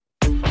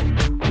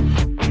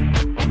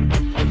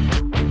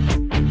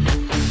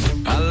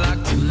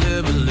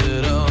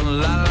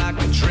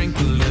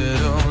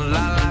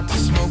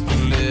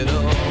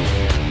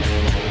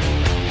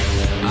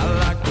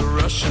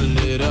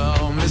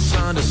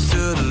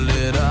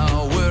it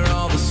out. We're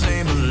all the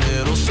same a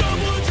little.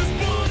 Someone just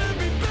wanted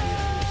me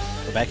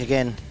back. We're back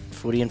again.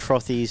 Footy and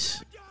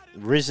Frothies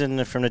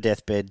risen from the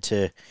deathbed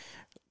to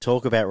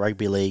talk about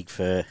rugby league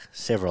for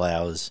several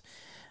hours.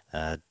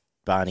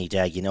 Barney,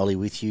 Dag and Ollie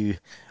with you,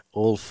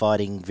 all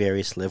fighting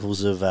various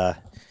levels of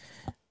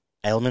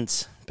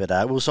ailments.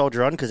 But we'll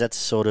soldier on because that's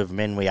the sort of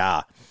men we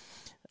are.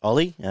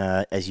 Ollie,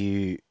 as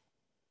you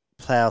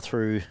plough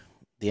through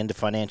the end of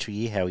financial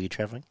year, how are you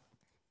travelling?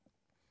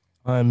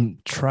 I'm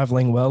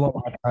travelling well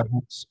on my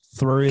travels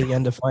through the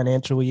end of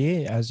financial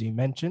year, as you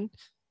mentioned.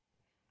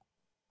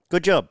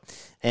 Good job.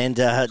 And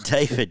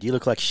David, you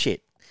look like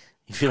shit.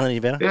 You feeling any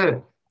better? Yeah,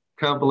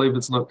 can't believe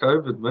it's not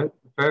COVID, mate.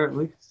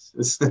 Apparently,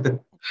 it's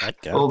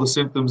all the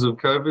symptoms of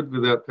COVID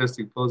without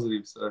testing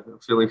positive. So I'm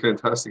feeling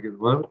fantastic at the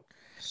moment.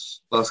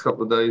 Last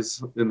couple of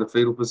days in the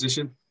fetal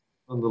position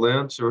on the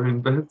lounge or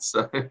in bed.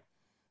 So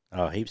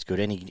heaps good.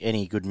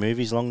 Any good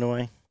movies along the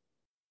way?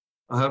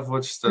 I have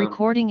watched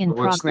Recording in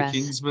progress. The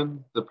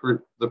Kingsman, the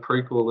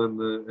prequel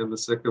and the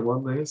second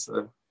one there.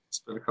 So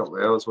spent a couple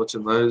of hours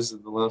watching those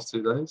in the last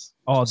 2 days.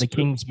 Oh, The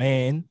King's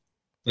Man.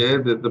 Yeah,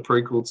 the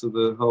prequel to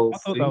the whole I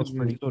thought thing. that was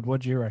pretty good.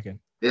 What do you reckon?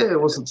 Yeah,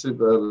 it wasn't too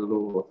bad at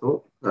all, I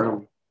thought.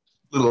 A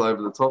little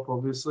over the top,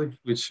 obviously,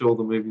 which all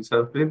the movies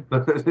have been,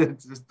 but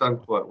it's just done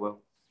quite well.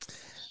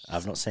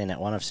 I've not seen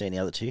that one. I've seen the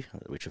other two,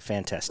 which are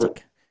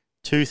fantastic.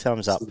 2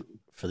 thumbs up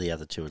for the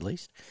other two, at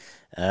least.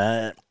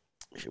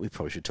 We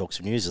probably should talk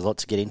some news. There's a lot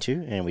to get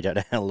into, and we don't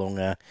know how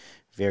long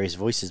various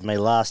voices may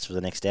last for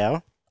the next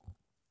hour.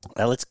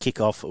 Let's kick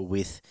off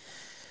with...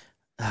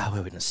 where are we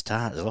going to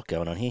start? There's a lot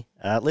going on here.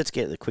 Let's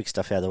get the quick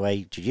stuff out of the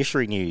way.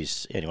 Judiciary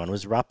news. Anyone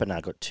was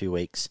Rapana got 2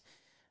 weeks.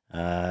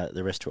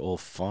 The rest are all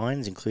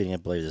fines, including, I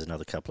believe, there's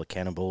another couple of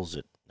cannibals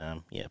that,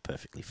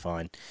 perfectly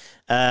fine.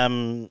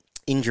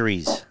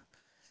 Injuries.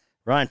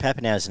 Ryan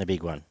Papenhuyzen in a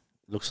big one.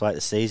 Looks like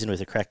the season with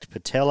a cracked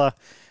patella.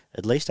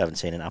 At least I haven't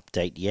seen an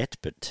update yet,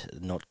 but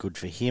not good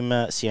for him.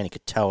 Sione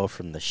Katoa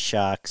from the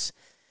Sharks.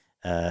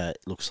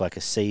 Looks like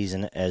a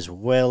season as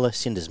well.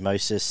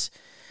 Syndesmosis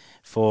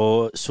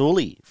for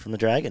Sully from the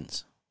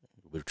Dragons,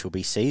 which will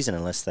be season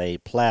unless they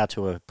plough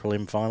to a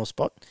prelim final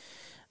spot.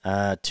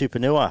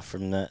 Tupanua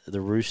from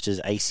the Roosters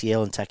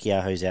ACL, and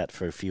Takiaho's out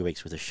for a few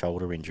weeks with a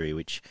shoulder injury,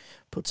 which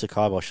puts a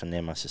kibosh on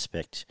them, I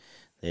suspect,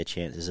 their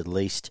chances at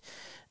least.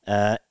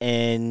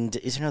 And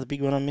is there another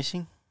big one I'm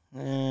missing?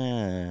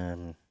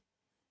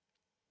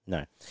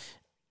 No.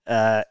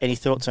 Any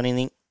thoughts on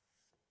anything?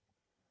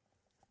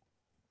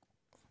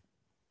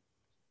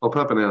 Well,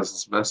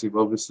 Papenhuyzen's massive,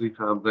 obviously.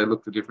 They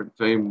looked a different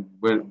team.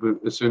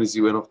 As soon as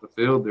he went off the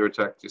field, their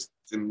attack just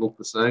didn't look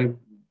the same.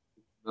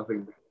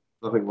 Nothing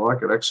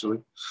like it, actually.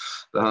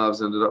 The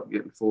halves ended up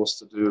getting forced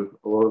to do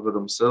a lot of it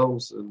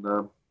themselves,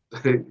 and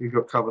he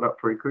got covered up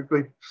pretty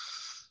quickly.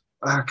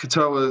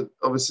 Katoa,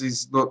 obviously,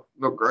 is not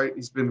great.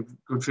 He's been a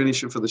good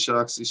finisher for the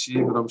Sharks this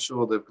year, but I'm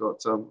sure they've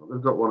got 1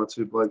 or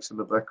 2 blokes in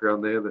the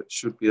background there that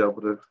should be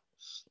able to.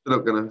 They're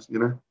not going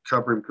to,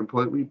 cover him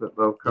completely, but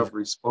they'll cover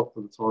his spot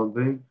for the time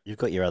being. You've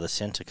got your other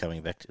centre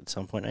coming back at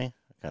some point, eh?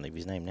 I can't think of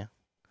his name now.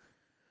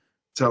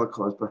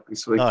 Talakai's back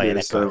this week,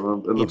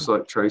 so it looks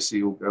like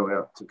Tracy will go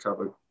out to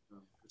cover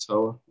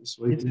Katoa this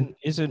week.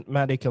 Isn't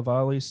Matty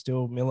Cavalli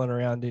still milling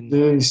around in?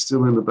 Yeah, he's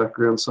still in the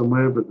background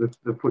somewhere, but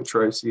they've put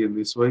Tracy in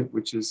this week,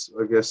 which is,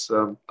 I guess,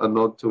 a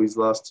nod to his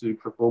last 2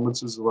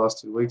 performances. The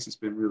last 2 weeks, it's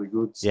been really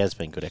good. Yeah, it's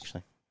been good,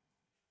 actually.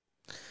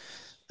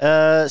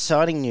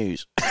 Signing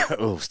news.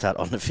 We'll start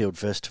on the field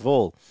first of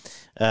all.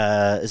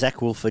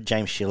 Zach Wolford,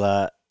 James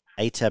Schiller,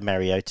 Aita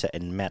Mariota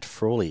and Matt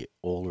Frawley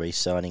all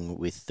re-signing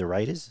with the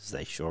Raiders as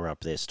they shore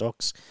up their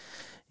stocks.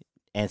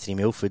 Anthony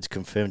Milford's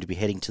confirmed to be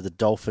heading to the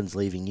Dolphins,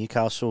 leaving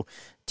Newcastle.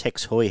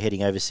 Tex Hoy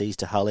heading overseas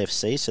to Hull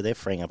FC, so they're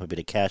freeing up a bit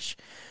of cash.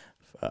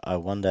 I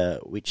wonder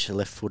which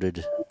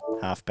left-footed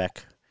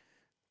halfback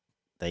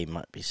they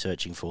might be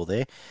searching for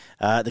there.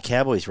 The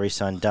Cowboys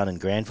re-signed Dunn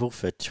and Granville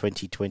for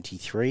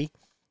 2023.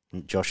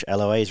 Josh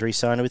Alloway is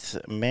re-signed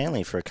with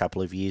Manly for a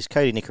couple of years.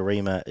 Cody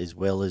Nikorima, as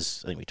well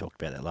as, I think we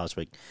talked about that last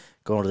week,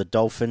 gone to the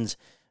Dolphins.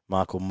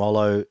 Michael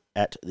Mollo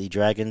at the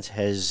Dragons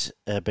has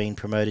been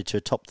promoted to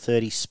a top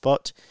 30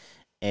 spot.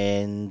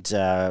 And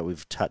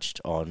we've touched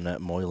on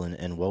Moylan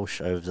and Walsh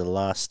over the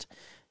last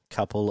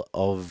couple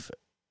of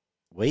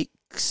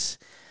weeks.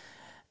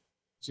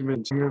 Did you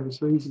mention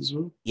overseas as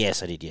well?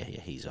 Yes, I did. Yeah,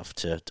 he's off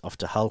to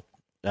Hull.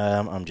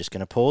 I'm just going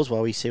to pause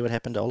while we see what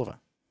happened to Oliver.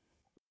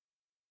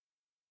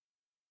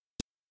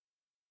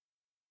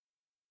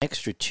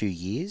 Extra 2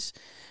 years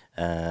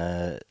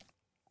at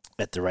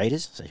the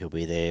Raiders, so he'll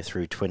be there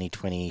through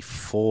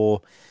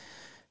 2024.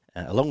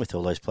 Along with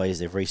all those players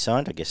they've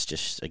re-signed, I guess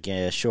just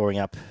again shoring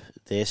up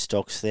their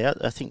stocks there.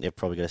 I think they've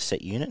probably got a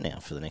set unit now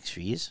for the next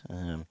few years.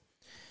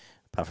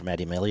 Apart from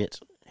Adam Elliott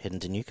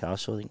heading to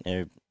Newcastle, I think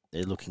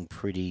they're looking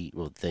pretty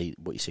well.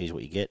 What you see is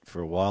what you get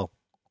for a while.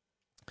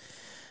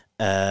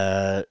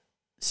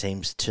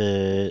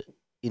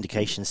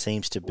 Indication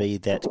seems to be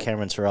that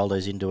Cameron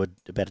Ciraldo's into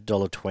about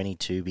 $1.20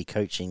 to be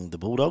coaching the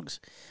Bulldogs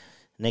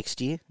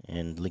next year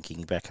and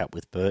linking back up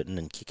with Burton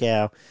and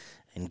Kickow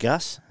and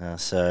Gus.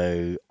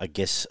 So I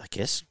guess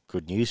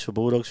good news for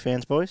Bulldogs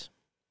fans, boys.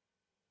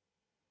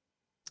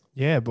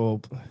 Yeah,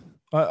 well,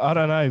 I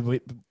don't know.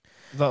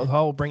 The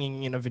whole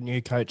bringing in of a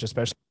new coach,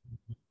 especially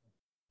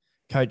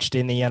coached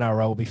in the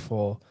NRL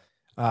before,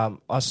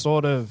 I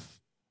sort of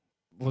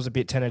was a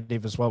bit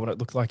tentative as well when it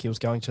looked like he was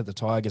going to the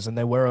Tigers, and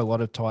there were a lot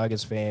of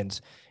Tigers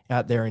fans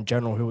out there in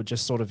general who were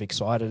just sort of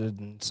excited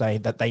and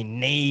saying that they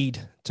need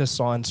to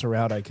sign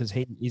Serrato because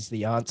he is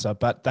the answer.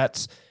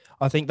 But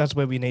I think that's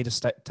where we need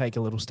to take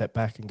a little step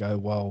back and go,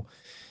 well,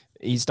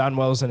 he's done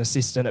well as an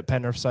assistant at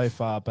Penrith so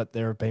far, but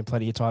there have been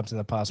plenty of times in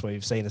the past where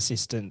we've seen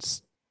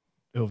assistants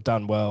who have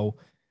done well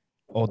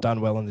or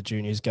done well in the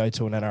juniors go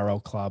to an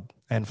NRL club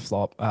and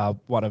flop.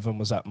 One of them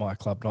was at my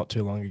club not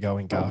too long ago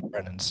in Garth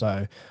Brennan.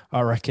 So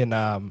I reckon,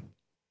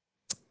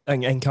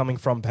 and coming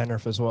from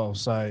Penrith as well.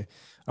 So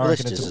I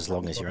reckon It's just as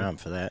long as your arm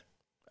for that.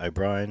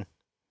 O'Brien.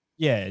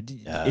 Yeah,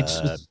 it's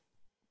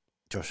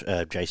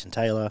Jason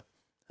Taylor.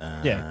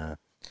 Yeah.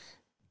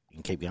 You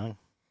can keep going.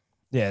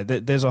 Yeah,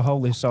 there's a whole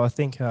list. So I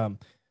think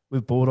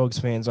with Bulldogs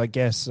fans, I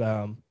guess,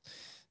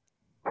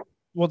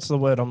 what's the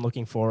word I'm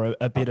looking for?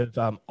 A bit of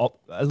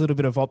a little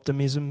bit of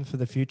optimism for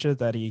the future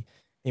that he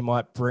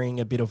might bring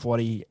a bit of what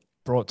he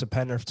brought to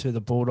Penrith to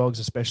the Bulldogs,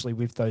 especially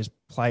with those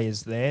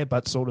players there.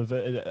 But sort of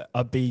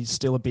I'd be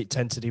still a bit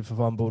tentative if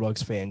I'm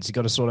Bulldogs fans. You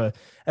got to sort of,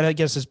 and I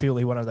guess it's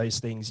purely one of those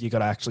things you got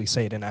to actually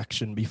see it in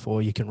action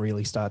before you can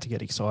really start to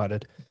get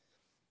excited.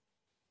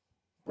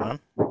 Ron?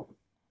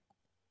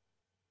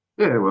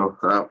 Yeah, well,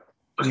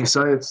 like you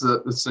say, it's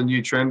a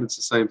new trend. It's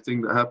the same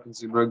thing that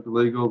happens in rugby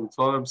league all the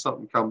time.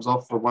 Something comes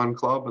off for one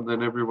club, and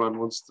then everyone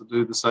wants to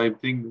do the same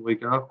thing the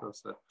week after.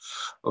 So,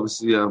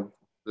 obviously,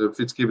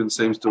 Fitzgibbon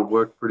seems to have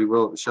worked pretty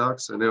well at the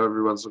Sharks. So now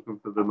everyone's looking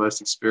for the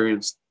most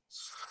experienced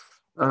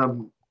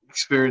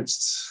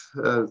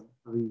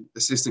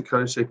assistant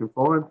coach they can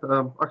find.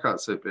 I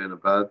can't see it being a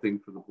bad thing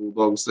for the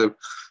Bulldogs.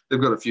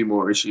 They've got a few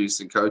more issues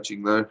than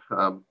coaching, though.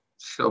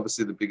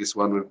 Obviously, the biggest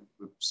one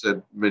we've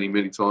said many,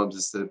 many times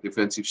is the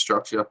defensive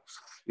structure.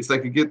 If they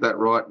could get that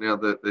right now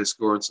that they're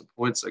scoring some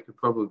points, they could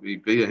probably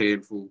be a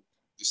handful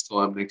this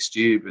time next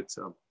year. But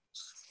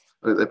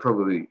I think they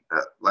probably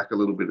lack a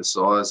little bit of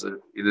size in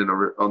and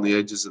on the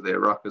edges of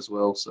their ruck as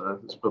well. So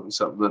it's probably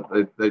something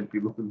that they'd be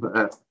looking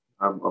at.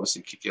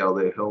 Obviously, Kikau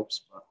there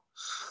helps, but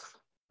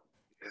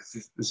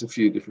there's a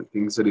few different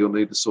things that he'll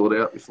need to sort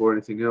out before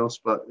anything else.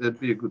 But it'd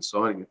be a good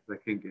signing if they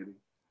can get him.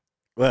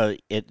 Well,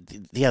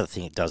 the other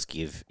thing it does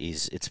give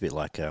is it's a bit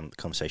like the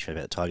conversation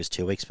about the Tigers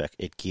 2 weeks back.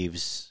 It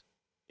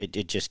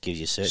just gives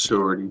you certainty.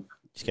 Surety.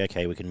 Just go,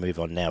 okay, we can move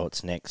on now.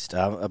 What's next?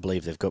 I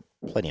believe they've got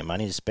plenty of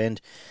money to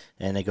spend,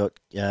 and they got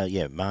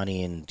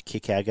Marnie and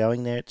Kikau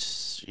going there.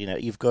 It's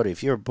you've got to,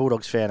 if you're a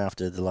Bulldogs fan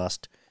after the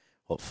last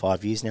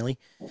 5 years nearly,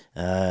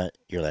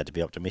 you're allowed to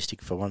be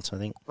optimistic for once. I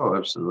think. Oh,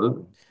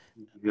 absolutely.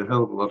 You're a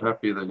hell of a lot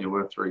happier than you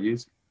were 3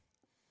 years ago.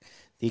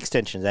 The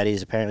extension of that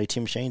is apparently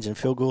Tim Sheens and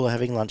Phil Gould are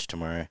having lunch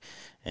tomorrow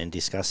and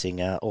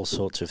discussing all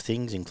sorts of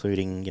things,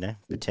 including,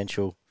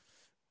 potential,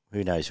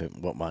 who knows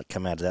what might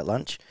come out of that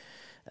lunch.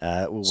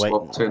 We'll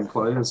Swap wait. 10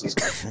 players.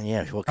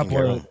 Yeah, what can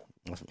go wrong?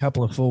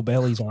 Couple of full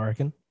bellies, I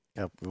reckon.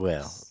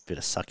 Well, a bit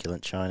of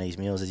succulent Chinese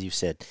meals, as you've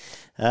said.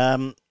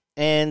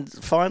 And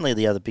finally,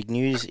 the other big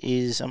news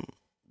is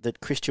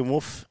that Christian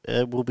Wolf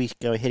will be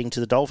heading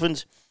to the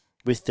Dolphins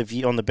with the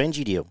view on the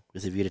Benji deal,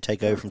 with the view to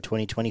take over from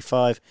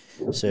 2025,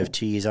 serve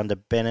 2 years under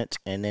Bennett,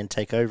 and then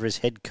take over as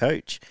head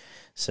coach.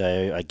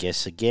 So I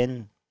guess,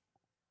 again,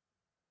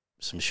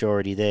 some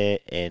surety there,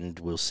 and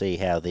we'll see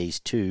how these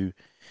two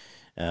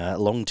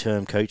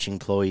long-term coaching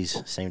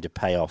ploys seem to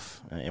pay off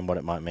and what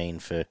it might mean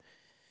for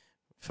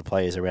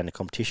players around the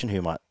competition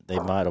who might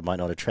or might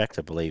not attract.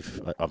 I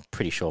believe, I'm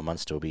pretty sure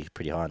Munster will be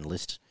pretty high on the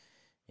list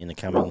in the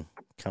coming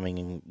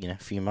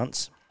few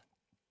months.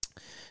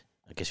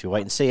 I guess we'll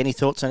wait and see. Any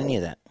thoughts on any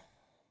of that?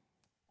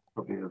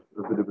 Probably a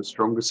bit of a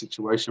stronger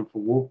situation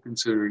for Wolf,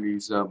 considering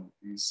he's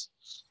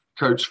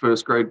coached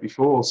first grade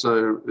before.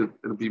 So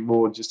it'll be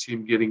more just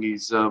him getting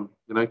his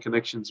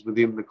connections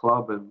within the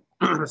club and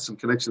some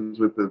connections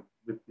with the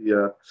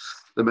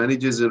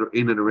managers that are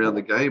in and around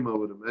the game. I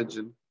would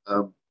imagine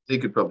he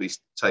could probably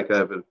take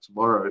over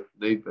tomorrow if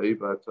need be,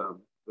 but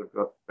they've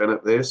got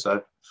Bennett there,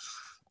 so.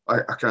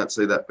 I can't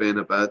see that being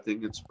a bad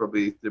thing. They're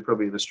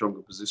probably in a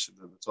stronger position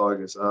than the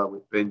Tigers are,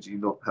 with Benji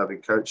not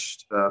having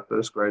coached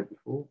first grade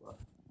before. But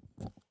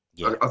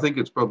Yeah. I think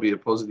it's probably a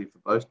positive for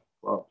both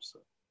clubs. So.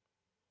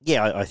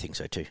 Yeah, I think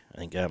so too.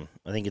 I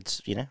think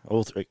it's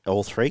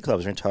all three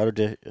clubs are entitled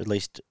to at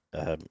least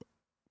have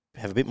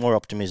a bit more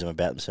optimism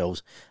about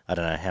themselves. I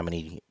don't know how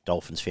many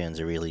Dolphins fans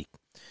are really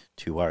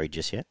too worried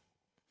just yet.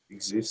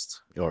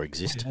 Exist. Or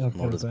exist, Yeah,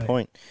 more to the okay.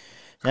 point.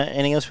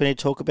 Anything else we need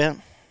to talk about?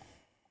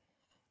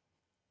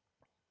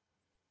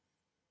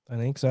 I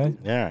think so. All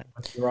right.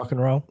 Rock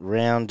and roll.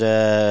 Round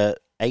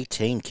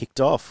 18 kicked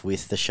off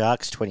with the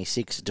Sharks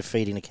 26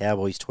 defeating the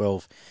Cowboys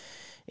 12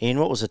 in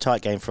what was a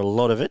tight game for a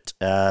lot of it.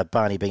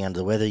 Barney being under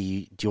the weather, do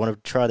you want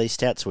to try these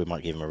stats, or we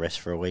might give him a rest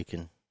for a week?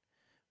 And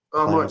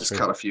I Play might on just through.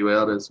 cut a few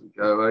out as we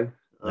go, eh?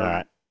 All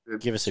right.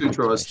 Give us a 2 quick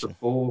tries to prediction.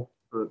 4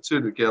 two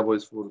to the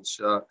Cowboys, 4 to the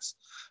Sharks.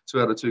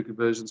 2 out of 2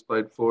 conversions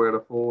played 4 out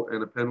of 4,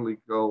 and a penalty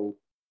goal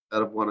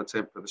out of 1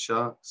 attempt for the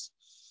Sharks.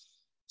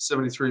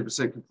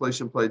 73%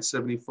 completion played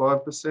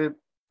 75%.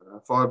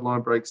 5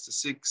 line breaks to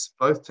 6.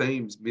 Both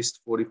teams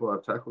missed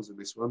 45 tackles in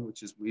this one,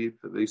 which is weird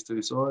for these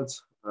two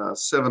sides.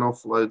 7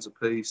 offloads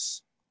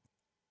apiece.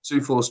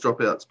 2 forced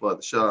dropouts by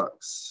the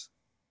Sharks.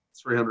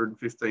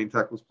 315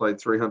 tackles played,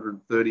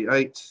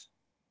 338.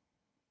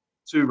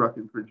 2 ruck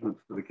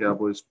infringements for the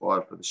Cowboys,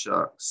 5 for the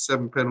Sharks.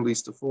 7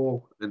 penalties to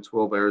 4 and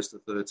 12 errors to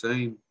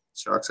 13.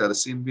 Sharks had a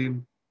sin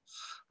bin.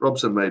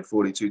 Robson made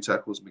 42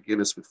 tackles,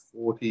 McGuinness with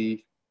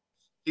 40.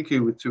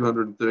 Hiku with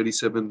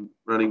 237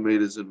 running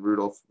metres and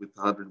Rudolph with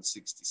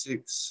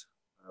 166.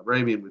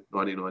 Ramian with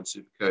 99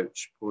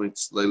 Supercoach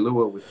points.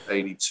 Leilua with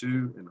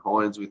 82 and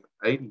Hines with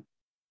 80.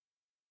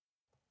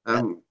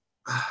 I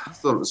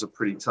thought it was a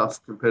pretty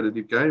tough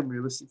competitive game,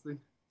 realistically.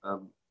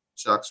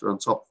 Sharks were on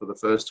top for the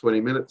first 20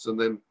 minutes, and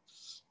then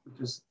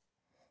because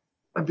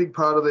a big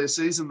part of their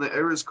season, the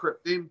errors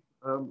crept in,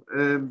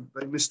 and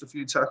they missed a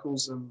few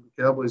tackles, and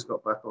the Cowboys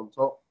got back on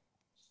top.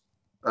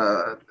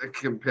 It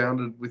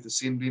compounded with the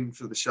sin bin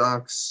for the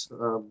Sharks,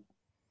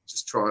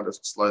 just trying to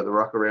slow the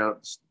ruck around,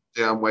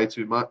 down way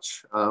too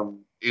much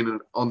in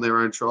and on their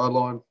own try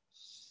line,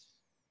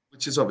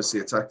 which is obviously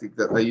a tactic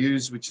that they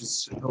use, which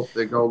has helped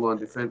their goal line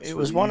defence. It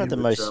was one of the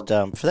most,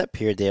 for that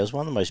period there, it was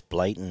one of the most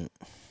blatant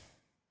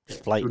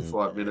good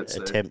 5 minutes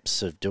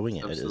attempts of doing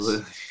it.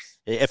 Absolutely.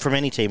 From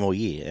any team all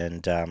year.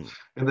 And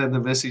then the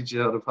message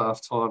out of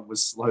half time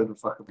was slow the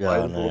fucking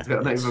play the ball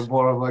down it's... even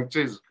more. I'm like,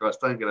 Jesus Christ,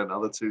 don't get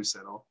another 2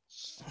 sent off.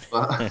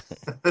 But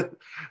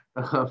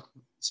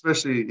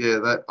especially,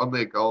 that on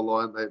their goal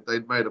line,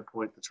 they'd made a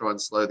point to try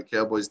and slow the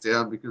Cowboys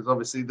down, because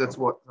obviously that's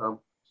what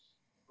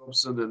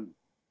Robson and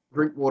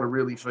Drinkwater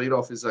really feed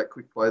off, is that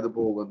quick play the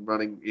ball and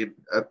running in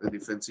at the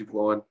defensive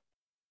line.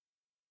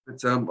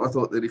 But I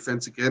thought the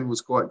defence again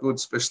was quite good,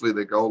 especially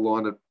their goal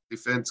line of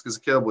defence, because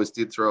the Cowboys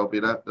did throw a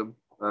bit at them.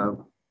 The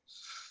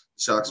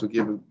Sharks were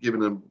giving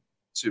them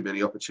too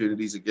many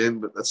opportunities again,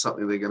 but that's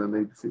something they're going to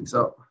need to fix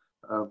up.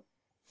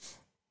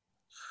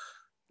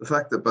 The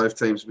fact that both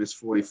teams missed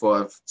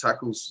 45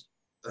 tackles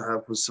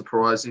was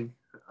surprising.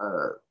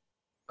 I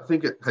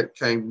think it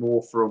came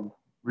more from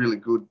really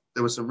good.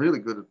 There was some really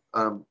good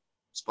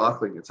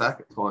sparkling attack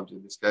at times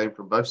in this game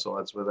from both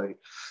sides, where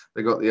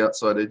they got the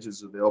outside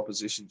edges of the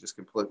opposition just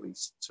completely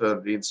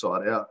turned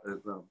inside out, and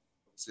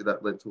obviously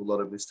that led to a lot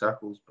of missed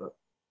tackles. But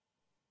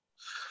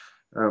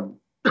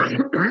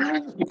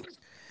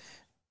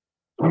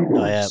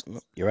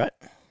you're right.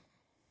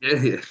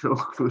 Yeah,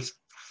 all good.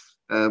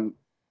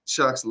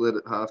 Sharks led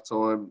at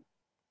halftime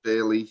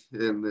barely,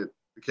 and the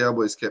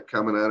Cowboys kept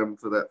coming at them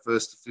for that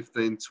first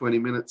 15, 20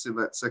 minutes in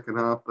that second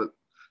half, but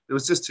there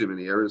was just too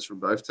many errors from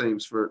both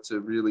teams for it to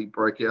really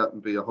break out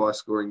and be a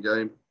high-scoring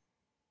game.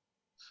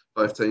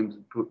 Both teams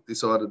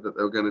decided that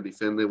they were going to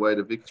defend their way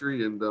to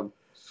victory, and the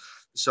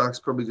Sharks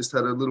probably just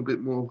had a little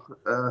bit more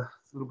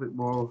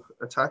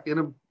attack in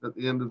them at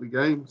the end of the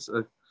game.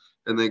 So,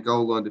 and their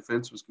goal line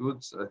defence was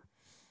good. So, I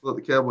thought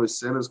the Cowboys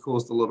centres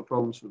caused a lot of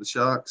problems for the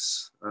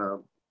Sharks.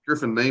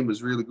 Griffin Neame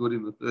was really good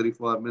in the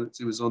 35 minutes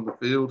he was on the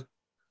field.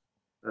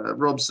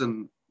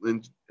 Robson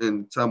and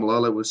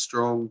Tamalolo was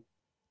strong.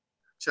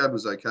 Chad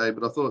was okay,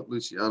 but I thought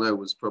Luciano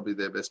was probably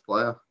their best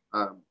player.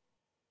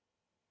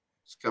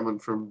 Just coming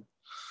from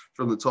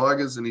the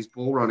Tigers, and his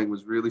ball running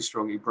was really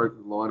strong. He broke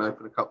the line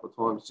open a couple of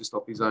times just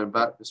off his own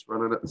bat, just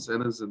running at the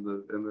centres and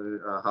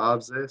the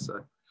halves there. So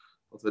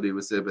I thought he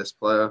was their best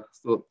player. I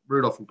thought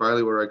Rudolph and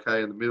Bailey were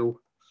okay in the middle.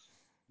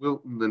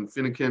 Wilton and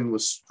Finnegan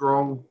was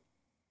strong,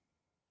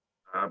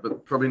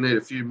 but probably need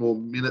a few more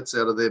minutes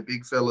out of their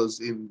big fellas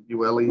in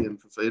Ueli and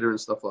Fafita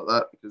and stuff like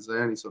that, because they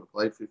only sort of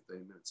played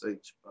 15 minutes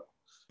each. But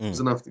it was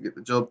enough to get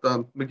the job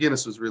done.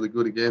 McGuinness was really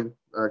good again,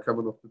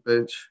 coming off the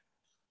bench.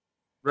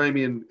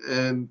 Ramian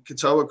and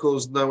Katoa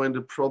caused no end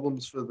of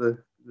problems for the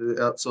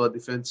outside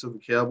defence of the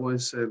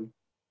Cowboys, and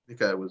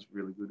Nico was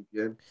really good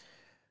again.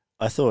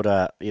 I thought,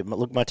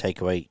 look, my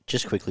takeaway,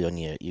 just quickly on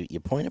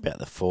your point about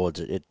the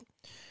forwards,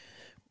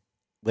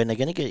 when they're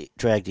going to get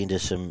dragged into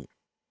some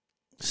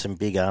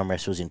big arm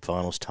wrestles in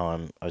finals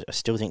time, I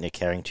still think they're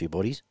carrying 2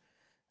 bodies.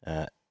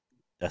 I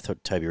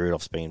thought Toby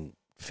Rudolph's been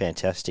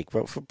fantastic.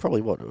 Well, for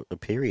probably a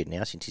period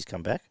now since he's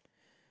come back.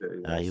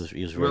 Yeah, he was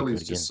really good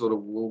he's just sort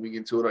of warming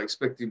into it. I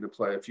expect him to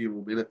play a few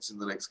more minutes in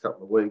the next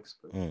couple of weeks.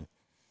 But,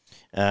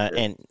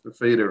 and the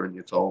feeder and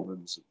your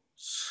Tolmans,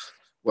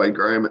 Wade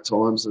Graham at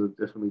times have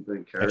definitely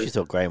been carried. I actually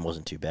thought Graham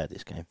wasn't too bad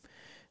this game.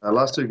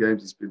 Last 2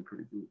 games he's been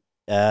pretty good.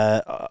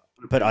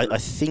 But I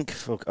think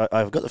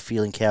I've got the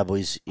feeling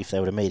Cowboys, if they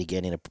were to meet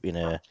again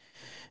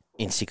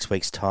in 6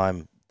 weeks'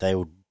 time, they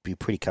would be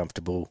pretty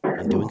comfortable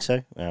in doing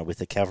so with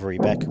the cavalry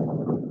back.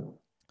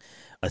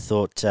 I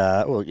thought,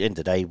 at the end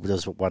of the day, there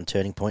was one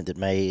turning point that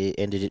may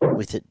ended it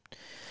with it.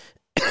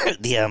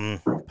 The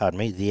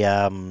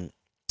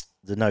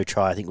the no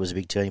try, I think, was a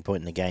big turning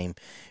point in the game,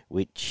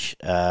 which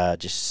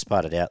just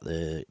sputtered out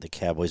the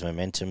Cowboys'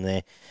 momentum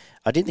there.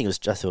 I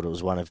thought it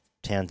was one of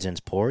Townsend's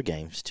poorer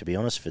games, to be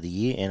honest, for the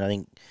year, and I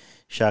think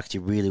Sharks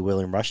did really well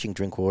in rushing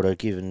Drinkwater,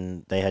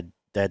 given they had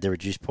the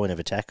reduced point of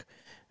attack.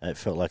 It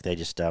felt like they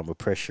just were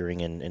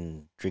pressuring,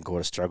 and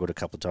Drinkwater struggled a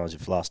couple of times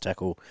with last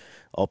tackle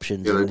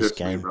options in this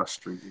game.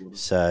 Rushed Drinkwater.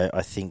 So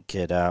I think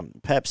it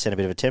perhaps sent a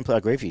bit of a template. I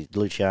agree with you.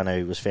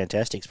 Luciano was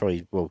fantastic. It's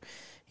probably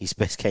his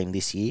best game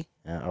this year,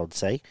 I would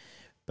say,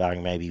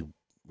 barring maybe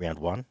round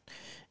one.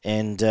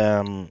 And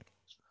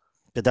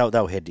but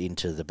they'll head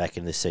into the back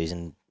end of the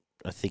season,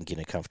 I think, in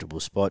a comfortable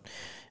spot.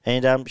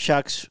 And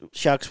Sharks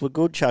were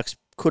good. Sharks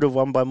could have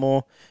won by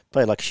more.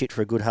 Played like shit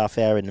for a good half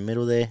hour in the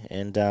middle there,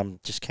 and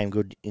just came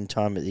good in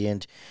time at the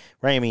end.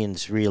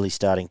 Ramian's really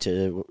starting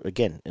to,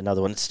 again,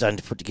 another one that's starting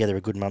to put together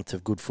a good month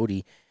of good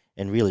footy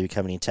and really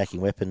become an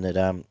attacking weapon that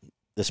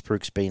the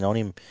Spruik's been on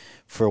him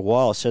for a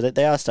while. So that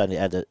they are starting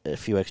to add a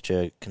few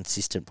extra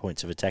consistent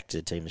points of attack to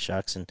the team, the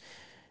Sharks,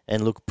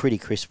 and look pretty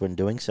crisp when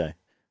doing so.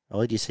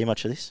 Ollie, do you see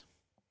much of this?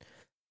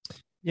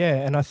 Yeah,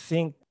 and I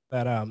think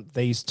that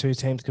these two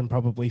teams can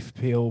probably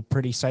feel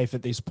pretty safe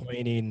at this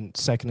point in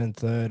second and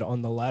third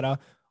on the ladder.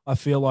 I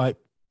feel like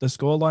the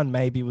scoreline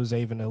maybe was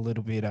even a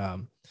little bit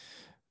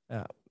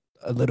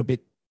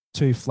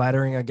too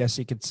flattering, I guess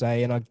you could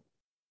say, and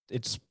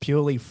it's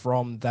purely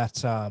from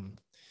that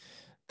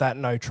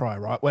no try,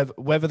 right?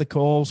 Whether the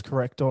call's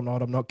correct or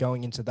not, I'm not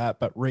going into that,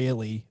 but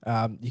really,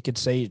 you could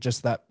see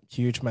just that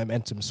huge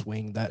momentum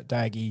swing that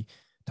Daggy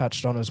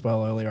touched on as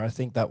well earlier. I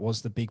think that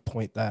was the big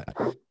point that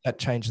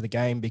changed the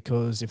game,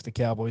 because if the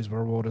Cowboys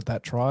were awarded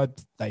that try,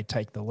 they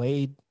take the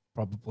lead,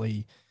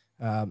 probably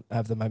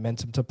have the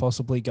momentum to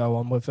possibly go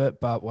on with it.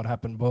 But what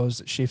happened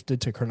was it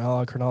shifted to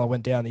Cronulla. Cronulla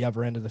went down the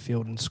other end of the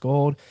field and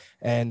scored,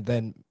 and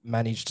then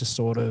managed to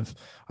sort of,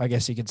 I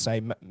guess you could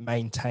say,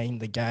 maintain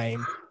the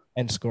game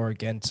and score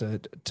again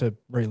to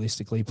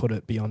realistically put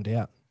it beyond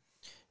doubt.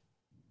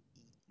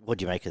 What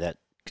do you make of that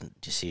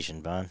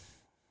decision, Barn?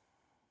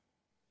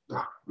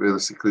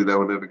 Realistically, they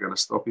were never going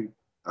to stop him.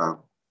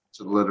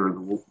 To the letter of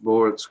the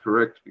law, it's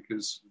correct,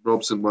 because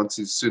Robson,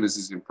 as soon as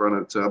he's in front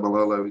of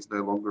Malolo, he's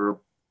no longer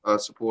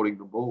supporting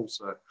the ball,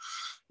 so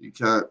you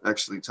can't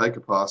actually take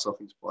a pass off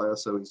his player.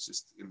 So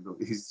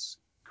he's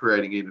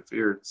creating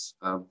interference.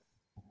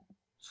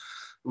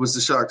 It was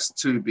the Sharks'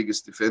 two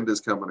biggest defenders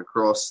coming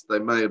across. They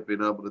may have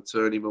been able to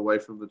turn him away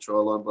from the try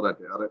line, but I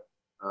doubt it.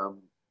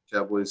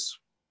 Cowboys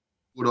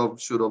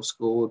should have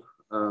scored.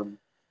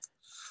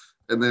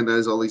 And then,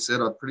 as Ollie said,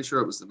 I'm pretty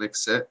sure it was the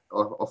next set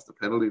off the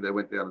penalty. They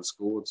went down and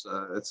scored.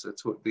 So it's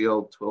the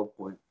old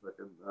 12-point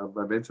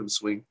momentum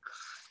swing.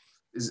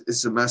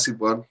 It's a massive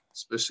one,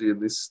 especially in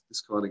this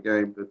kind of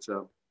game. But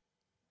to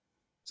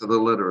the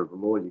letter of the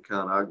law, you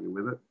can't argue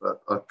with it.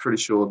 But I'm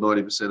pretty sure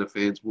 90% of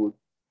fans would.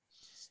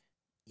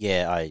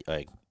 Yeah,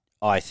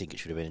 I think it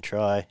should have been a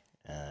try.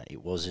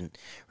 It wasn't.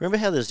 Remember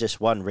how there's just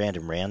one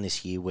random round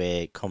this year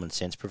where common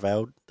sense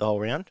prevailed the whole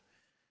round?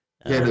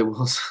 Yeah, there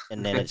was.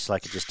 And then it's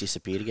like it just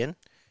disappeared again.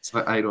 It's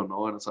like 8 or 9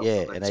 or something.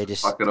 Yeah, and they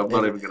just... Fuck it, I'm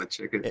not even going to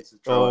check it.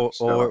 Or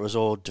it was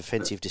all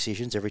defensive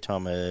decisions every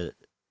time a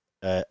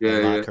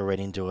marker went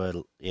into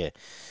a... Yeah,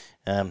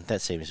 that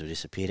seems to have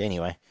disappeared.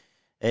 Anyway,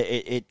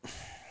 you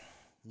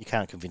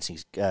can't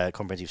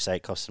comprehensive say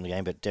it cost them the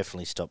game, but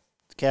definitely stopped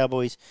the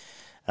Cowboys.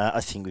 I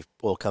think we've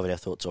all covered our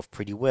thoughts off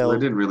pretty well. They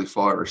didn't really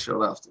fire a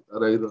shot after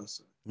that either.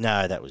 So.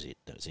 No, that was it.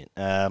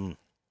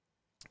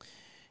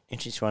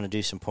 Interesting one to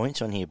do some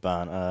points on here,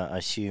 Barn. I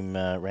assume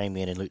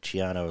Ramian and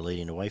Luciano are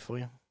leading the way for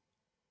you?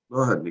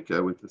 I had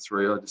Nico with the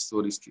 3. I just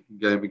thought his kicking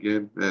game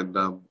again, and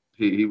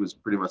he was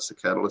pretty much the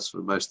catalyst for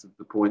most of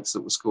the points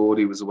that were scored.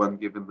 He was the one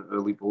given the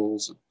early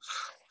balls and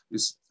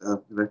he's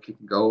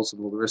kicking goals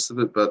and all the rest of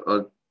it. But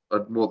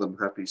I'd more than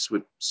happy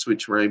switch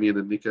Ramian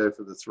and Nico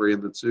for the 3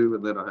 and the 2,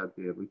 and then I had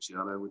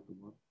Luciano with the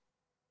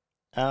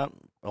 1.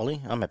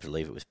 Ollie, I'm happy to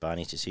leave it with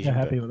Barney's decision. Yeah,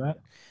 happy with that.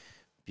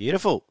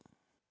 Beautiful.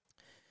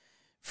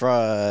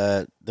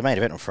 For the main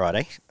event on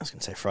Friday, I was going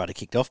to say Friday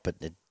kicked off, but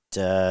it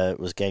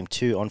was game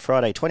 2 on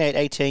Friday.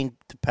 28-18,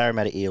 the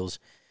Parramatta Eels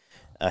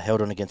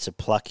held on against the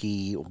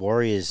plucky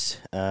Warriors.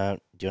 Do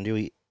you want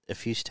to do a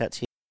few stats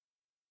here?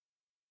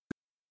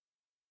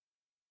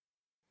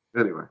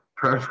 Anyway,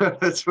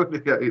 Parramatta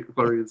 28,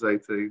 Warriors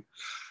 18.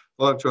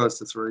 5 tries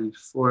to 3,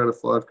 4 out of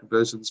 5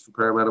 conversions for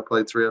Parramatta,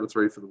 played 3 out of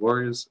 3 for the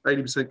Warriors.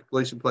 80%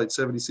 completion, played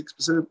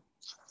 76%.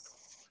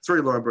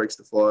 3 line breaks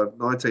to 5,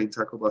 19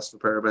 tackle busts for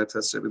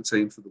Parramatta,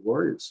 17 for the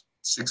Warriors.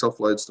 6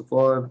 offloads to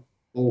 5,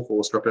 all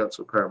forced dropouts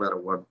for Parramatta,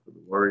 1 for the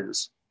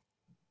Warriors.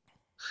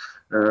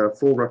 4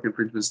 ruck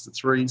infringements to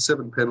 3,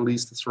 7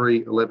 penalties to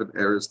 3, 11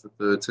 errors to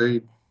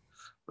 13.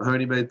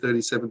 Mahoney made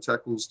 37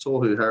 tackles,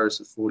 Tohu Harris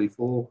with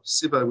 44,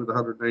 Sivo with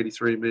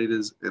 183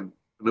 metres, and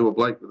Vanua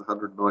Blake with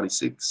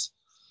 196.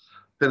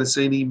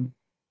 Penasini,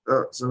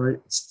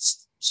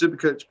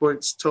 Supercoach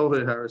points,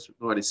 Tohu Harris with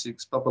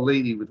 96,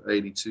 Papali'i with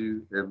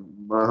 82, and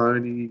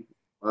Mahoney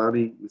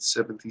with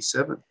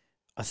 77.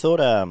 I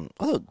thought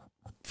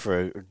for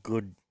a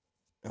good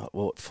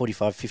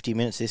 45, 50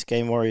 minutes this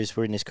game, Warriors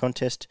were in this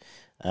contest.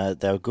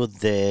 They were good.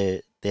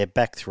 Their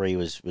back three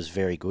was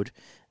very good.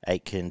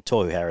 Aitken,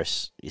 Tohu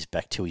Harris is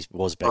back to his their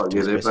best.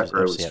 back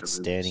row was Absolutely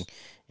outstanding. tremendous.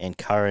 And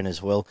Curran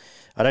as well.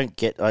 I don't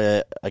get.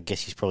 I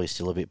guess he's probably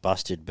still a bit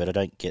busted, but I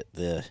don't get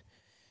the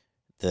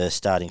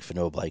starting for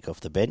Noah Blake off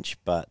the bench.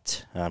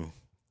 But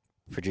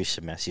produced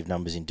some massive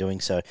numbers in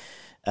doing so.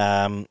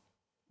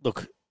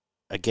 Look,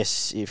 I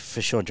guess if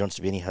for Sean Johnson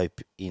to be any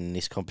hope in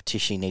this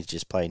competition, he needs to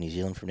just play in New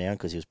Zealand from now on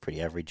because he was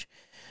pretty average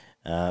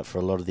for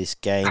a lot of this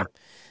game.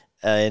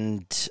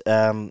 And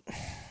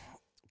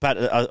but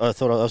I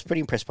thought I was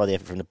pretty impressed by the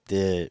effort from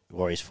the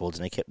Warriors forwards,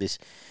 and they kept this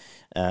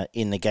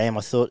in the game.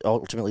 I thought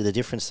ultimately the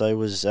difference, though,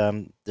 was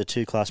the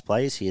two class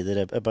players here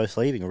that are both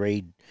leaving.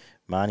 Reid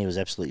Marnie was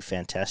absolutely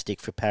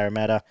fantastic for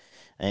Parramatta,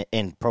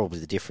 and probably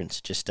the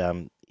difference, just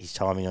his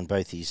timing on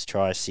both his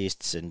try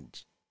assists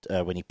and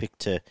when he picked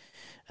to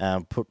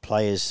put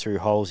players through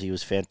holes, he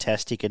was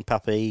fantastic. And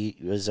Puppy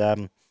was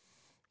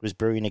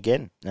brilliant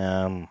again.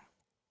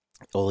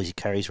 All his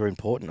carries were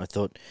important. I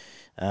thought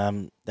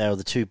they were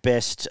the two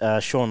best.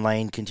 Sean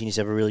Lane continues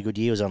to have a really good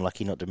year. He was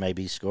unlucky not to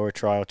maybe score a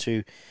try or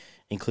two,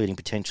 including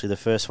potentially the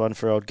first one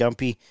for old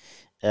Gumpy.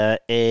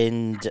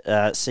 And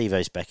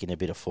Sivo's back in a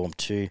bit of form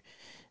too.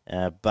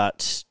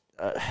 But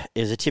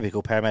it was a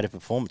typical Parramatta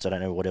performance. I don't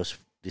know what else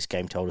this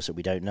game told us that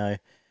we don't know.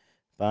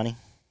 Barney?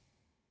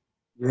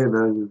 Yeah,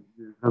 no,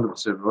 you're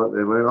 100% right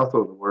there, mate. I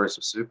thought the Warriors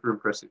were super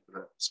impressive for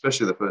that,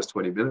 especially the first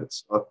 20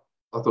 minutes.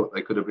 I thought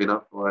they could have been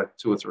up by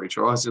 2 or 3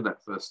 tries in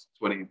that first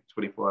 20,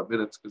 25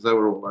 minutes because they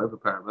were all over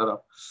Parramatta.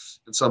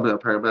 And somehow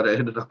Parramatta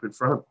ended up in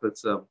front. But,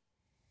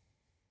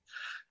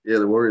 yeah,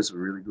 the Warriors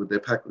were really good. Their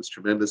pack was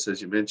tremendous, as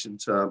you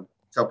mentioned. A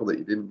couple that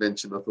you didn't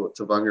mention, I thought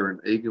Tavanga and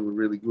Egan were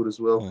really good as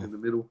well in the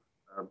middle.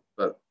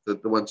 But the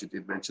ones you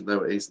did mention, they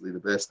were easily the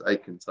best.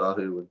 Aitken,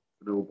 Tahu and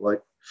Fanua Blake.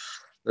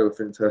 They were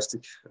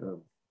fantastic.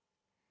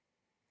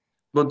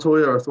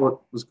 Montoya, I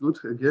thought, was good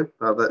again.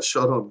 That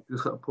shot on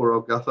poor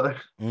old Gutho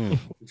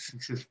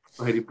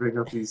made him bring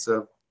up his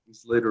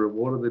litre of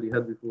water that he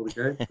had before the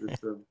game.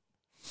 But,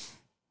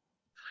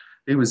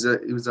 he was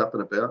up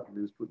and about, and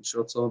he was putting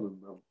shots on, and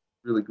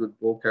really good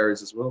ball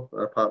carries as well.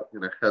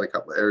 Had a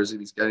couple of errors in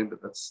his game, but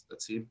that's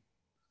him.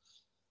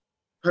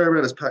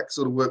 Parramatta's pack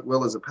sort of worked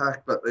well as a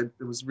pack, but there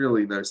was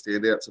really no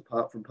standouts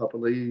apart from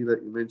Papali'i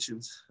that you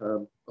mentioned.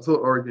 I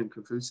thought Oregon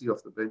Kafusi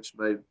off the bench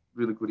made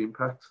really good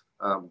impact.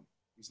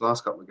 His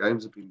last couple of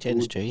games have been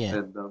Tends good. to, yeah.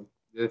 And,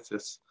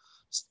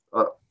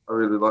 I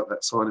really like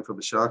that signing from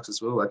the Sharks as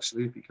well,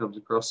 actually. If he comes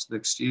across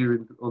next year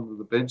onto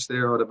the bench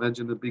there, I'd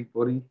imagine a big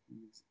body.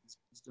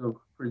 He's doing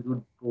pretty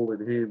good ball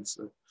in hand,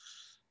 so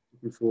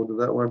looking forward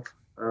to that one.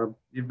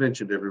 You've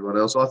mentioned everyone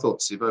else. I thought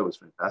Sivo was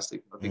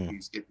fantastic. I think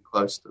he's getting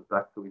close to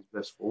back to his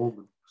best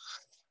form.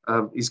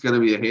 And, he's going to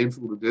be a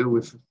handful to deal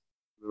with for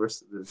the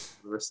rest of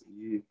the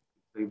year.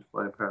 Teams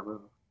playing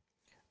Parramatta.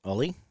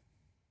 Ollie?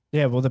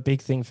 Yeah, well, the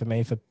big thing for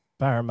me for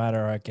Parramatta,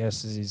 I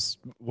guess, is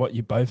what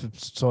you both have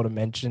sort of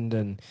mentioned.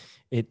 And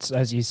it's,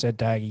 as you said,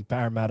 Daggy,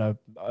 Parramatta,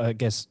 I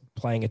guess,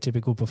 playing a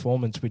typical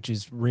performance, which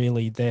is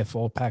really their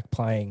 4-pack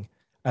playing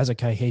as a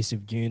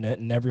cohesive unit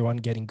and everyone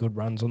getting good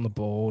runs on the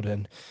board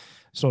and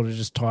sort of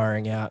just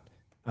tiring out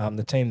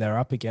the team they're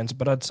up against.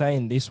 But I'd say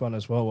in this one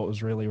as well, what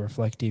was really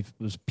reflective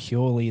was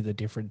purely the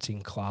difference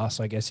in class,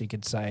 I guess you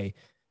could say,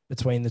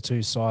 between the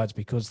two sides,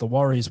 because the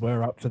Warriors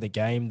were up for the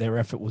game. Their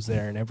effort was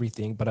there and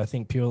everything. But I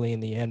think purely in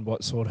the end,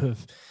 what sort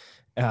of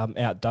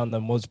outdone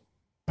them was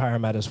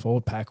Parramatta's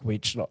forward pack,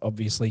 which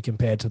obviously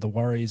compared to the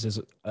Warriors is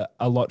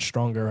a lot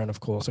stronger. And,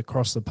 of course,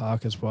 across the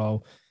park as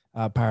well,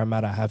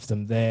 Parramatta have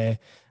them there.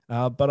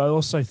 But I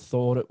also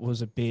thought it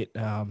was a bit,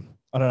 a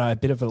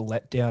bit of a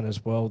letdown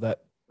as well that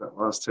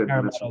last 10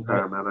 minutes from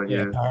Parramatta,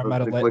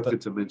 Parramatta I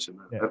neglected to mention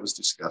that. Yeah. That was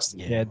disgusting.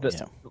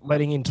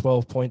 Letting in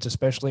 12 points,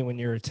 especially when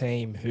you're a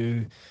team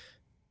who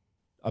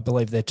I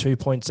believe they're 2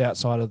 points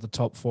outside of the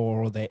top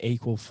 4 or they're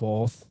equal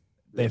 4th.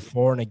 Their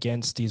for and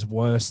against is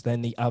worse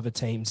than the other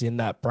teams in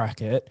that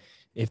bracket.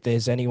 If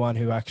there's anyone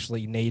who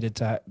actually needed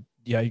to,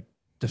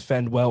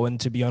 defend well, and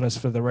to be honest,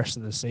 for the rest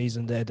of the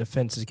season, their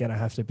defense is going to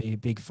have to be a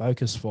big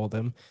focus for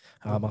them.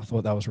 I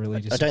thought that was really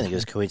I don't think it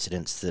was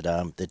coincidence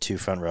that the 2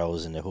 front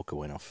rowers and the hooker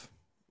went off.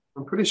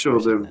 I'm pretty sure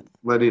they've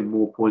let in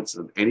more points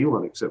than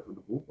anyone except for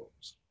the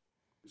Bulldogs.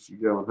 If you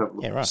go and have a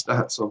look at the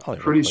stats, I'm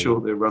pretty sure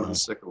they're running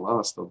second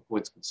last on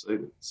points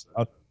conceded. So.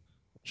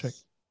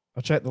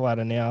 I'll check the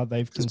ladder now.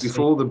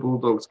 Before the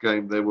Bulldogs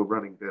game, they were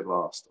running dead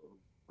last.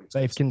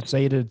 They've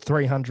conceded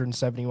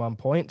 371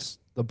 points.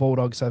 The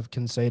Bulldogs have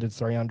conceded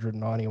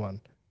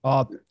 391.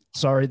 Oh,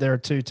 sorry, there are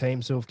 2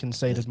 teams who have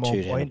conceded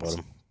more points.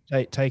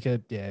 Take a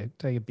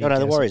big No,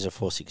 the Warriors are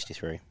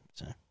 463.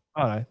 So.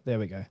 Oh, no, there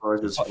we go.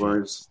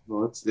 Warriors,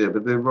 yeah,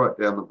 but they're right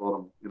down the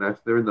bottom.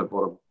 They're in the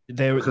bottom.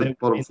 They're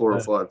bottom 4 or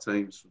 5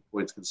 teams for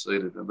points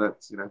conceded, and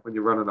that's when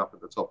you're running up at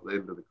the top of the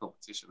end of the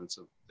competition, it's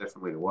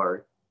definitely a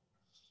worry.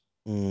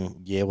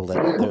 Yeah, well,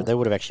 they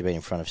would have actually been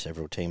in front of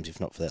several teams if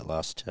not for that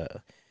last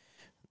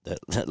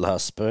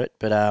that spurt.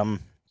 But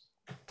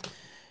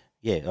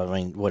yeah, I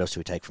mean, what else do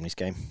we take from this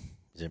game?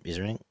 Is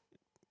there anything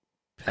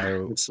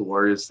Parrot. It's the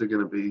Warriors. They're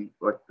going to be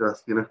like,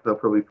 they'll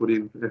probably put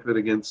in effort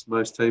against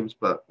most teams,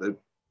 but they're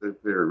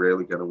very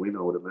rarely going to win,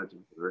 I would imagine,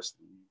 for the rest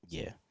of the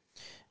year. Yeah.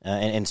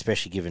 And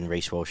especially given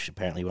Reece Walsh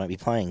apparently won't be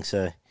playing,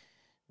 so it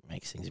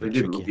makes things a They bit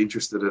didn't look tricky.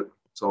 interested at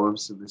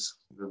times in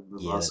the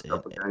Yeah, last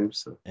couple of games.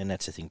 So. And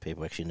that's the thing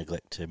people actually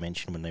neglect to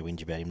mention when they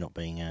whinge about him not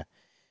being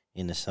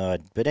in the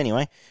side. But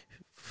anyway,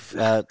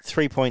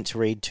 3 points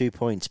Reed, 2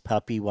 points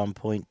Puppy, 1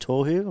 point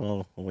Tohu,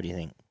 or what do you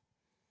think?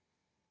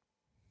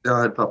 Yeah,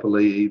 I had Papa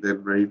Lee,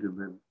 then Reed, and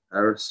then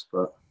Harris,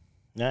 but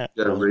No,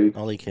 yeah, Reed.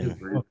 Ollie can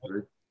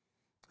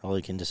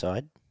Reed.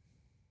 decide.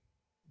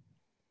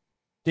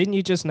 Didn't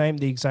you just name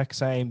the exact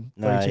same?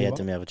 No, 3, 2, he had 1?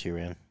 them the other two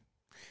round,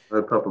 I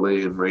had Papa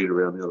Lee and Reed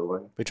around the other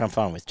way. which I'm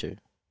fine with too.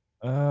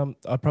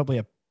 I'd probably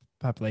have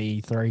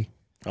Papley 3.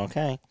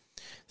 Okay.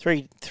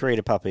 3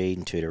 to Puppy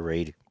and 2 to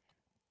Reed.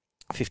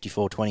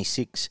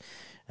 54-26.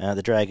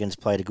 The Dragons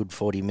played a good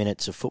 40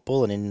 minutes of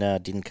football and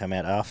then didn't come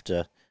out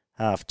after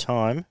half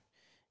time.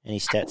 Any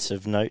stats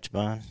of note,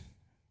 Barn?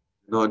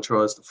 9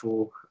 tries to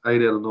 4,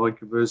 8 out of 9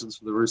 conversions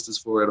for the Roosters,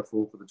 4 out of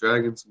 4 for the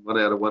Dragons, and 1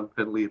 out of 1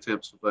 penalty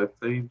attempts for both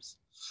teams.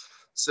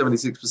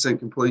 76%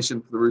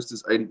 completion for the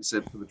Roosters,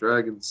 80% for the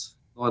Dragons.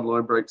 9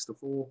 line breaks to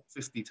 4,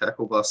 50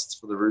 tackle busts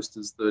for the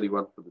Roosters,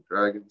 31 for the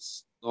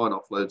Dragons. 9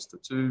 offloads to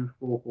 2,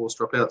 4 forced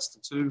dropouts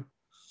to 2.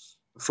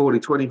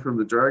 40-20 from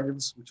the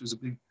Dragons, which was a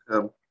big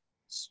part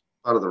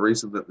of the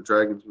reason that the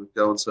Dragons were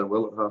going so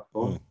well at half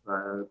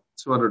time.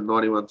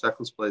 291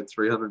 tackles played,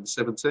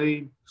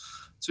 317.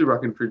 2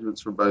 ruck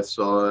infringements from both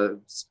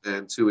sides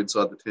and 2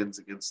 inside the 10s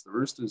against the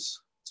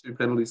Roosters. 2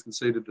 penalties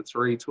conceded to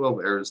 3, 12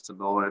 errors to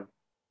 9.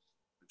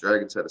 The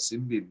Dragons had a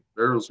sin bin.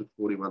 Verrills with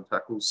 41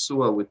 tackles,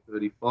 Sewer with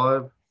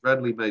 35.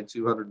 Bradley made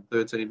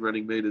 213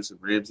 running metres and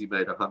Ramsey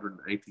made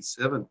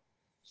 187.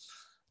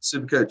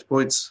 Supercoach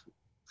points.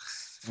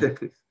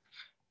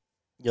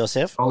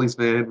 Yourself? Ollie's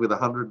man with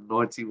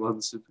 191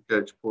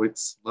 Supercoach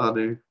points.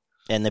 Manu.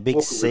 And the big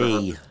Walker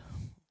C.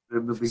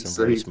 And the big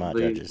Some very C, smart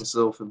me, judges.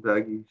 myself and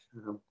Baggy.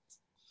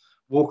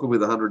 Walker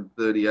with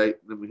 138. And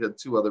then we had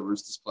 2 other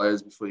Roosters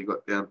players before you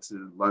got down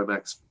to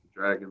Lomax for the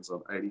Dragons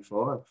on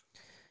 85.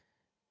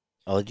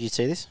 Oh, did you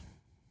see this?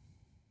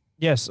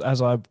 Yes,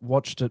 as I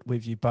watched it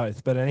with you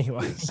both. But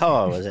anyway.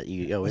 Oh, was that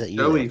you? Oh, was that you?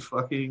 Joey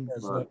fucking...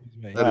 Yes, no. that was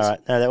me. That All is- right.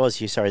 No, that was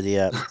you. Sorry,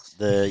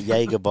 the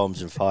Jaeger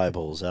bombs and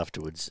fireballs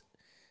afterwards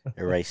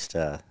erased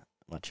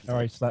much of that.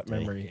 Erase that day.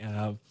 memory.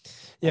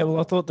 Yeah, well,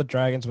 I thought the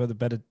Dragons were the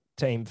better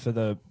team for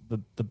the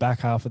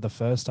back half of the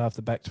first half,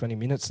 the back 20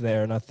 minutes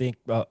there. And I think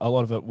a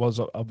lot of it was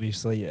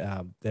obviously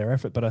their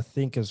effort, but I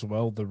think as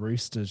well the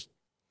Roosters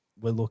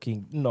were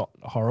looking not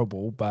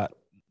horrible, but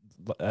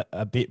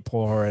a bit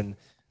poor, and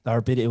they were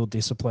a bit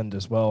ill-disciplined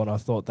as well. And I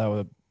thought they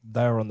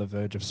were on the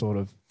verge of sort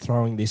of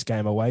throwing this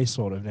game away,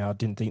 sort of. Now, I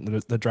didn't think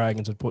that the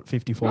Dragons would put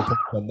 54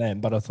 points on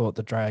them, but I thought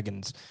the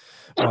Dragons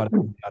might have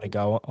been able to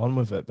go on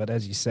with it. But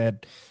as you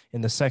said, in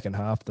the second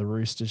half, the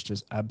Roosters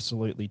just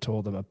absolutely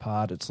tore them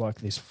apart. It's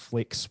like this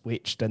flick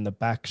switched and the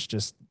backs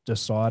just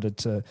decided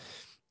to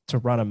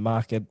run a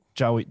market.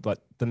 Joey, like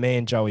the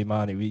man Joey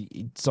Manu,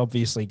 he's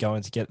obviously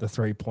going to get the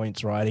 3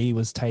 points right. He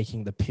was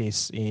taking the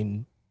piss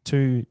in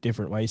 2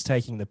 different ways,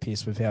 taking the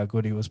piss with how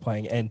good he was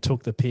playing and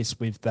took the piss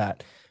with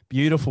that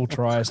beautiful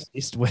try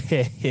assist where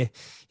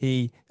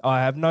I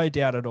have no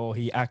doubt at all,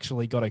 he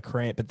actually got a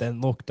cramp, but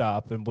then looked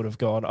up and would have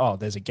gone, oh,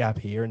 there's a gap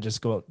here, and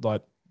just got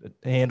like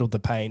handled the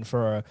pain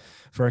for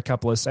a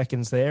couple of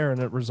seconds there,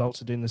 and it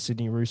resulted in the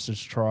Sydney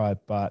Roosters try.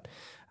 But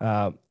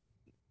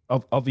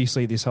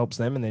obviously this helps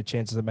them and their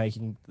chances of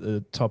making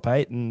the top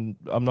 8. And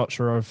I'm not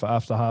sure if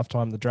after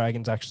halftime the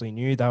Dragons actually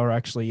knew they were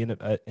actually in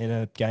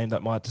a game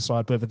that might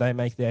decide whether they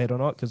make the 8 or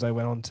not, because they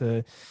went on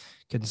to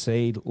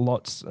concede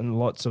lots and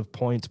lots of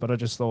points. But I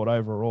just thought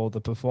overall the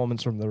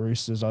performance from the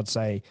Roosters, I'd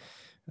say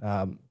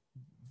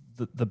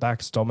the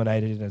backs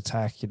dominated in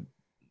attack.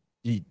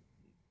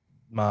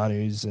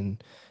 Manu's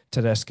and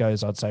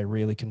Tedesco's, I'd say,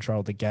 really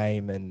controlled the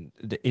game, and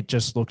it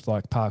just looked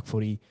like park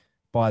footy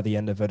by the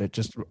end of it.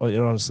 It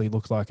honestly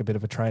looked like a bit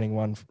of a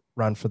training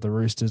run for the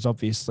Roosters.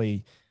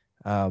 Obviously,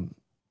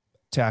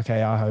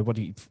 Taukeiaho,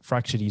 he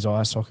fractured his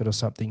eye socket or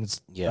something.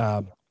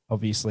 Yeah.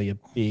 Obviously a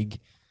big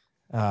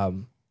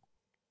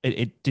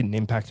it didn't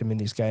impact him in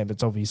this game.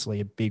 It's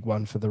obviously a big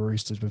one for the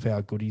Roosters with how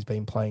good he's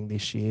been playing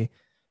this year.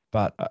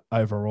 But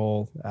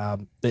overall,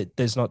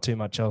 there's not too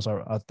much else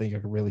I think I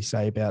can really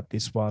say about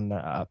this one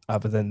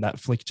other than that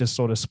flick just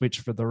sort of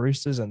switched for the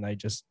Roosters and they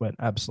just went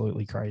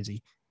absolutely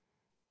crazy.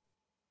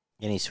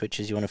 Any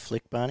switches you want to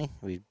flick, Barney?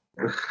 Well,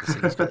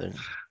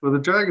 the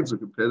Dragons were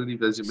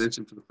competitive, as you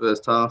mentioned, for the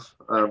first half.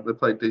 They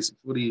played decent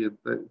footy, and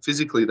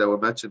physically they were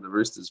matching the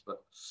Roosters.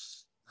 But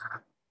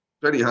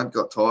Benny Hunt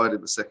got tired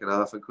in the second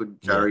half and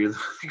couldn't carry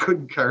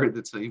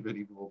the team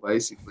anymore.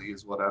 Basically,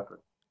 is what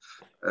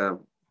happened,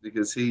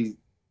 because the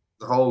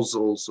holes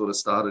all sort of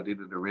started in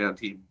and around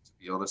him. To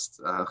be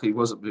honest, he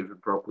wasn't moving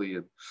properly,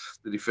 and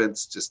the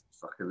defense just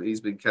fucking.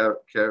 He's been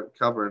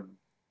covering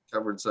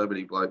so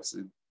many blokes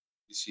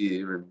this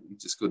year, and he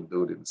just couldn't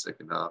do it in the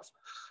second half.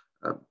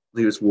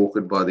 He was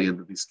walking by the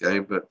end of this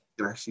game, but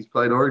she's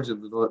played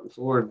Origin the night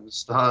before and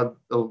start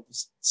on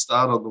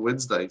the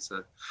Wednesday,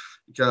 so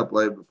you can't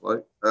blame the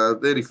bloke.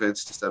 Their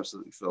defence just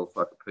absolutely fell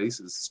fucking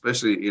pieces,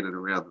 especially in and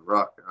around the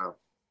ruck, because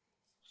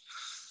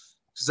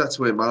that's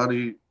where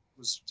Manu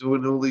was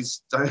doing all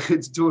these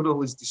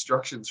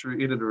destruction through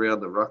in and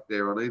around the ruck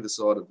there on either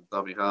side of the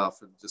dummy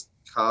half and just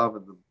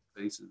carving them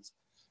to pieces.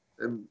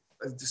 And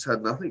they just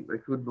had nothing. They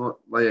could not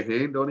lay a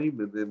hand on him,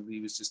 and then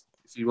he was just,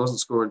 if he wasn't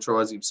scoring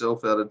tries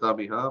himself out of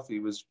dummy half, he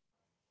was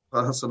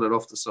passing it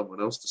off to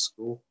someone else to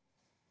score.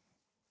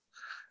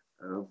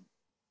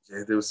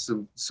 There was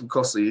some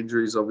costly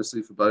injuries,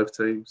 obviously, for both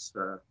teams.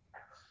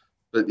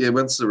 But yeah,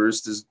 once the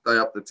Roosters, they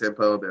upped the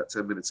tempo about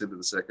 10 minutes into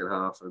the second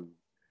half, and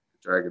the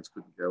Dragons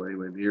couldn't go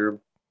anywhere near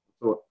them.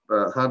 I thought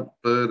Hunt,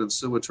 Bird, and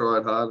Sewer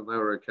tried hard, and they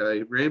were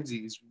okay.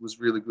 Ramsey was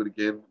really good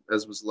again,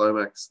 as was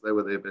Lomax. They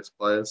were their best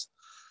players.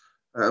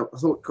 I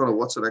thought Connor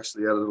Watson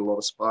actually added a lot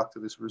of spark to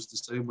this Roosters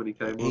team when he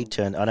came on. He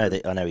turned. I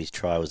know his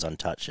try was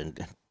untouched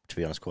and, to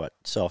be honest, quite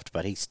soft,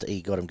 but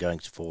he got him going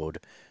forward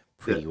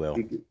pretty well.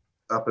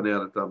 Up and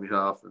out of dummy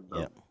half and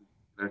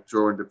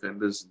drawing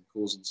defenders and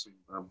causing some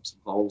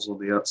holes on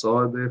the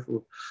outside there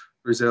for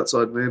his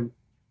outside men.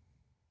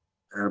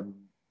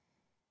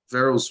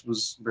 Verrills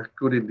was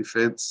good in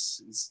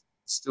defence. He's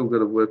still got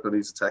to work on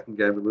his attacking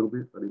game a little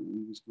bit, but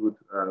he was good.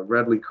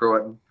 Radley,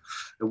 Crichton,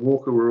 and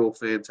Walker were all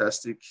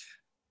fantastic.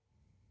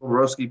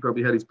 Borowski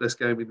probably had his best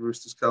game in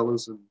Roosters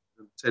colours, and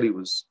Teddy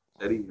was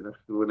Teddy.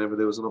 Whenever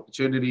there was an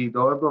opportunity, he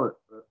dived on it.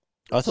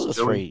 I thought the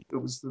three. It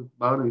was the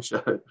Manu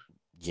show.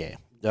 Yeah,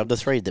 the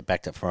three that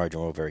backed up from Origin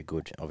were all very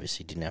good.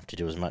 Obviously, didn't have to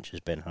do as much as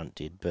Ben Hunt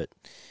did, but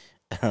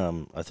I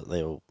thought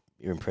they all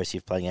were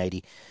impressive playing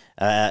 80.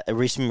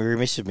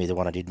 Remiss of me, the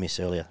one I did miss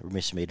earlier.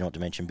 Remiss of me not to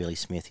mention Billy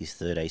Smith, his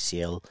third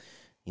ACL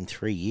in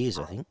 3 years,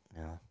 I think.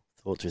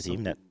 Thoughts with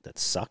him, that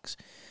sucks.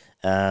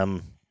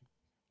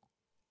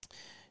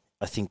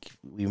 I think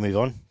we move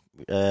on.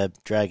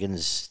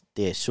 Dragons,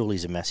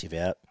 Sully's a massive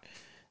out.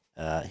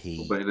 They're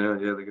going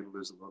to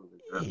lose a lot of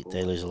attack.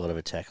 They lose a lot of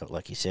attack,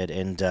 like you said,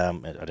 and I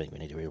don't think we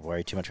need to really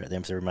worry too much about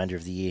them for the remainder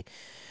of the year.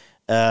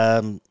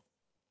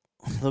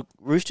 Look,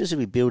 Roosters will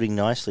be building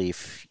nicely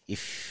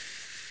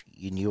if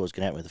you knew what was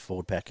going to happen with the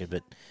forward packer,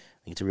 but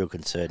I think it's a real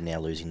concern now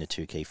losing the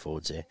two key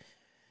forwards there.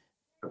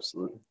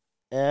 Absolutely.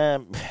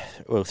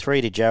 Well,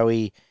 3 to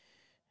Joey.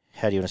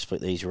 How do you want to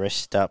split these?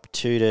 Rest up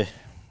 2 to...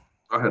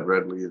 I had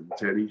Radley and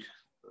Teddy.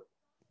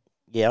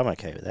 Yeah, I'm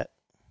okay with that.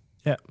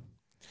 Yeah.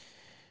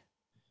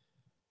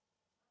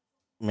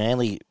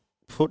 Manly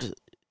put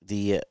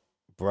the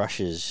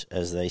brushes,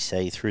 as they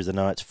say, through the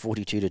Knights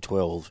 42 to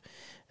 12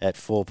 at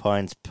Four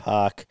Pines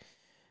Park.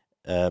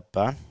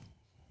 Barn?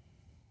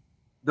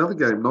 Another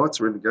game. Knights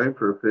were in the game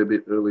for a fair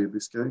bit early in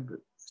this game, but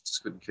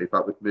just couldn't keep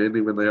up with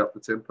Manly when they upped the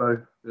tempo.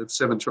 They had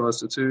 7 tries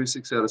to 2,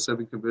 6 out of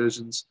 7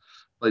 conversions,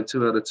 played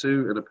 2 out of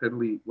 2, and a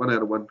penalty, 1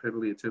 out of 1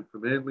 penalty attempt for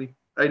Manly.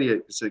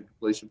 88%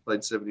 completion,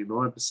 played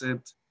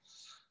 79%.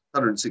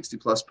 160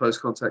 plus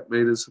post-contact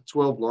metres,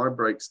 12 line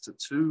breaks to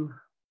 2,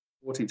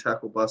 40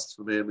 tackle busts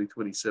for Manly,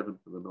 27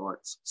 for the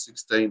Knights,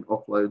 16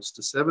 offloads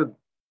to 7,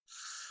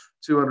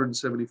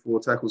 274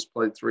 tackles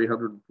played,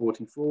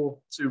 344,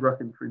 2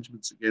 ruck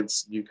infringements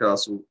against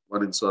Newcastle,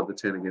 1 inside the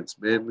 10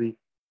 against Manly,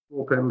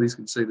 4 penalties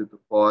conceded to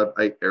 5,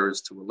 8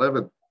 errors to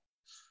 11.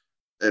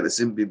 And a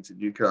sin bin to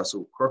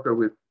Newcastle. Crocker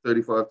with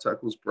 35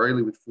 tackles,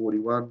 Brayley with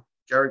 41,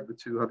 Garrick with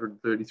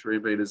 233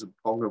 metres, and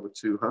Ponga with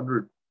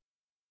 200.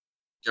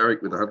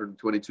 Garrick with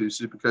 122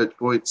 Supercoach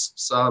points,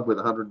 Saab with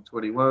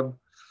 121,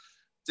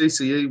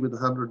 DCE with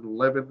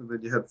 111, and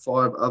then you had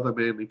 5 other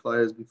Manly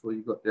players before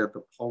you got down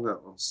to Ponga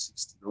on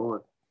 69.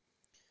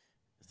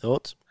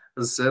 Thoughts?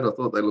 As I said, I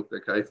thought they looked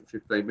okay for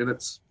 15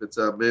 minutes, but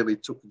Manly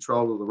took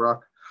control of the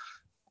ruck.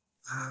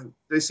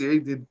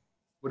 DCE did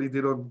what he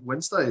did on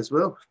Wednesday as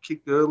well.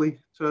 Kicked early,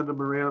 turned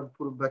them around,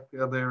 put them back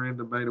down their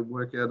end and made them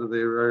work out of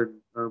their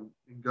own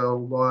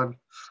in-goal line.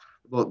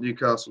 I thought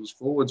Newcastle's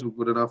forwards were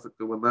good enough at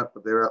doing that,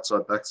 but their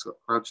outside backs got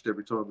crunched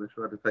every time they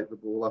tried to take the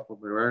ball up on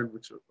their own,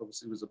 which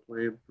obviously was a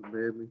plan from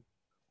Manly.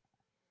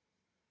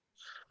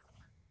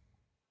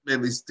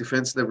 Manly's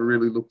defence never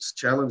really looked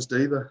challenged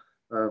either.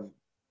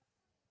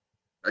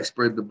 They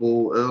spread the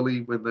ball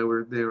early when they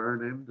were in their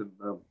own end and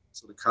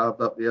sort of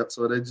carved up the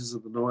outside edges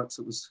of the Knights.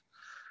 It was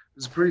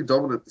a pretty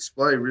dominant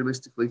display,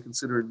 realistically,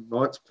 considering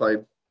Knights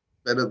played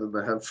better than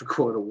they have for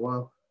quite a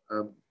while.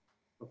 I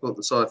thought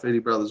the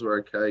Saifidi brothers were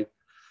okay.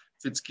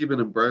 Fitzgibbon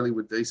and Brayley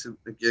were decent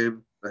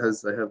again,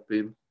 as they have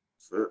been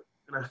for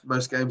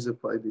most games they've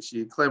played this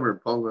year. Clemmer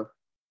and Ponga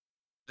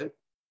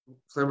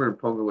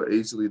were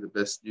easily the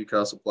best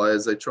Newcastle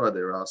players. They tried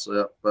their arse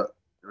out, but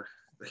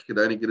they could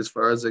only get as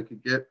far as they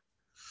could get.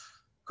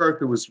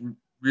 Croker was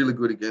really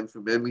good again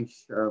for Manly.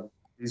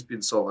 He's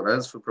been solid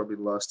as for probably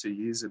the last 2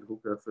 years in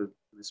hooker for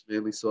this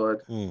Manly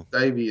side.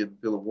 Davey and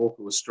Dylan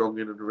Walker were strong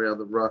in and around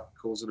the ruck,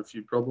 causing a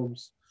few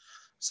problems.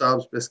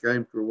 Saab's best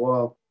game for a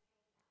while.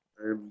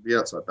 And the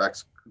outside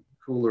backs,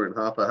 Cooler and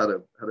Harper had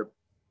a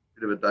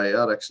bit of a day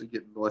out, actually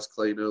getting nice,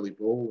 clean early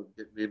ball and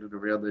getting in and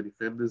around their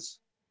defenders.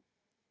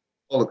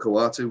 Ola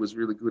Kawatu was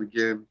really good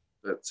again,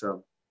 but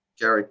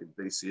Garrick and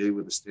DCE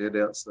were the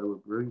standouts. They were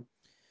brilliant.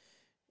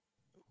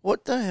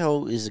 What the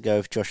hell is the go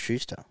with Josh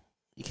Schuster?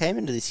 He came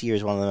into this year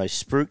as one of the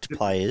most spruiked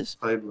players.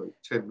 Played like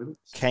 10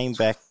 minutes. Came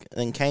back,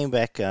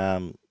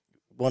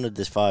 wanted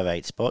this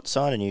 5'8" spot,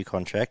 signed a new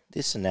contract,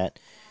 this and that.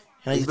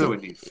 And He's nowhere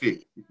near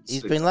fit.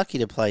 He's been lucky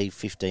to play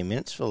 15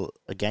 minutes for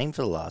a game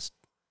for the last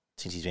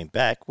since he's been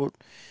back. Well,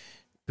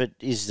 but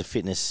is the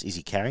fitness? Is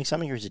he carrying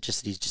something, or is it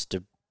just that he's just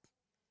a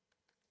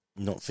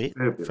not fit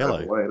fellow?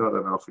 I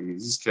don't know if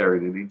he's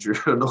carried an injury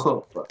or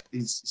not, but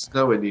he's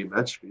nowhere near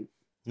match fit.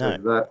 No,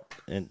 that.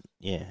 And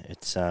yeah,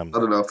 it's I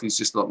don't know if he's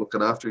just not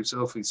looking after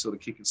himself. He's sort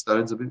of kicking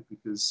stones a bit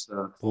because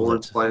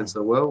Warren's playing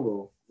so well,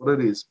 or what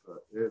it is.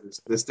 But yeah,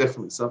 there's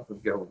definitely something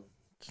going on.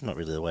 It's not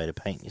really the way to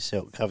paint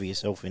yourself, cover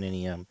yourself in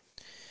any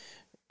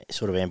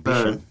sort of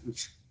ambition.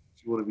 If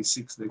you want to be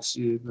 6 next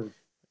year, no.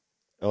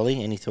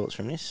 Ollie, any thoughts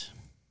from this?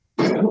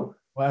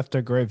 I have to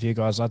agree with you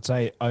guys. I'd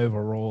say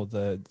overall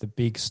the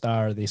big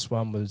star of this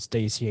one was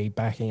DCE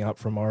backing up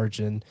from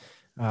Origin.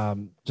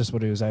 Just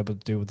what he was able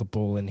to do with the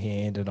ball in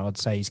hand, and I'd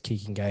say his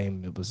kicking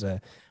game, it was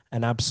an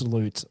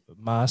absolute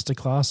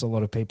masterclass. A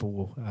lot of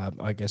people,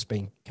 I guess,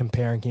 been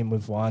comparing him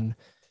with one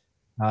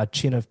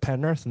chin of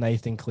Penrith,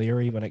 Nathan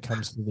Cleary, when it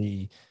comes to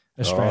the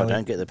Australian. Oh,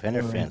 don't get the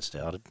Penrith fans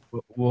started.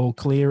 Well,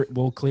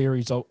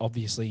 Cleary's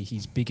obviously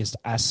his biggest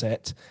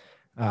asset.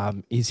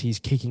 Is his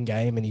kicking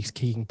game and his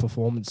kicking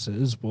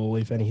performances. Well,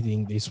 if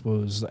anything, this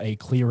was a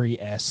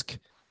Cleary-esque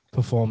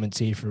performance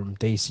here from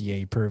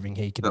DCE, proving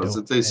he can do it. That was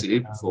a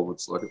DCE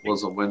performance like it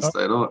was on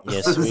Wednesday night.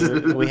 Yes,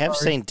 we have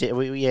seen.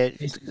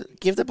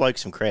 Give the bloke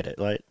some credit.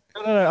 Like,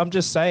 No, I'm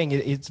just saying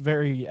it's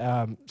very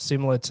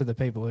similar to the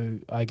people who,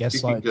 I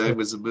guess, kicking game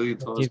was a million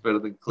times better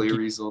than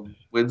Cleary's on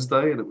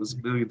Wednesday, and it was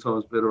a million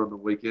times better on the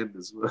weekend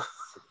as well.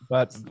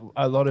 But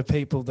a lot of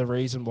people, the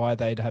reason why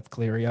they'd have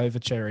Cleary over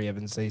Cherry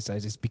Evans these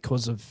days is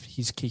because of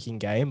his kicking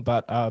game.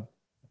 But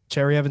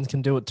Cherry Evans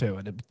can do it too,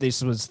 and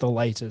this was the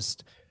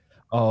latest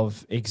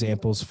of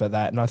examples for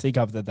that. And I think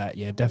other than that,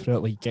 yeah,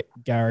 definitely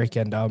Garrick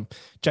and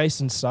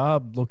Jason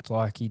Saab looked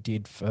like he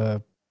did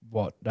for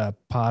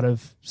part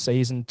of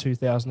season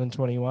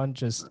 2021.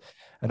 Just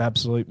an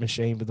absolute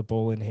machine with the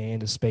ball in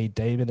hand, a speed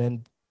demon,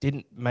 and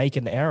didn't make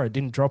an error,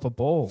 didn't drop a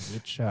ball,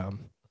 which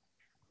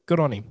good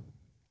on him.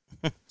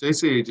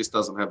 DCE just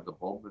doesn't have the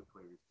bomb that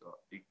Cleary's got.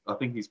 I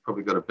think he's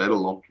probably got a better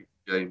long kick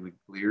game than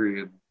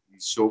Cleary, and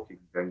his short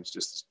kicking game's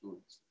just as good.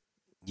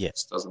 Yeah,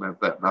 just doesn't have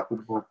that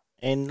knuckle bomb.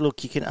 And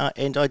look, you can,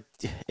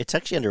 it's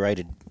actually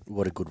underrated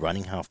what a good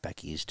running halfback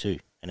he is too.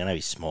 And I know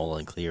he's smaller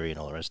than Cleary and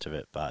all the rest of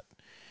it, but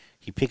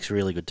he picks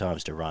really good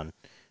times to run,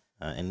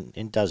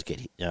 and does get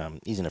hit.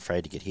 Isn't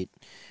afraid to get hit.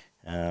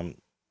 Yeah.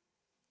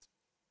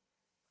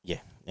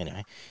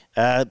 Anyway,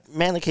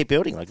 Manly keep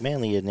building. Like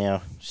Manly are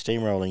now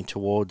steamrolling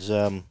towards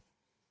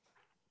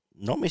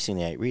not missing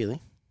the 8 really.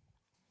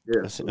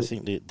 Yeah, I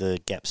think the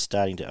gap's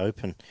starting to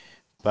open,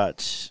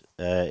 but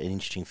an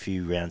interesting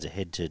few rounds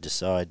ahead to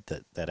decide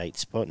that 8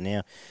 spot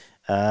now.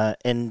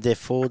 And their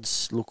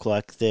forwards look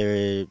like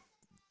they've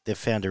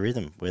found a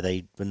rhythm where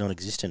they were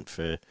non-existent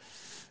for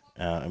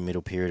a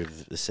middle period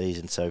of the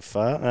season so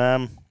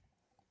far.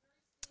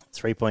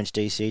 3 points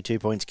DC, 2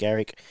 points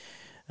Garrick,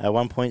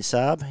 1 point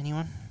Saab.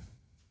 Anyone?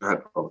 I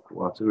had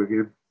Kawatu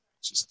again,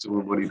 just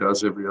doing what he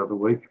does every other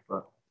week.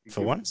 But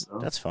For one?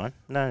 That's fine.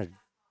 No,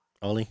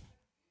 Ollie.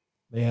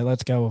 Yeah,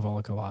 let's go with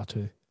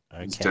Olakawatu.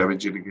 He's Okay.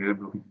 damaging again.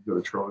 I think he's got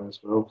to try as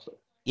well. So.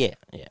 Yeah,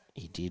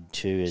 he did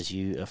too, as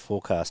you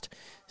forecast.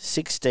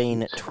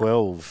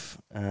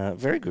 16-12.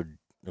 Very good,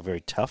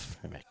 very tough,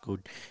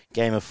 good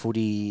game of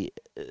footy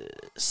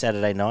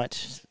Saturday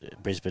night.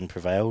 Brisbane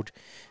prevailed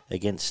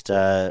against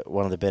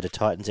one of the better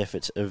Titans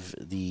efforts of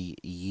the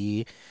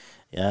year.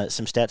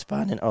 Some stats,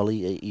 Barn, and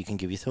Ollie, you can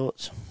give your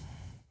thoughts.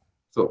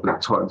 Thought the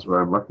Titans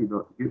were unlucky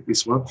not to get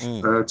this one.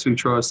 2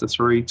 tries to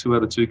 3, 2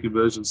 out of 2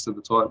 conversions to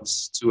the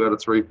Titans, 2 out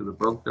of 3 for the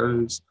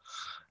Broncos.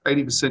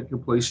 80%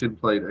 completion,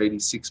 played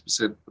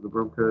 86% for the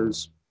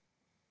Broncos.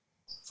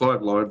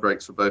 5 line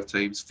breaks for both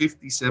teams.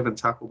 57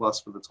 tackle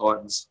busts for the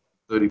Titans,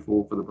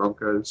 34 for the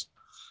Broncos.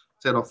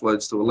 10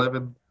 offloads to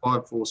 11,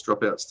 5 forced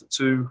dropouts to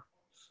 2.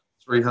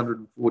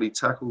 340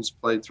 tackles,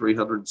 played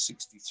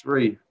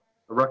 363.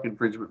 A ruck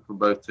infringement from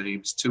both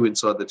teams, 2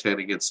 inside the 10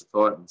 against the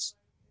Titans.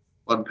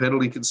 1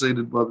 penalty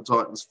conceded by the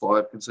Titans,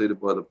 5 conceded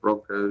by the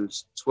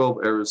Broncos. 12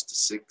 errors to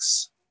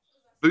 6.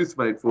 Booth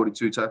made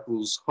 42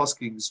 tackles.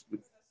 Hoskins with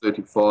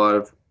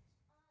 35.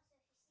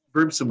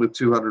 Brimson with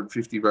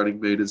 250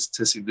 running metres.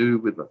 Tessie New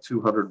with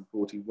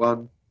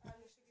 241.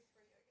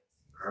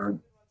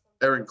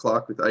 Aaron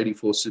Clark with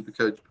 84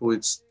 Supercoach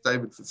points.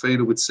 David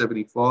Fafita with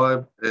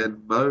 75.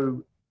 And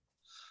Mo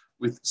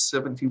with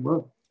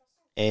 71.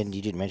 And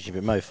you did mention,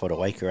 but Mo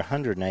Fodawaker,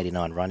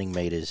 189 running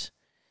metres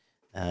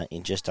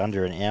in just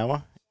under an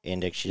hour.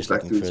 And actually, just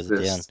Back looking to his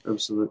further best, down,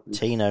 absolutely.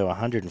 Tino,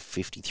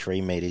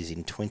 153 metres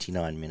in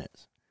 29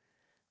 minutes.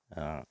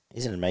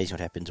 Isn't it amazing what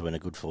happens when a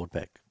good forward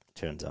pack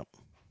turns up?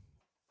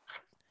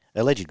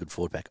 Alleged good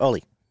forward pack.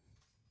 Ollie.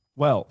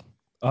 Well,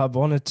 I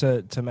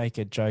wanted to make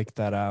a joke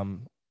that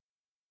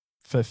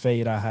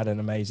Fafita had an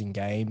amazing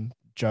game,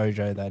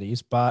 Jojo that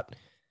is, but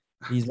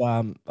he's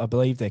I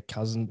believe their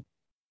cousin,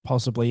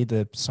 possibly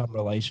the some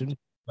relation,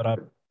 but I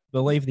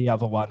believe the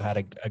other one had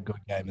a good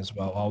game as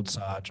well. Old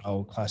Sarge,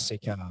 old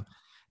classic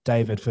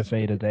David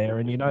Fafita there.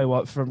 And you know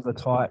what, from the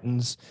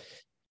Titans,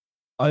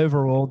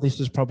 overall, this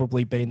has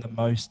probably been the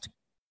most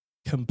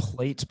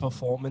complete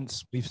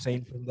performance we've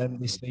seen from them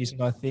this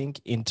season, I think,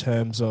 in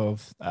terms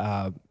of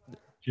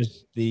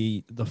just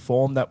the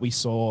form that we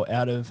saw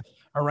out of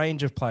a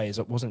range of players.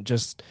 It wasn't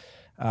just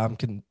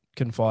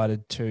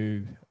confided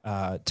to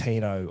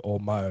Tino or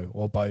Mo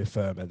or Bo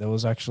Furman. There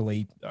was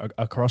actually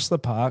across the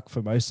park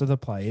for most of the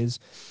players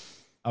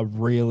a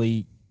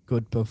really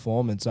good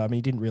performance. I mean,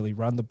 he didn't really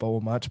run the ball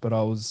much, but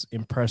I was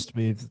impressed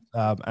with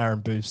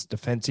Aaron Booth's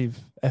defensive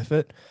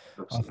effort.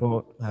 I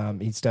thought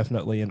he's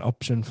definitely an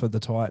option for the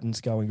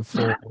Titans going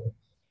forward.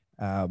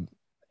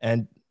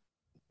 And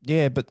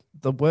yeah, but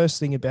the worst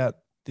thing about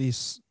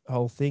this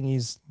whole thing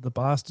is the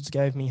bastards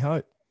gave me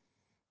hope.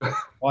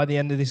 By the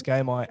end of this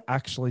game, I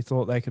actually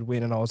thought they could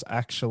win, and I was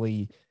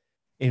actually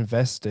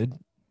invested.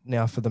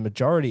 Now, for the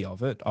majority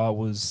of it, I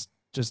was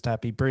just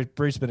happy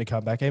Brisbane to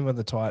come back. Even when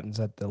the Titans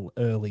had the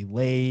early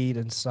lead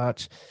and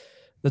such,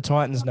 the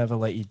Titans never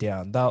let you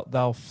down.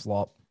 They'll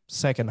flop.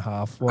 Second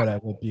half,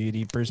 whatever,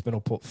 beauty. Brisbane will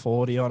put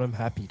 40 on them,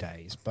 happy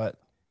days. But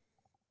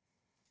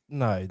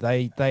no,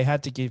 they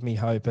had to give me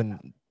hope,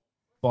 and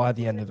by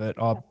the end of it,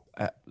 I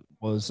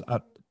was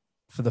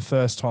for the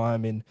first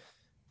time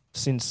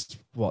since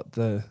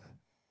the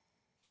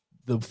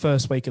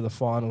first week of the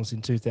finals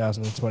in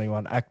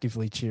 2021,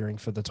 actively cheering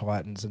for the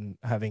Titans and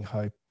having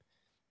hope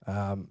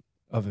of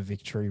a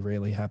victory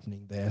really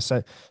happening there.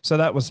 So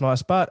that was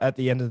nice. But at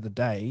the end of the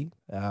day,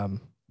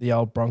 the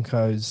old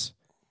Broncos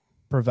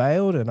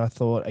prevailed, and I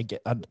thought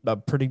a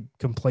pretty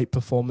complete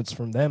performance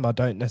from them. I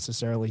don't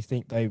necessarily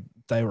think they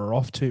were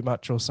off too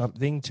much or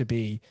something to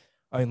be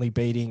only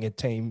beating a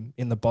team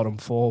in the bottom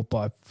four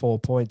by 4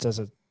 points. As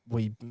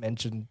we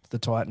mentioned, the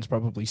Titans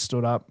probably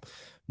stood up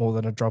more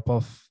than a drop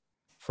off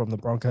from the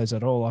Broncos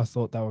at all. I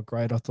thought they were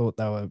great. I thought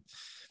they were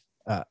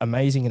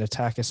amazing in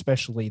attack,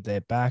 especially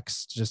their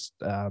backs. Just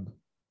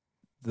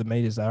the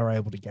meters they were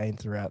able to gain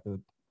throughout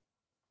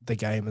the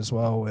game as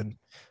well. And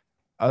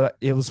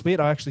it was weird.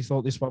 I actually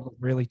thought this one was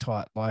really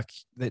tight. Like,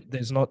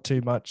 there's not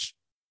too much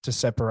to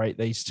separate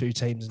these two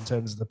teams in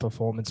terms of the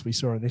performance we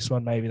saw in this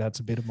one. Maybe that's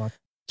a bit of my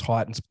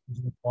Titans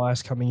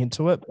bias coming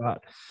into it,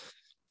 but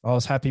I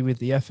was happy with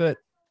the effort.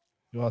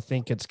 Do I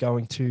think it's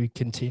going to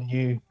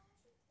continue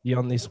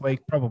beyond this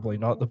week? Probably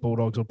not. The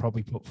Bulldogs will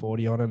probably put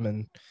 40 on them,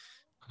 and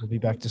we'll be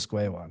back to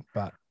square one.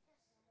 But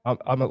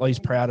I'm at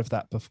least proud of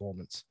that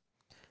performance.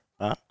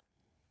 Yeah,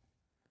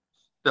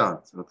 I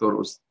thought it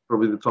was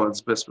probably the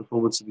Titans' best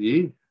performance of the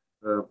year,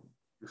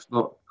 if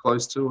not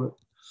close to it.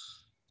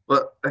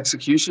 But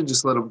execution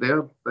just let them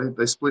down.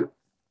 They split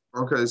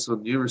Broncos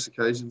on numerous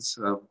occasions.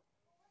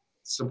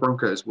 It's the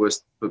Broncos'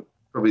 worst, but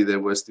probably their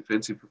worst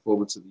defensive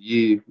performance of the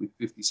year with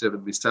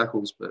 57 missed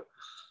tackles. But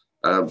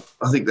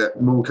I think that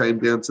more came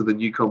down to the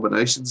new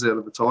combinations out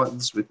of the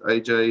Titans with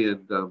AJ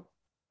and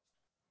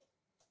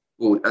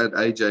add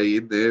AJ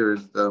in there,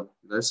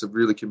 and some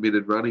really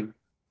committed running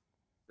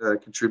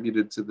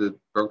contributed to the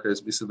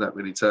Broncos missing that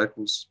many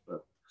tackles.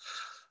 But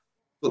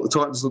the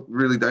Titans looked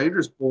really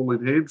dangerous, ball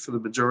in hand for the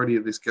majority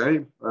of this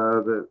game.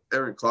 The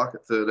Aaron Clark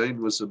at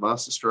 13 was a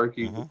masterstroke.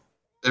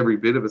 Every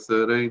bit of a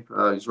 13.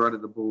 He's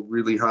running the ball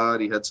really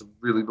hard. He had some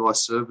really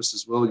nice service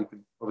as well. You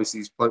can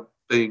obviously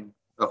being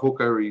a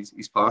hooker,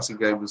 his passing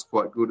game was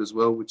quite good as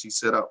well, which he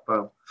set up.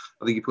 I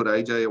think he put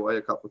AJ away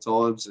a couple of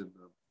times, and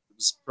it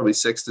was probably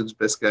Sexton's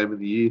best game of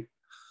the year.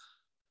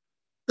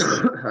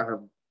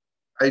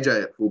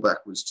 AJ at fullback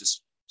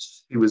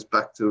he was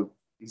back to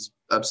his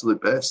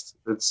absolute best.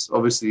 It's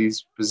obviously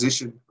his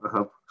position.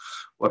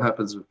 What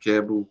happens with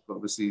Campbell?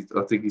 Obviously,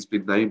 I think he's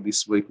been named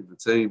this week in the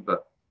team,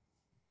 but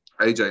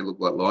AJ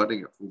looked like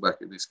lightning at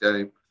fullback in this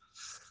game.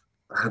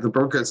 The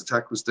Broncos'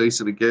 attack was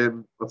decent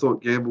again. I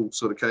thought Gamble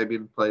sort of came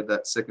in, played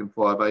that second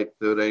 5'8",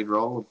 13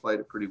 role and played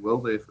it pretty well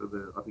there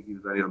I think he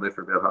was only on there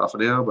for about half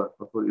an hour, but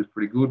I thought he was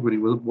pretty good when he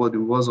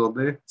was on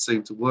there. It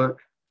seemed to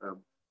work.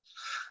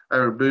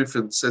 Aaron Booth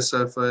and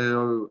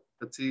Sesofeo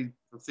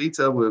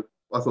Fafita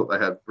I thought they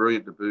had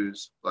brilliant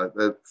debuts. Like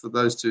for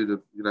those two,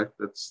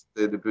 that's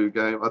their debut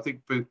game. I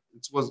think Booth,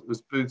 it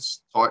was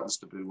Booth's Titans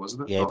debut,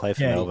 wasn't it? Yeah, he played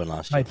for Melbourne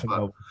last year.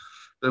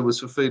 It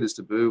was Fafita's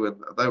debut, and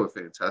they were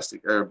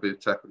fantastic. Aaron Booth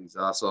tackled his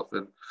ass off,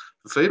 and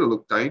Fafita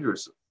looked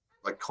dangerous,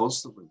 like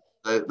constantly.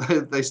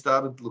 They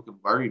started looking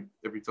worried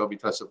every time he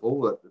touched the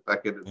ball at the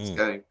back end of this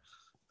game.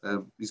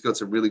 He's got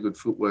some really good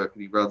footwork,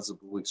 and he runs the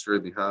ball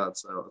extremely hard.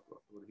 So I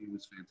thought he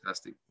was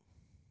fantastic.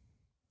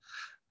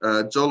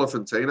 Jolliffe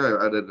and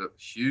Tino added a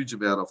huge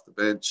amount off the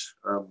bench.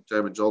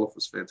 Jamin Jolliffe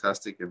was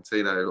fantastic, and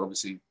Tino,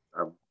 obviously,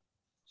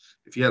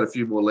 if he had a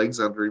few more legs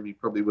under him, he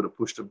probably would have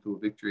pushed him to a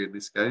victory in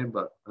this game,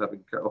 but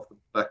having cut off the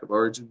back of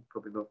Origin,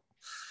 probably not.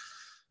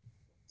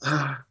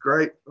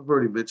 Great. I've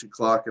already mentioned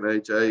Clark and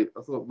AJ.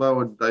 I thought Mo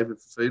and David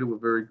Fafita were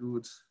very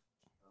good.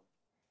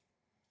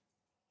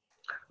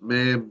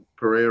 Mam,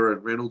 Pereira,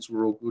 and Reynolds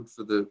were all good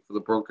for the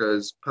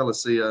Broncos.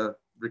 Palacia,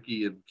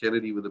 Ricky, and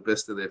Kennedy were the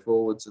best of their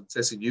forwards, and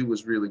Tessinu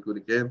was really good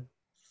again.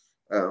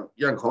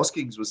 Young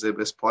Hoskins was their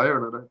best player,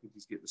 and I don't think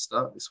he's getting a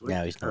start this week.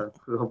 No, he's not.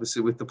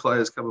 Obviously, with the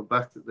players coming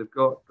back that they've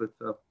got, but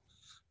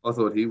I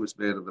thought he was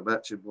man of the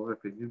match, in my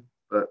opinion.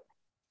 But,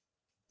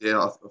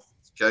 yeah,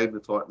 it's a game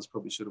the Titans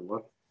probably should have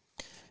won.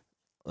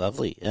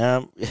 Lovely.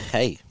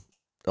 Hey,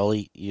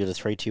 Ollie, you're the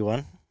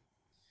 3-2-1.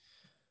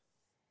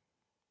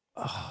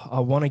 I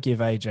want to give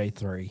AJ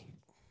 3.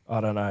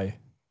 I don't know.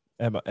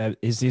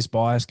 Is this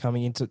bias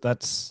coming into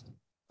that's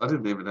I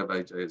didn't even have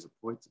AJ as a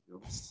point, to be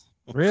honest.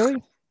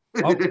 really?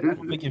 I'll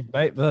probably give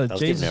I was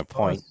giving him a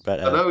point, but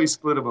I know he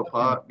split them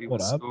apart. He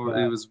was, What up?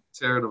 he was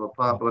tearing them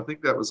apart, but I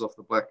think that was off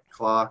the back of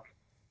Clark.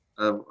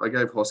 I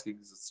gave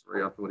Hoskins a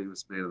 3. I thought he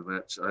was man of the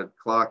match.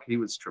 Clark, he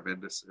was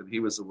tremendous, and he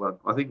was the one.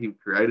 I think he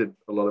created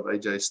a lot of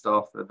AJ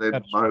stuff, and then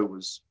That's Mo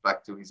was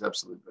back to his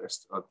absolute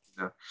best.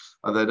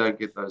 And they don't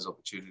get those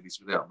opportunities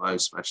without Mo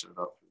smashing it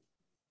up.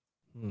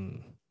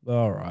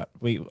 All right.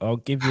 I'll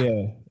give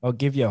you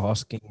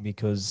Hosking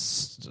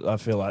because I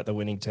feel like the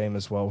winning team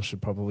as well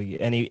should probably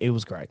and it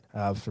was great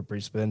for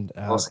Brisbane.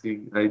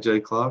 Hosking,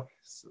 AJ Clark,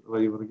 is that the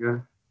way you want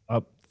to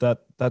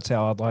go? That's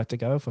how I'd like to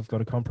go if I've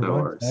got a compromise.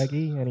 worries.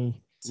 Aggie,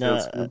 any no,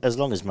 Sounds good. as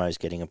long as Mo's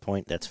getting a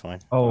point, that's fine.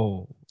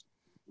 oh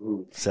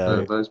Ooh,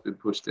 So- Mo's been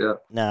pushed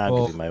out. No, I'll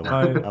Well, give him Mo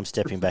Mo- one. I'm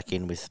stepping back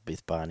in with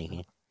Barney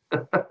here.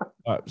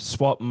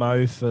 swap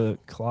Mo for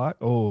Clark.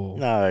 Oh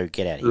No,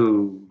 get out of here.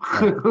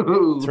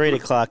 Ooh. 3 to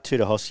Clark, 2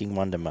 to Hosking,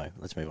 1 to Mo.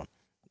 Let's move on.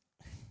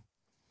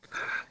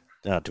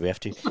 No, do we have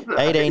to?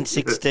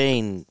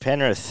 18-16,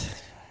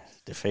 Penrith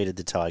defeated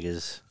the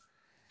Tigers.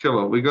 Come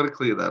on, we got to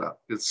clear that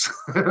up. It's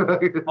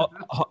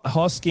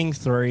Hosking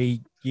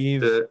 3,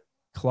 give Yeah.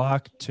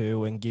 Clark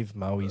 2, and give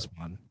Mo his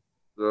 1.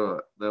 all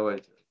right. No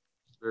AJ.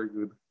 Very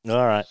good.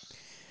 All right.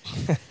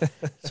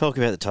 Talk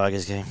about the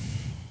Tigers game.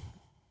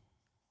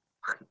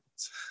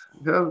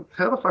 How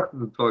the fuck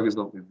did the Tigers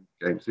not win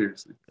the game?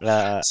 Seriously.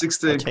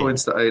 16 I'll tell you.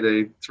 points to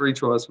 18, 3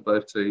 tries for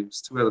both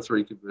teams, 2 out of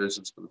 3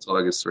 conversions for the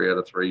Tigers, 3 out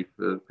of 3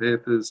 for the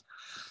Panthers.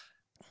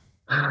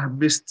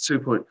 Missed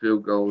 2-point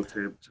field goal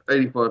attempt,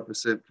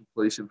 85%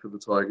 completion for the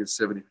Tigers,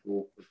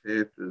 74 for the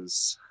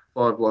Panthers.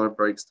 5 line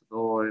breaks to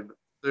 9,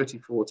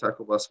 34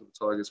 tackle busts for the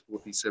Tigers,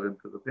 47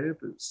 for the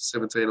Panthers.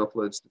 17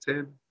 offloads to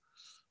 10,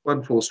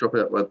 1 forced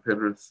dropout by the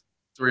Penrith,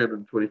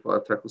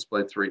 325 tackles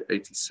played,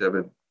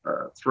 387.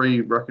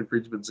 3 ruck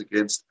infringements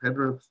against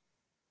Penrith,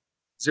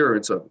 0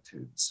 inside the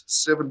 10s.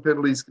 7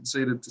 penalties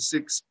conceded to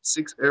 6.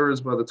 6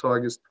 errors by the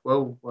Tigers,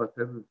 12 by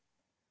Penrith.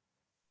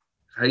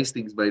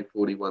 Hastings made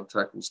 41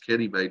 tackles.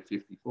 Kenny made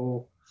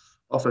 54.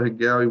 Offa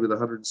Hengawi with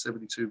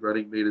 172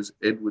 running metres.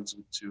 Edwards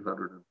with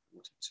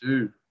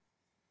 242.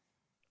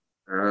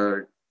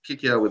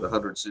 Kikau with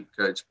 100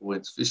 Supercoach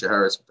points. Fisher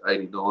Harris with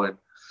 89.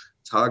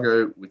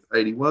 Targo with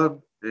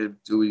 81. And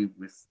Dewey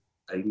with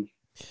 80.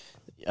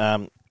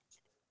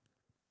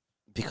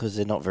 Because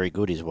they're not very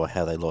good is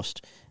how they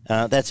lost.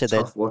 That said,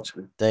 Tough watch,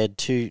 man. they had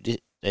 2...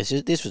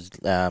 This was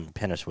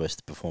Penrith's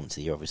worst performance of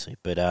the year, obviously.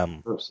 But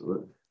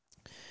Absolutely.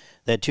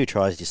 they had 2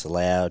 tries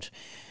disallowed.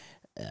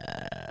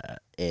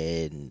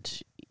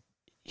 And,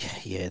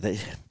 yeah,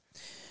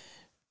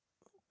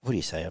 what do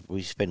you say?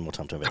 We spend more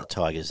time talking about the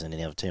Tigers than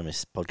any other team in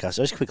this podcast.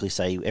 I'll just quickly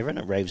say,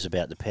 everyone raves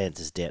about the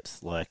Panthers'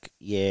 depth. Like,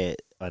 yeah,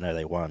 I know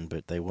they won,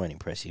 but they weren't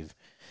impressive.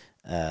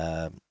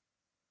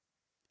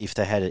 If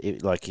they had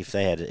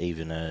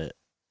even a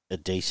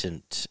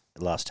decent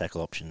last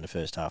tackle option in the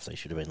first half, they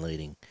should have been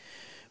leading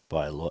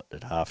by a lot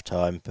at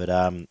halftime. But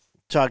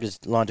Tigers'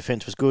 line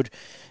defence was good.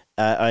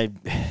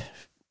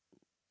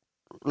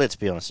 Let's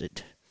be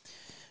honest,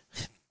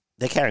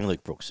 they're carrying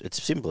Luke Brooks.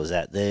 It's simple as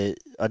that.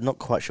 I'm not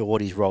quite sure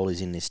what his role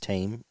is in this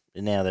team.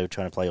 Now they're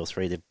trying to play all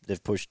 3.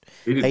 They've pushed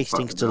He didn't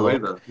Hastings fucking to know lock.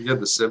 either. He had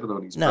the 7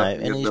 on his No, back.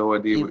 He and had no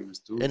idea what he was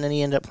doing. And then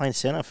he ended up playing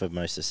centre for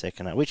most of the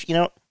second half, which, you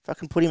know what,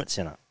 fucking put him at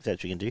centre. If that's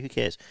what you can do, who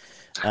cares?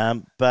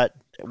 But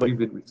He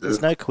did with there's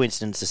two. no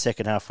coincidence the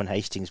second half when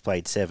Hastings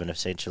played 7,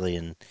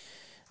 essentially,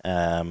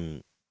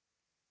 and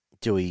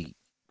Dewey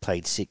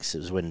played 6. It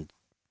was when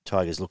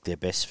Tigers looked their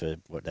best for,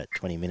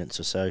 20 minutes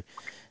or so.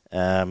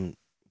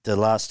 The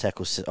last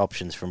tackle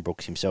options from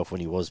Brooks himself when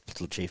he was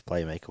the chief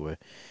playmaker were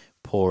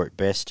poor at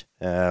best.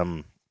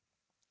 Actually,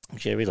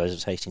 I realised it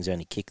was Hastings'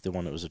 only kick, the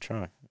one that was a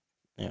try.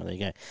 Yeah, there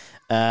you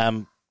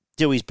go.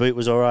 Dewey's boot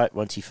was all right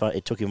once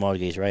it took him a while to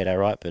get his radar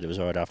right, but it was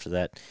all right after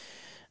that.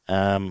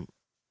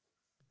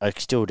 I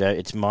still don't.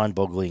 It's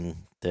mind-boggling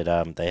that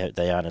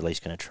they aren't at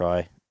least going to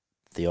try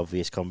the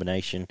obvious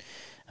combination.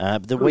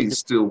 He's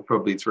still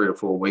probably 3 or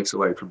 4 weeks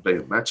away from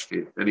being match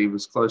fit, and he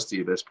was close to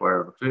your best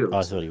player on the field.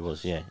 I thought he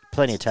was, yeah.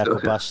 Plenty of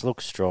tackle busts,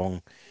 looks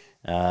strong.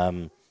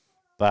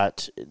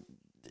 But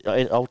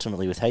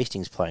ultimately, with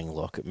Hastings playing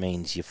lock, it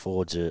means your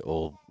forwards are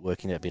all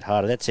working a bit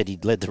harder. That said, he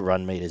led the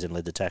run meters and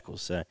led the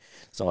tackles, so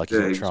it's not like he's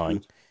not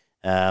trying.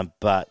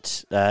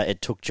 But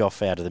it took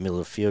Joff out of the middle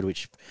of the field,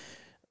 which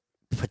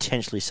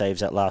potentially saves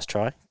that last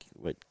try.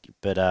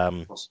 But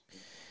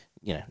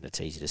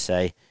that's easy to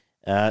say.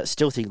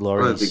 Still think I don't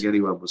Laurie's. think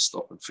anyone was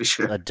stopping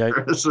Fisher. I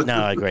don't. No,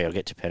 I agree. I'll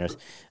get to Penrith.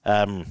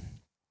 I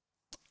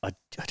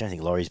don't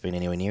think Laurie's been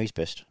anywhere near his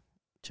best,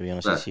 to be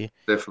honest, No, this year.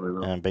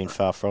 definitely not. Been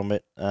far from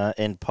it.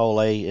 And Pole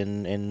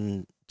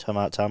and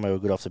Tamo were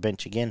good off the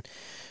bench again.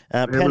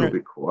 They're a little Penrith,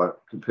 bit quiet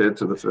compared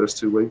to the first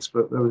 2 weeks,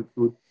 but they were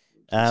good.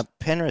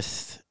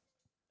 Penrith,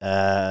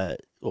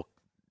 look,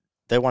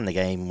 they won the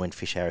game when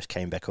Fish Harris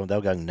came back on. They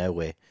were going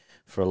nowhere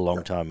for a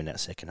long time in that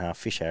second half.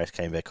 Fish Harris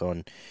came back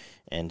on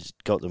and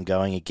got them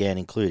going again,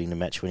 including the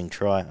match-winning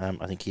try.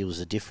 I think he was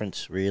the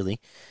difference, really.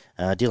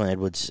 Dylan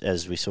Edwards,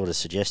 as we sort of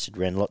suggested,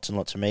 ran lots and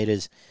lots of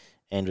metres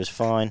and was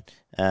fine.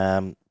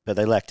 But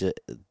they lacked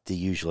the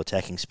usual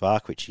attacking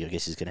spark, which I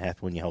guess is going to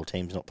happen when your whole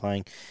team's not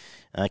playing.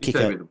 He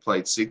came in and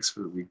played 6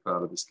 for a big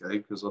part of this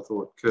game because I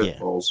thought Kurt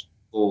balls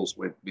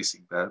went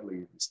missing badly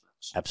in this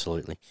match.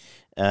 Absolutely.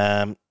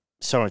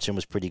 Sorensen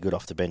was pretty good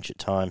off the bench at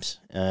times.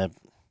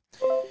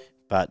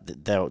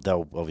 But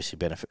they'll obviously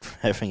benefit from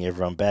having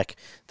everyone back.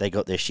 They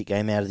got their shit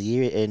game out of the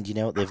year, and you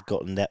know what? They've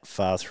gotten that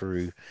far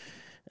through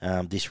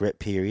this rep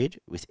period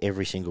with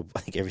every single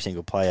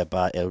player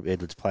bar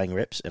Edwards playing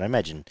reps. And I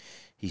imagine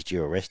he's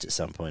due a rest at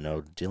some point,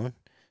 old Dylan.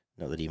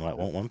 Not that he might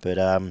want one, but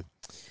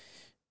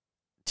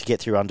to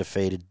get through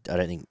undefeated, I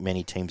don't think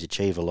many teams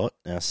achieve a lot.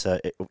 So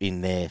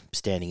in their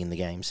standing in the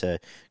game, so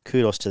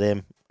kudos to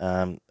them.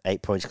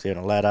 8 points clear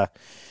on a ladder.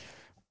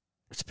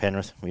 It's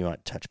Penrith. We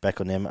might touch back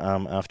on them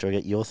after I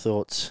get your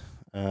thoughts,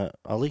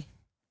 Ollie.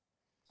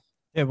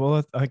 Yeah,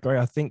 well, I agree.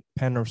 I think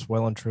Penrith's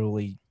well and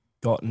truly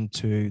gotten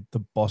to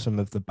the bottom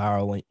of the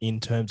barrel in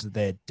terms of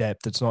their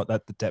depth. It's not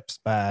that the depth's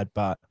bad,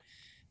 but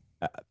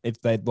if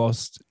they'd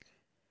lost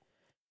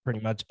pretty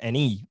much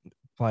any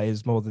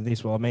players more than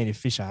this, well, I mean, if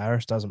Fisher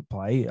Harris doesn't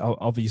play,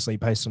 obviously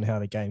based on how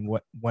the game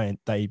went,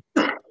 they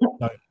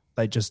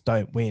just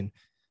don't win.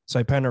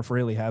 So Penrith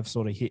really have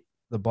sort of hit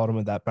the bottom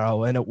of that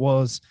barrel, and it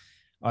was,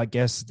 I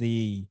guess,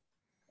 the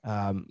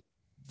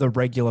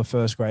regular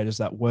first graders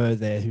that were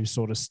there who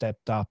sort of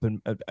stepped up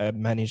and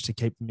managed to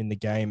keep them in the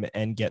game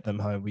and get them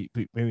home.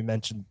 We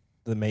mentioned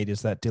the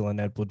meters that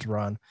Dylan Edwards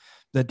run.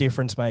 The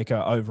difference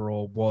maker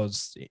overall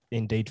was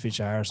indeed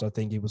Fisher Harris. I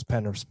think he was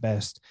Penrith's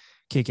best.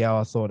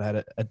 Kikau, I thought,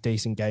 had a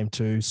decent game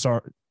too.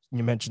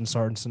 You mentioned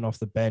Sorensen off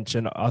the bench,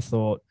 and I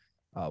thought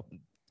I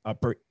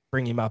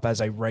bring him up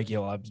as a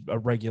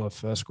regular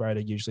first grader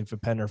usually for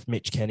Penrith.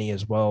 Mitch Kenny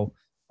as well.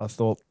 I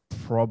thought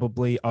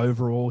probably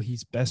overall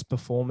his best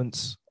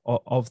performance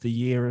of the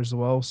year as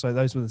well. So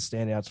those were the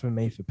standouts for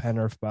me for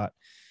Penrith. But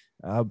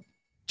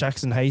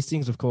Jackson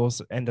Hastings, of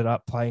course, ended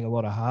up playing a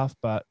lot of half,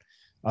 but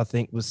I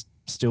think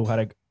still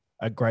had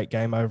a great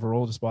game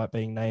overall, despite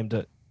being named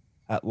at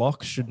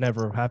lock. Should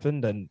never have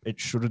happened, and it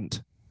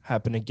shouldn't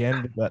happen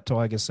again with that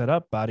Tigers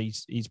setup. But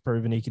he's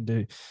proven he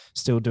can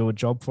still do a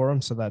job for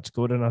him, so that's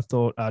good. And I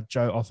thought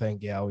Joe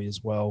Offengawi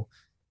as well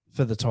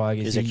for the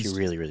Tigers. He's actually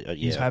really,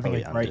 he's having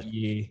a great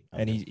year,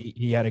 and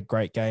he had a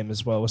great game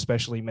as well,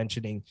 especially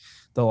mentioning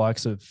the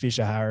likes of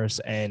Fisher Harris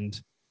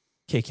and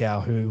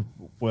Kikau, who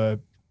were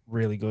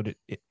really good.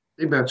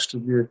 He matched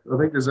him, yeah. I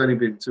think there's only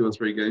been 2 or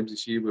 3 games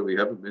this year where we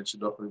haven't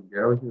mentioned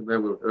Offengawi, and they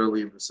were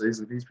early in the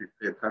season. He's been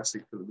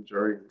fantastic for the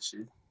majority of this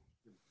year.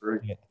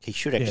 Yeah. He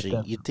should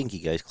actually. You'd think he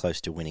goes close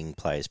to winning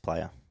Players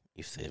Player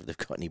if they've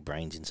got any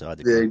brains inside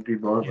the Yeah, group.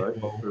 he'd be my vote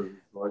for the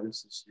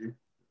Tigers this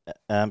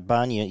year.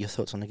 Barney, your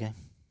thoughts on the game?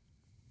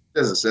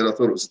 As I said, I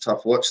thought it was a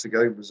tough watch. The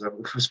game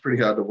was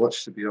pretty hard to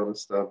watch, to be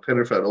honest.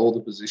 Penrith had all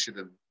the position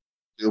and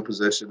field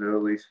possession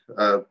early,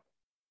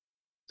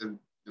 and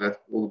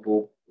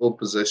all the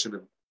possession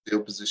and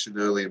field position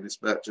early in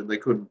this match, and they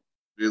couldn't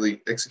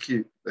really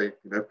execute. They,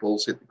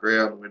 balls hit the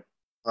ground, went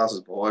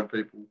passes behind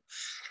people,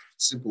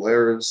 simple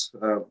errors.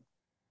 The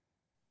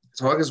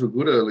Tigers were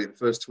good early. The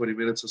first 20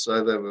 minutes or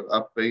so, they were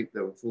upbeat.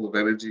 They were full of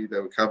energy. They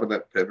were coming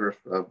at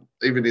Penrith.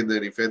 Even in their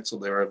defence on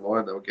their own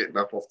line, they were getting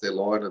up off their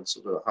line and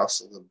sort of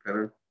hustling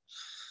Penrith,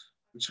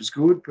 which was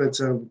good. But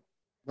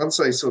once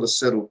they sort of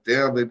settled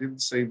down, they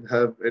didn't seem to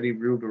have any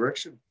real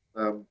direction.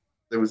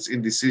 There was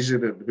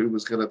indecision in who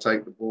was going to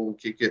take the ball and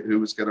kick it, who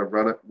was going to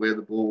run it, where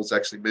the ball was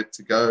actually meant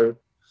to go.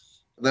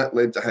 And that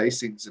led to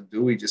Hastings and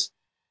Dewey just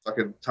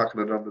fucking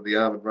tucking it under the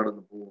arm and running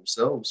the ball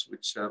themselves,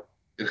 which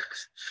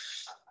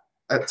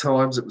at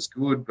times it was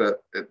good,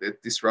 but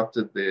it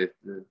disrupted the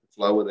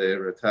flow of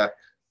their attack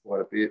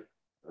quite a bit.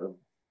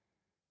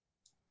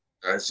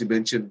 As you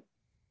mentioned,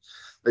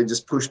 they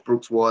just pushed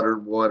Brooks wider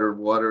and wider and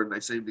wider, and they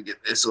seemed to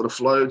get their sort of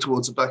flow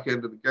towards the back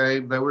end of the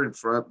game. They were in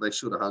front. They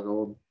should have hung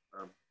on.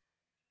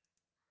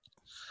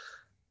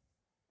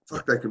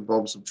 They can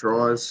bomb some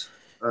tries.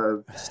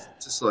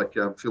 Just like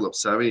Philip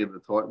Sammy in the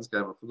Titans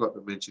game, I forgot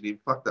to mention him.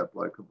 Fuck, that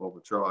bloke can bomb a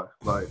try.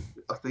 Like,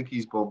 I think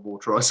he's bombed more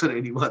tries than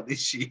anyone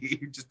this year.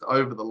 Just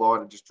over the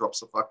line and just drops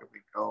the fucking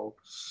thing cold.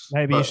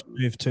 Maybe you should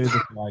move to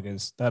the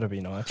Tigers. That'd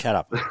be nice. Shut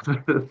up.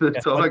 The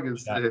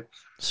Tigers, they get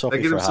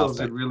themselves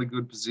in halfback. really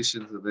good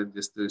positions and then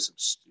just do some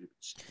stupid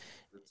shit.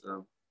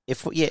 But,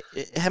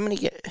 How many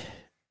get?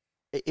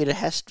 It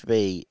has to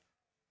be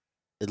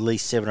at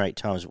least 7 or 8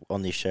 times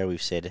on this show we've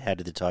said, how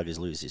did the Tigers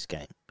lose this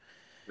game?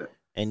 Yeah.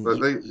 And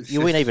But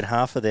you win even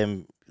half of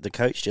them, the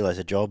coach still has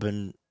a job,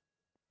 and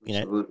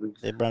absolutely.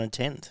 they're running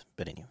 10th.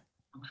 But anyway.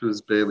 She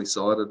was barely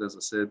sighted, as I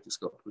said, just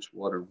got pushed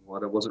wider and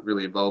wider. Wasn't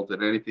really involved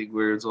in anything.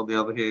 Whereas on the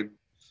other hand,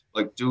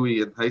 like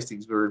Dewey and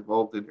Hastings were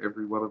involved in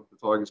every one of the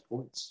Tigers'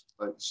 points.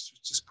 Like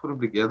just put them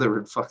together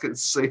and fucking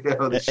see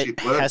how this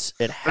shit works.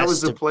 That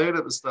was the plan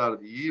at the start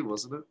of the year,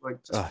 wasn't it? Like,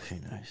 who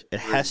knows? It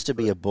has to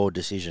be a board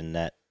decision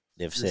that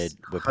they've said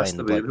we're paying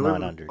the bloke whoever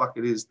 900. the fuck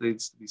it is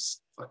needs to be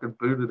fucking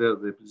booted out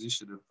of their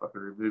position and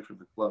fucking removed from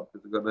the club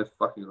because they've got no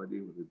fucking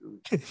idea what they're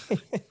doing.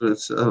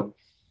 But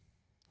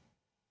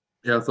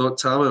yeah, I thought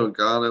Tamo and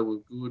Garner were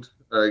good.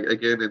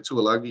 Again, and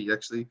Tuolagi,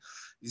 actually,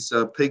 he's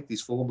peaked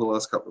his form the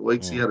last couple of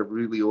weeks. He had a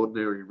really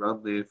ordinary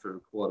run there for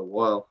quite a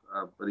while,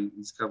 but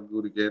he's come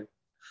good again.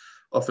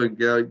 I think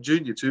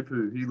Junior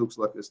Tupu, he looks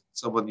like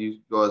someone you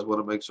guys want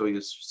to make sure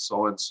you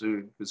sign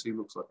soon because he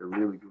looks like a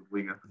really good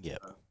winger. Yeah.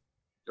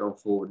 Going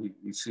forward,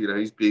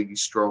 he's big,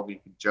 he's strong, he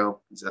can jump,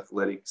 he's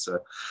athletic. So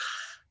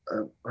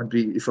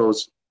if I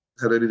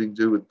had anything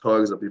to do with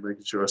Tigers, I'd be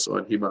making sure I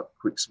signed him up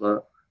quick,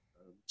 smart.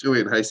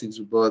 Dewey and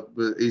Hastings were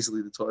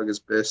easily the Tigers'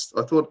 best.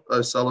 I thought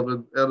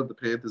O'Sullivan, out of the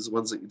Panthers, the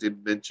ones that you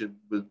didn't mention,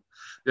 the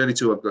only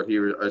two I've got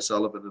here are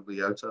O'Sullivan and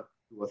Leota,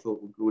 who I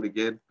thought were good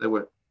again. They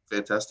weren't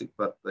fantastic,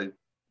 but they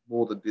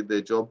more than did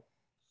their job.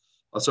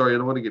 Oh, sorry,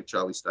 and I want to give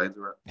Charlie Staines a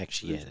rap.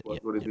 Actually, He's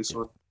quite good in this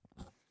one.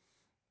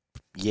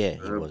 Yeah,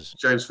 he was.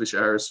 James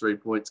Fisher-Harris, 3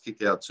 points,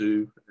 kick out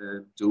 2,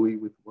 and Dewey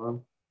with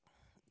 1.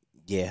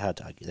 Yeah, hard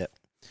to argue that.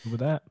 With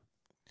that.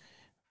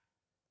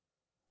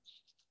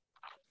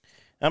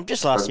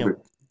 Just lastly on...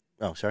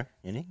 Oh, sorry,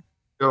 anything?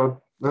 Go on.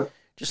 No.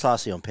 Just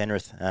lastly on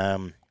Penrith.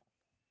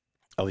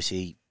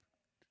 Obviously,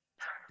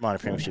 minor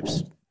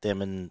premierships,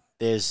 them and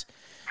theirs.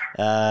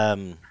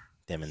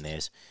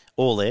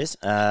 All theirs.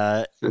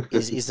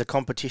 Is the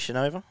competition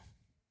over?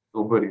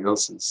 Nobody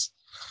else's.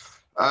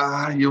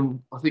 I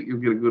think you'll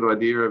get a good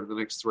idea over the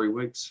next 3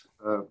 weeks.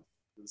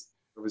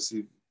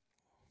 Obviously,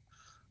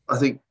 I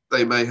think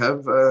they may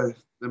have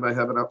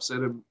an upset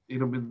in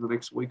them in the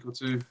next week or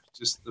two.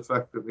 Just the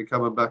fact that they're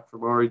coming back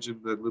from Origin,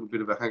 a little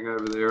bit of a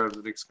hangover there over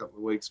the next couple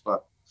of weeks.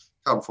 But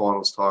come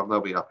finals time, they'll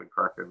be up and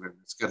cracking, and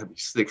it's going to be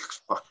thick.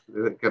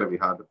 They're going to be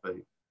hard to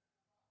beat.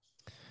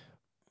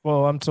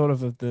 Well, I'm sort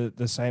of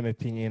the same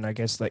opinion, I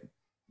guess, that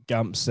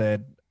Gump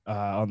said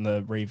on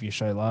the review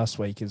show last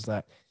week, is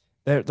that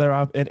there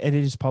are it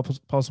is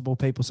possible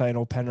people saying,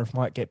 "Oh, Penrith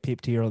might get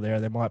pipped here or there.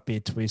 There might be a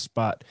twist,"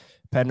 but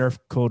Penrith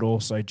could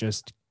also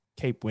just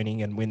keep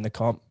winning and win the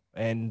comp,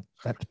 and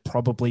that's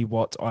probably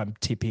what I'm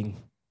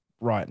tipping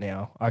right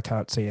now. I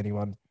can't see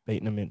anyone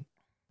beating them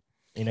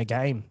in a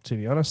game, to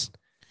be honest.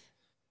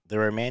 The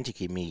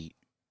romantic in me,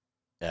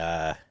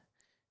 I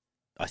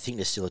think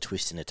there's still a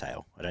twist in the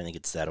tail. I don't think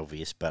it's that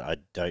obvious, but I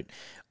don't.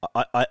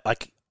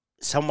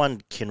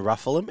 Someone can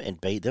ruffle them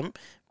and beat them,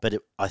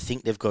 but I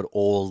think they've got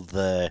all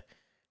the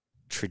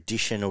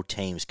traditional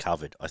teams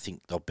covered. I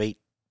think they'll beat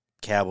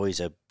Cowboys.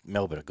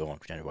 Melbourne are gone.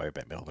 Don't worry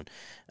about Melbourne.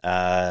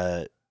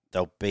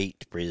 They'll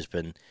beat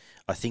Brisbane.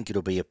 I think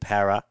it'll be a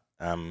Para.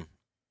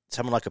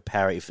 Someone like a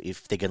Para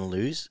if they're going to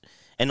lose.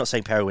 And not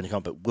saying Para win the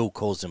comp, but will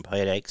cause them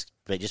headaches.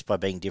 But just by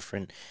being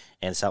different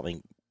and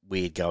something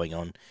weird going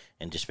on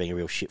and just being a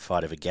real shit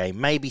fight of a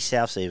game. Maybe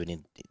Souths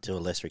even to a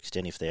lesser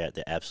extent if they're at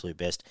their absolute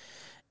best.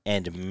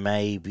 And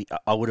maybe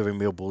I would have been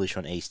real bullish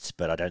on Easts,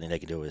 but I don't think they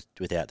can do it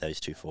without those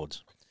two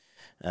forwards.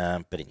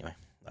 But anyway,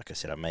 like I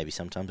said, maybe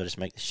sometimes I just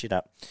make this shit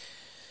up.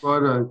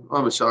 Well,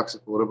 I'm a Sharks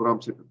supporter, but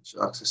I'm tipping the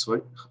Sharks this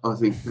week. I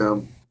think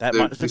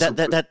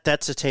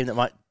that's a team that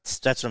might.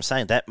 That's what I'm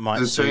saying. That might.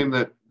 The team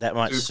that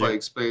might do play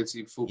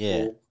expansive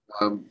football.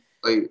 Yeah.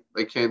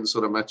 They can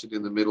sort of match it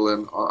in the middle,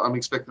 and I'm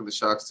expecting the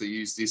Sharks to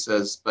use this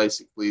as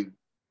basically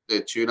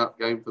their tune-up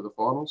game for the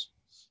finals.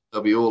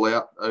 They'll be all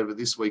out over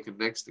this week and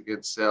next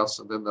against South,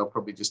 and then they'll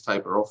probably just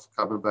taper off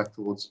coming back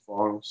towards the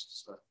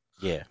finals. So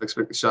yeah, I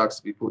expect the Sharks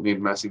to be putting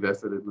in massive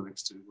effort in the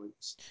next 2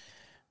 weeks.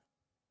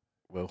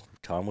 Well,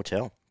 time will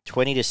tell.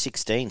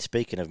 20-16.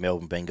 Speaking of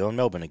Melbourne being gone,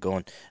 Melbourne are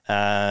gone.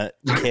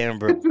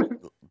 Canberra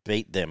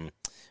beat them,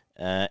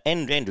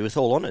 and with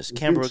all honours,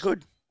 Canberra are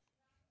good.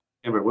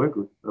 Canberra were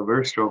good. They're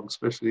very strong,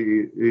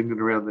 especially in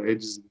and around the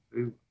edges of the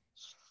field.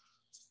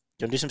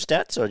 Do you want to do some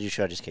stats, or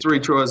should I just keep 3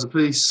 tries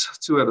apiece,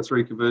 2 out of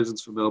 3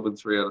 conversions for Melbourne,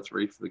 3 out of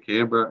 3 for the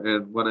Canberra,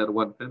 and 1 out of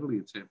 1 penalty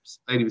attempts.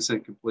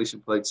 80%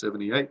 completion, played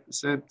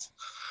 78%.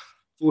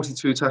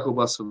 42 tackle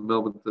busts for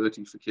Melbourne,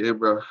 30 for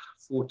Canberra.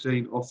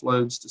 14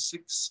 offloads to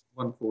 6.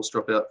 1 force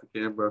dropout for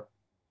Canberra.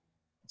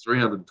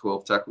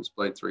 312 tackles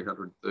played,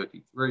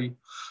 333.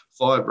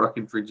 5 ruck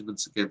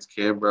infringements against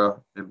Canberra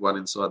and 1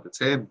 inside the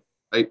 10.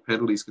 8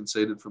 penalties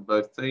conceded from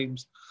both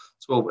teams.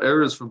 12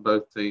 errors from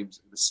both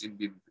teams and a sin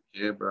bin for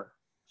Canberra.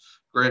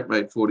 Grant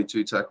made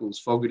 42 tackles.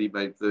 Fogarty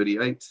made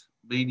 38.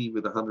 Meaney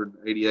with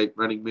 188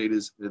 running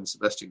metres and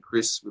Sebastian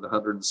Chris with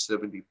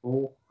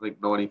 174. I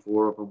think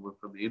 94 of them were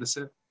from the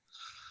intercept.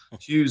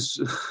 Hughes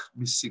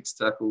missed 6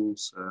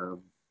 tackles. I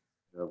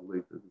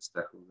believe that his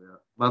tackles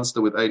out.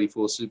 Munster with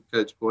 84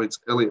 Supercoach points.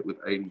 Elliott with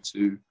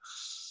 82.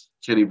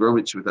 Kenny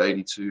Bromwich with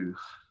 82.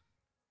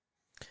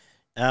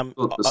 Thought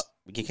the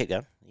You keep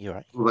going. You're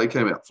right. Well, they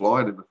came out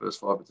flying in the first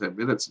 5 to 10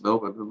 minutes.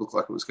 Melbourne, it looked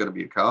like it was going to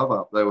be a carve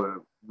up. They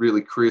were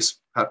really crisp.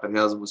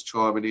 Pappenhausen was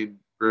chiming in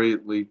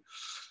brilliantly.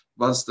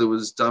 Munster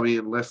was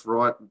dummying left,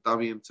 right, and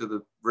dummying to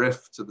the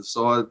ref, to the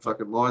side,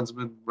 fucking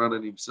linesman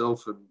running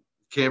himself. And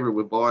Canberra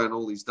were buying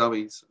all these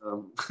dummies.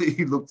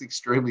 He looked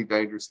extremely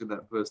dangerous in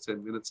that first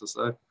 10 minutes or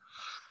so.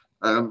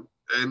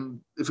 And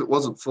if it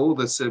wasn't for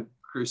the said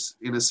Chris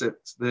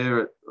intercept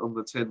there on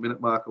the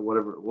 10-minute mark or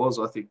whatever it was,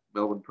 I think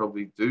Melbourne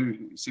probably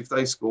do. If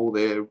they score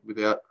there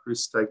without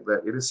Chris taking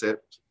that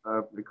intercept,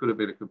 it could have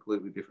been a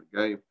completely different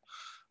game.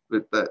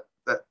 But that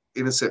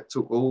intercept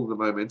took all the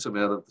momentum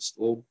out of the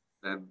Storm,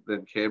 and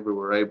then Canberra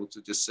were able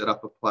to just set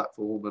up a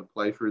platform and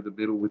play through the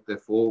middle with their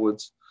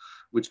forwards,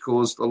 which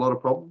caused a lot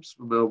of problems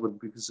for Melbourne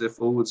because their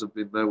forwards have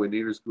been nowhere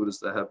near as good as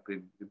they have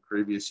been in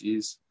previous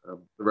years. The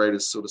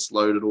Raiders sort of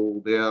slowed it all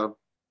down,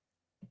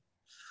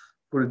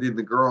 put it in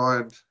the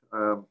grind.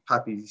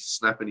 Pappy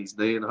snapping his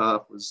knee in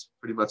half was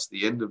pretty much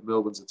the end of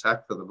Melbourne's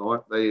attack for the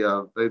night.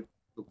 They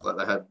looked like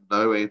they had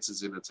no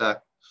answers in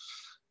attack.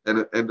 And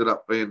it ended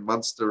up being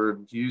Munster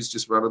and Hughes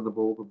just running the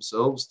ball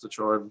themselves to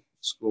try and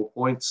score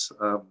points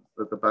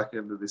at the back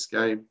end of this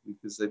game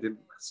because they didn't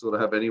sort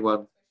of have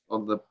anyone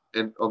on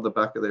the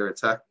back of their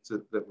attack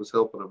that was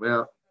helping them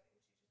out.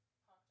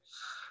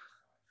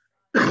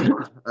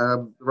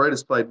 The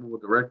Raiders played more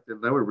direct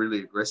and they were really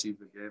aggressive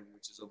again,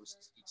 which is obviously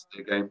suits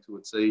their game to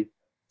a T.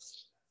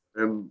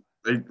 And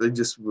they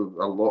just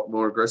were a lot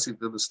more aggressive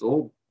than the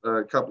Storm.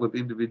 A couple of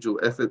individual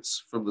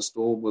efforts from the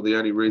Storm were the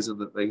only reason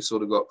that they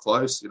sort of got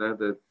close. You know,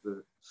 the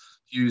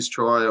Hughes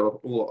try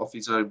all off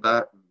his own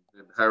bat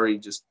and Harry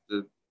just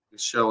the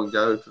show and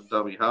go from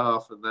dummy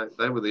half, and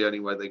they were the only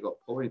way they got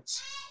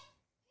points.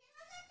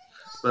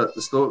 But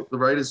the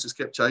Raiders just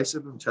kept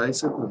chasing and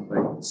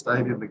they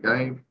stayed in the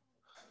game.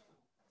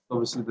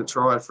 Obviously, the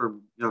try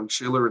from young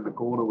Schiller in the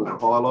corner was a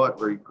highlight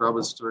where he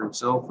grubbers to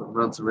himself and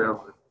runs around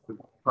the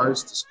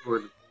post to score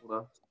in the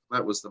corner.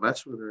 That was the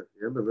match winner at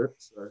the end of it.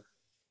 So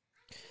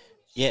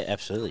Yeah,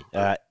 absolutely.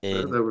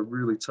 they were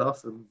really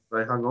tough and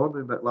they hung on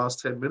in that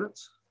last 10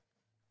 minutes.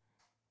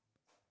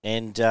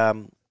 And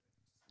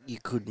you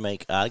could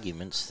make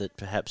arguments that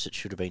perhaps it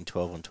should have been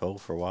 12-12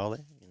 for a while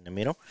there in the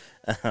middle.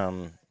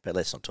 But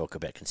let's not talk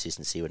about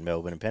consistency when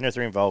Melbourne and Penrith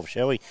are involved,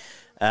 shall we?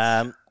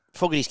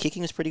 Fogarty's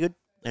kicking was pretty good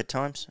at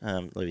times.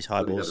 Louis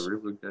high balls.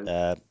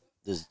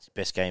 The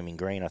best game in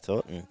green, I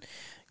thought, and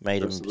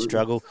made him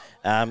struggle.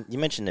 You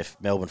mentioned the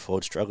Melbourne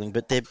forward struggling,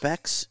 but their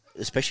backs,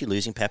 especially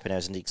losing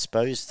Pappenhausen,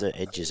 exposed the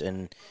edges,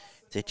 and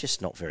they're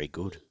just not very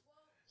good.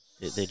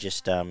 They're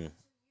just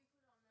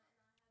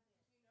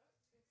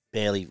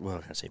barely, well,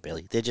 I can't say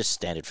barely, they're just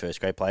standard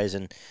first-grade players,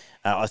 and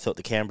I thought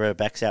the Canberra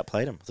backs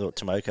outplayed them. I thought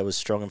Tomoko was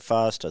strong and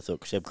fast. I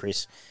thought Seb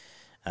Chris,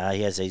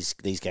 he has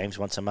these games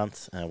once a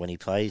month when he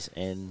plays,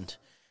 and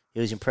he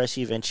was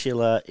impressive. And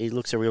Schiller, he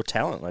looks a real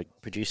talent, like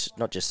produced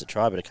not just the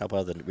try, but a couple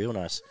other real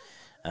nice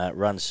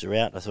runs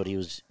throughout. I thought he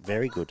was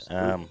very good.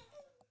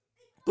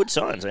 Good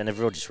signs, and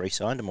they've all just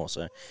re-signed him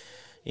also.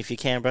 If you're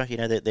Canberra, you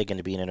know they're going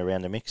to be in and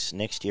around the mix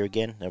next year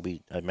again. They'll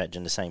be, I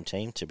imagine, the same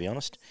team, to be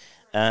honest.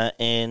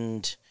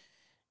 And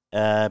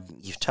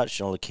you've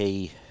touched on all the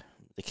key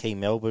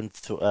Melbourne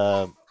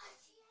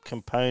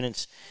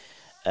components.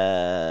 Who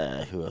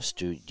else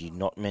do you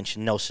not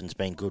mention? Nelson's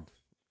been good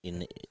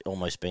in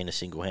almost being a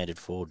single-handed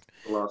forward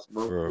for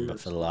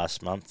the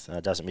last month.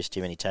 Doesn't miss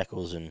too many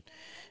tackles, and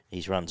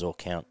his runs all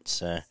count.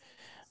 So,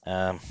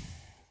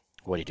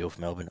 what do you do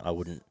for Melbourne?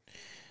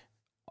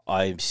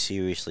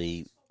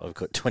 I've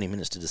got 20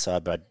 minutes to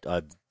decide, but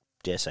I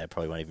dare say I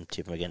probably won't even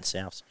tip him against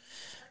Souths.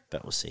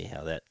 But we'll see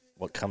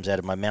what comes out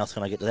of my mouth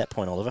when I get to that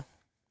point, Oliver.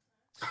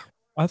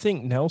 I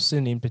think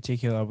Nelson in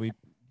particular, we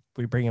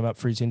bring him up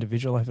for his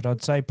individual effort.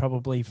 I'd say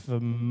probably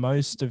for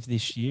most of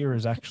this year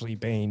has actually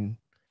been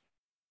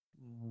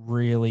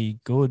really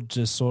good,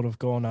 just sort of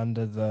gone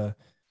under the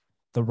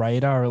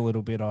radar a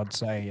little bit, I'd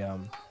say.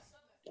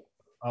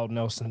 Old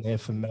Nelson there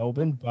for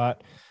Melbourne,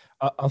 but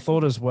I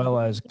thought as well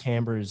as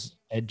Canberra's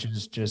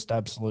edges just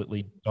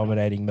absolutely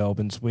dominating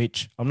Melbourne's,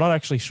 which I'm not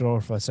actually sure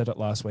if I said it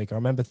last week. I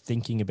remember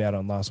thinking about it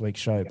on last week's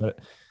show, but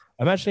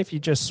imagine if you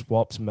just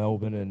swapped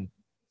Melbourne and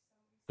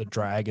the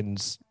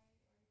Dragons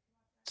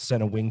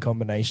centre wing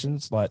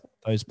combinations, like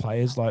those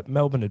players, like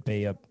Melbourne would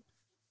be a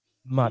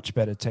much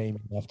better team,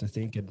 you have to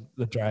think, and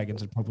the Dragons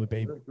would probably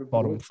be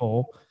bottom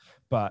four.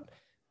 But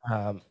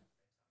I'd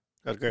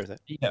agree with that.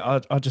 Yeah,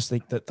 I just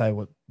think that they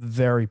were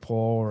very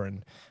poor,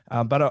 and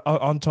but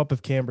on top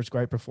of Canberra's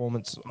great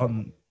performance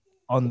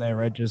on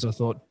their edges, I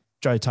thought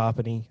Joe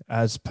Tarpany,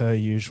 as per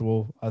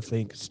usual, I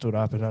think stood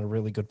up and had a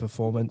really good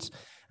performance,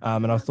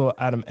 and I thought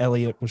Adam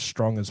Elliott was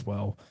strong as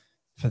well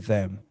for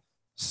them.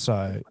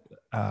 So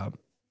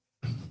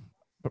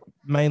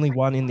mainly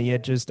one in the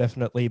edges,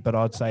 definitely, but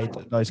I'd say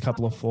that those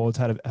couple of forwards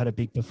had a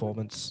big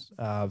performance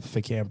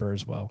for Canberra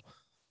as well.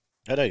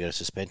 I don't get a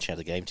suspension out of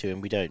the game too,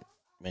 and we don't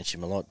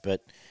mention him a lot,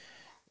 but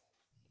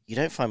you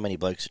don't find many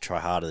blokes that try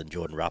harder than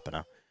Jordan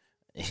Rapana.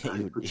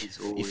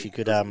 If you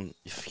could,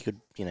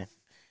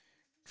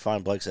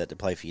 find blokes that to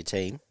play for your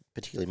team,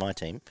 particularly my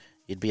team,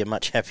 He'd be a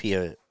much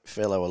happier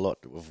fellow a lot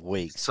of He's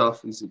weeks.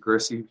 tough. He's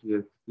aggressive. Yeah,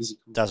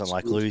 physical. Doesn't He's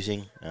like good.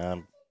 losing.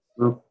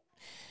 Well,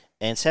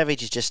 And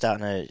Savage is just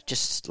starting to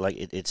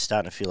it's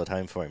starting to feel at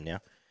home for him now.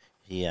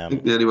 He I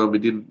think the only one we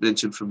didn't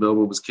mention from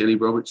Melbourne was Kenny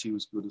Bromwich. He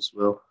was good as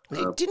well.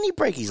 didn't he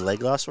break his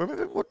leg last?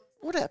 Remember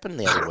what happened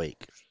the other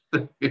week?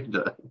 You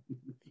know,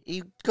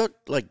 He got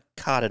like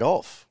carted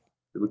off.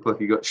 it looked like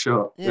he got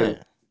shot.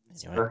 Yeah.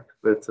 It's Anyway. back.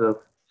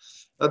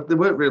 But there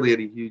weren't really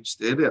any huge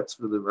standouts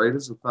for the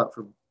Raiders apart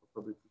from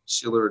probably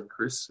Schiller and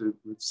Chris, who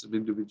with some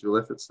individual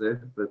efforts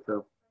there. But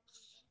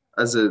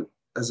as a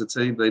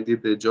team, they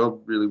did their job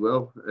really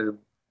well, and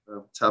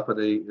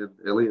Tapani and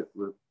Elliott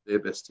were their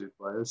best two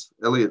players.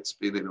 Elliott's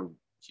been in a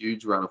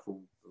huge run of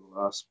form for the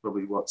last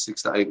probably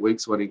 6 to 8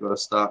 weeks when he got a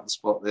starting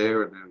spot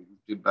there, and then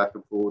he's been back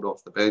and forward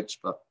off the bench,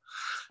 but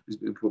he's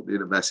been putting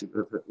in a massive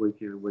effort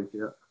week in and week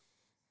out.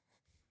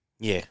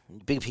 Yeah,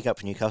 big pickup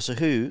for Newcastle,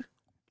 who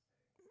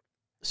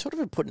sort of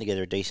are putting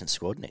together a decent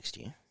squad next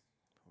year,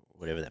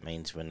 whatever that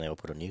means when they all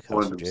put on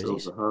Newcastle Find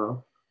themselves jerseys. a half.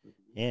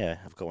 Yeah,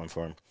 I've got one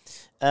for him.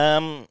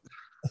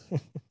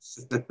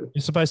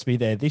 You're supposed to be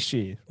there this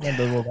year.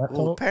 Remember all that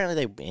Well, talk?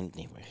 apparently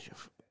anyway,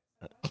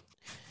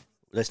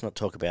 let's not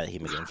talk about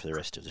him again for the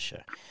rest of the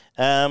show.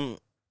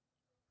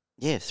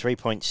 Yeah, 3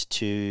 points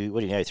to,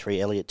 what do you know,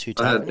 3 Elliott, 2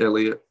 I had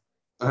Tarpany?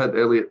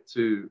 Elliott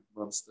 2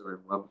 Munster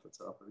and 1 for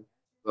Tarpany.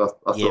 I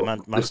Yeah,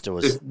 thought Munster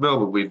was. if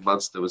Melbourne win,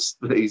 Munster was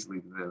easily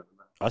better than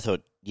that. I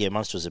thought, yeah,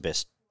 Munster was the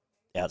best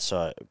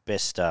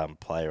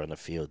player on the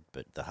field,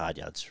 but the hard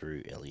yards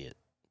through Elliott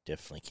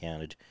definitely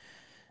counted.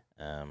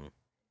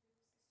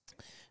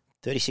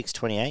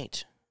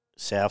 36-28.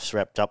 Souths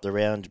wrapped up the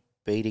round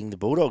beating the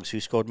Bulldogs, who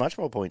scored much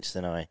more points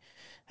than I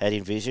had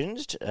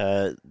envisioned.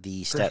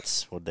 The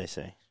stats, what did they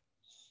say?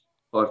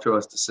 5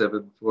 tries to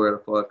 7, 4 out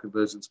of 5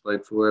 conversions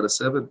played, 4 out of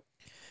 7.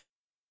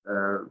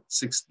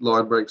 6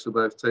 line breaks for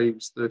both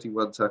teams,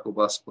 31 tackle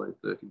busts played,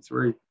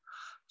 33.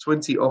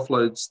 20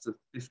 offloads to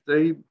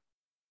 15.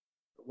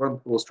 1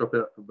 forced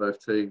dropout from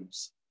both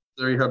teams.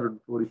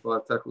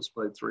 345 tackles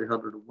played,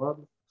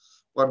 301.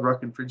 1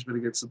 ruck infringement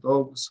against the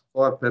Dogs,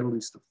 5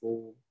 penalties to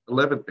 4.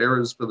 11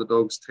 errors for the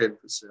Dogs, 10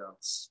 for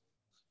Souths.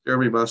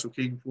 Jeremy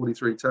Marshall-King,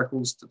 43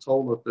 tackles.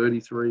 Totola,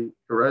 33.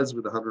 Carraz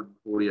with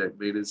 148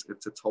 metres. And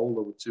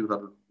Totola with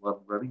 201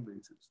 running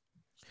metres.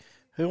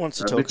 Who wants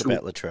to talk Mitchell.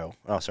 about Latrell?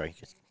 Oh, sorry.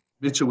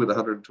 Mitchell with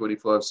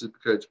 125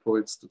 Supercoach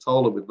points.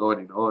 Totola with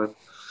 99.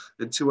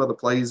 And 2 other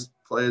players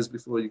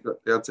before you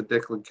got down to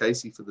Declan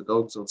Casey for the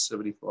Dogs on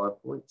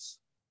 75 points.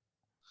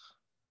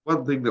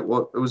 One thing it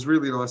was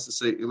really nice to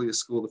see Ilias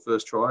score the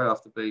first try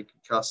after being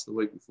concussed the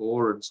week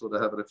before and sort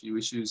of having a few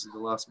issues in the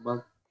last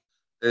month.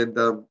 And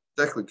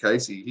Declan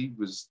Casey, he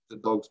was the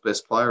Dogs'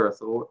 best player, I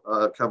thought,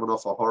 coming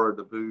off a horror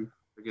debut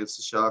against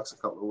the Sharks a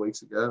couple of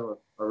weeks ago.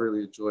 I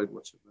really enjoyed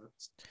watching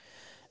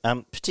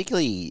that.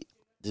 Particularly,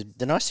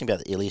 the nice thing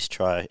about the Ilias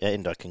try,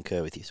 and I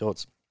concur with your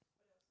thoughts,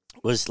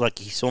 was like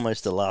he's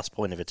almost the last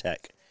point of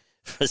attack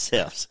for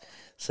Souths.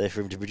 So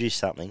for him to produce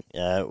something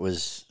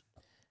was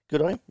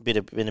good on him.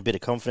 Been a bit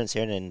of confidence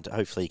here, and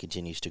hopefully he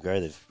continues to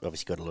grow. They've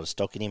obviously got a lot of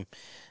stock in him.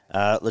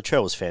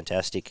 Latrell was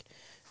fantastic.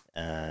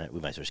 We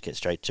may as well just get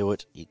straight to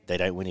it. They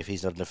don't win if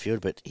he's not in the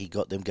field, but he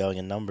got them going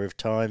a number of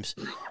times.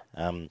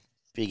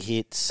 Big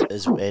hits,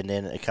 and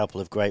then a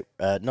couple of great,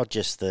 not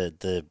just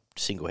the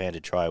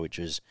single-handed try, which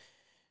was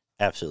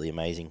absolutely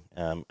amazing,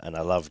 and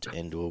I loved,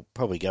 and we'll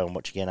probably go and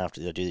watch again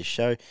after I do this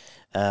show,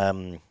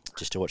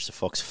 just to watch the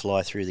Fox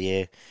fly through the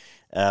air.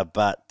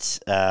 But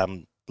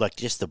like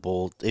just the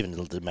ball, even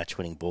the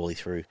match-winning ball he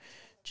threw,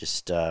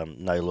 just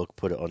no look,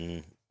 put it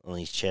on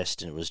his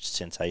chest, and it was just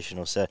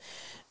sensational. So,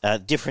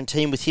 different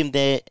team with him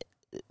there.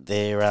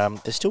 They're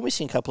still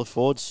missing a couple of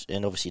forwards,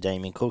 and obviously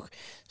Damien Cook.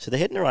 So they're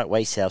heading the right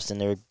way, South, and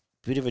they're a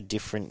bit of a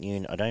different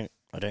unit. I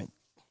don't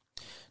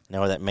know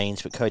what that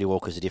means, but Cody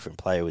Walker's a different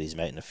player with his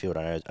mate in the field.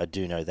 I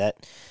do know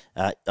that.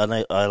 I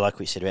like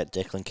what you said about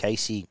Declan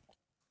Casey,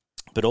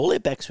 but all their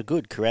backs were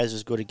good. Carraz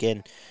was good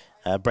again.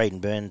 Braden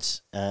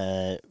Burns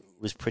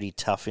was pretty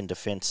tough in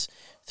defence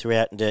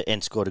throughout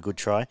and scored a good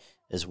try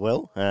as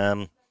well.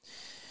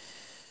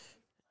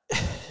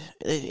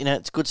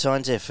 It's good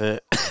signs there for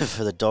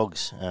for the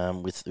Dogs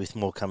with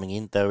more coming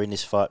in. They were in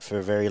this fight for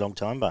a very long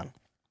time, Bun.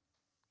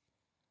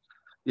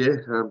 Yeah,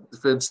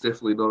 defence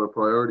definitely not a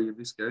priority in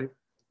this game.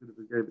 A bit of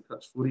a game of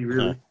touch footy,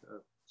 really.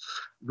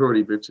 We've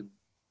already mentioned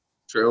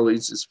Trell.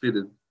 He's as fit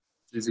and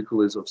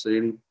physical as I've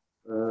seen him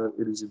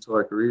in his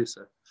entire career.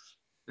 So,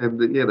 and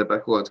the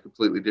back line's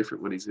completely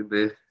different when he's in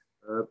there.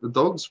 The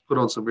Dogs put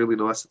on some really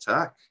nice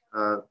attack,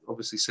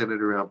 obviously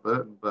centred around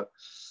Burton, but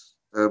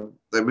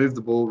they moved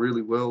the ball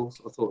really well.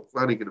 I thought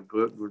Flanagan and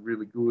Burton were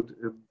really good,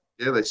 and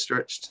they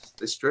stretched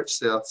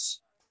Souths.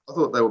 I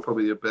thought they were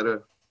probably a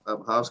better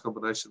halves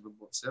combination than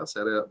what Souths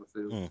had out in the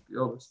field, to be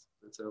honest.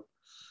 But,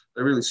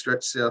 they really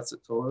stretched Souths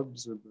at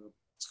times and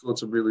scored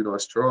some really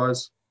nice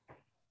tries.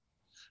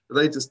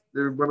 But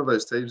they're one of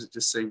those teams that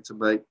just seem to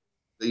make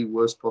the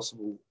worst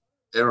possible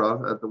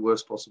error at the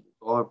worst possible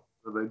time.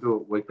 And they do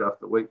it week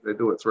after week. They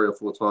do it 3 or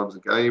 4 times a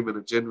game, and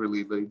it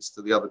generally leads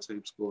to the other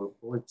team scoring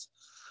points.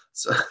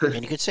 So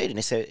And you could see it in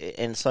this,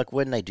 and it's like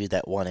when they do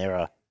that one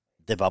error,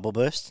 the bubble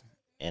burst,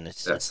 and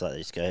it's Yeah. it's like they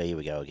just go, here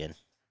we go again.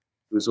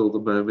 it was all the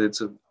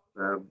momentum.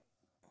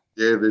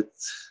 Yeah,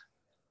 that's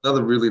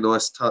another really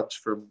nice touch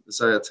from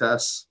Isaiah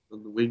Tass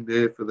on the wing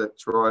there for that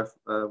try,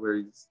 where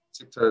he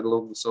tiptoed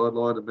along the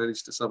sideline and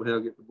managed to somehow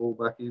get the ball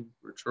back in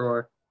for a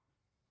try.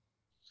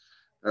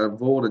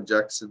 Vaughan,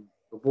 Jackson,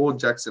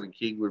 and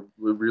King were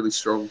really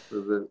strong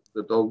for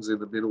the Dogs in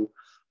the middle.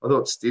 I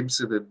thought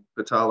Stimson and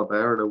Batala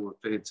Mariner were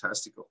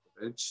fantastic off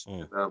the bench.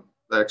 Mm. And,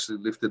 they actually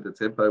lifted the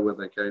tempo when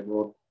they came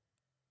on.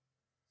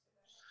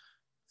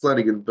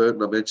 Flanagan and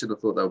Burton, I mentioned, I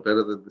thought they were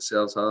better than the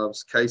Souths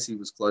halves. Casey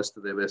was close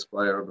to their best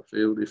player on the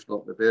field, if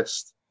not the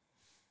best.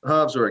 The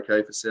halves were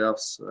okay for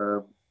Souths.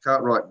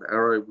 Cartwright and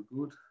Arrow were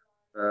good.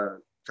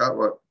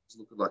 Cartwright was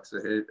looking like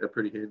a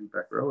pretty handy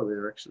back rower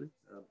there, actually.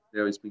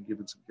 Now he's been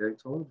given some game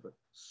time. But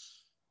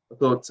I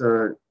thought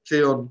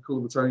Keon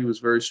Kulamatoni was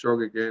very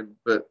strong again,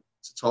 but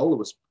Totola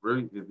was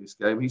brilliant in this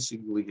game. He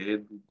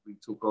single-handedly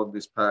took on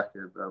this pack,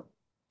 and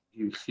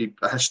he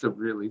bashed them,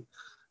 really.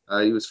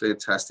 He was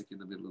fantastic in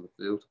the middle of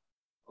the field.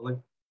 Ollie?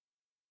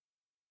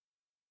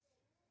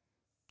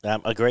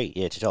 Agree.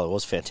 Yeah, Totola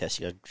was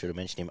fantastic. I should have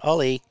mentioned him.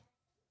 Ollie.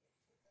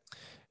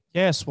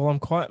 Yes, well, I'm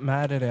quite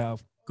mad at our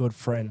good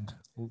friend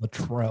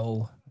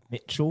Latrell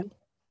Mitchell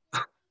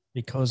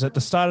because at the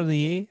start of the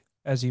year,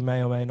 as you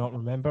may or may not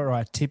remember,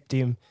 I tipped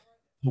him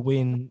to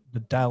win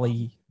the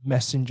Daly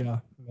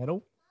Messenger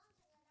medal.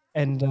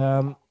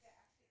 And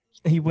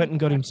he went and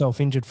got himself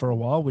injured for a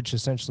while, which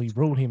essentially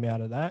ruled him out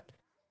of that.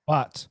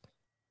 But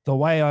the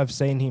way I've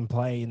seen him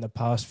play in the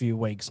past few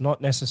weeks,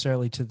 not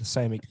necessarily to the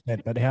same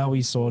extent, but how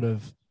he sort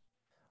of,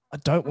 I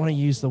don't want to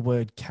use the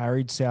word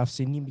carried South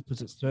Sydney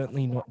because it's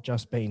certainly not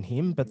just been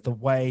him, but the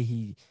way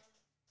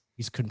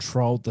he's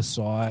controlled the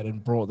side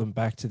and brought them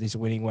back to this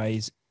winning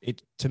ways,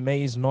 it to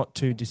me is not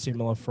too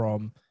dissimilar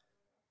from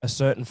a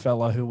certain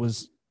fella who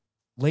was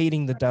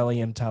leading the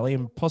Dally M tally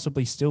and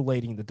possibly still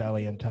leading the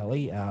Dally M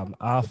tally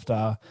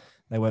after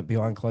they went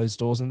behind closed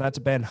doors, and that's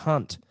Ben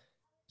Hunt.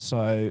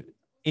 So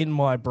in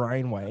my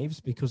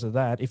brainwaves, because of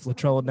that, if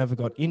Latrell had never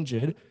got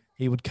injured,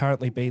 he would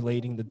currently be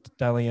leading the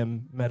Dally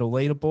M medal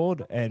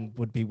leaderboard and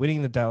would be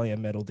winning the Dally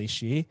M medal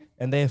this year.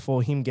 And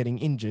therefore, him getting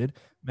injured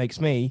makes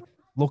me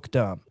look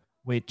dumb,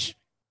 which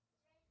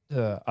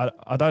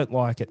I don't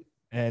like it.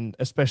 And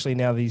especially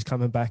now that he's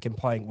coming back and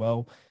playing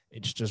well,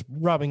 it's just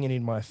rubbing it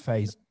in my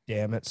face,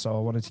 damn it. So I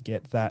wanted to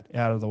get that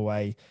out of the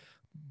way.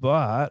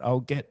 But I'll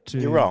get to...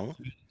 You're wrong.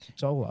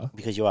 Totola.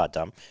 Because you are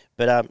dumb.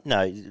 But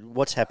no,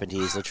 what's happened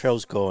here is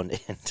Latrell's gone,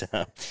 and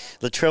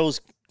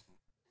Latrell's,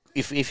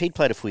 if he'd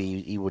played a full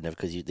year, he wouldn't have,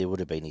 because there would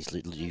have been his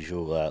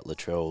usual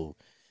Latrell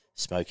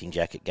smoking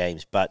jacket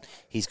games. But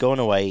he's gone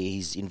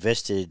away,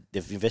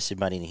 they've invested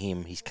money in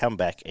him, he's come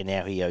back, and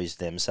now he owes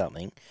them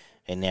something,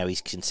 and now he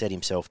can set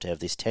himself to have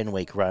this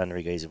 10-week run where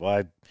he goes,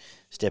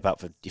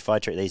 if I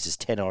treat these as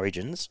 10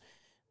 origins,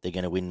 they're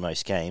going to win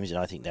most games, and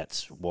I think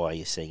that's why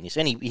you're seeing this.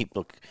 And he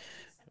look,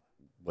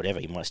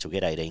 whatever, he might still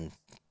get 18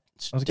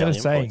 I was going to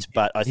say, points,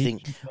 but I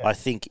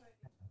think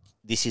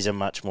this is a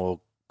much more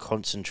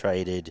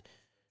concentrated,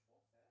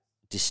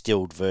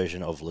 distilled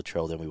version of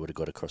Latrell than we would have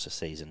got across a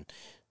season.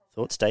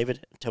 Thoughts,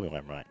 David? Tell me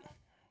when I'm right.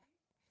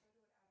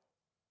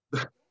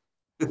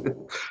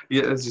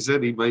 Yeah, as you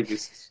said, he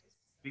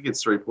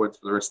gets 3 points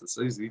for the rest of the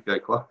season. He go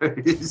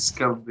close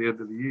come the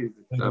end of the year.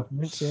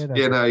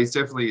 Yeah, no, he's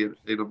definitely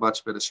in a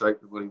much better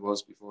shape than what he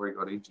was before he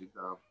got injured.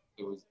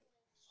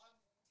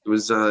 It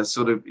was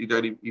sort of,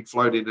 he'd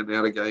float in and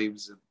out of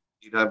games and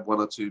he'd have one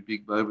or two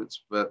big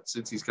moments. But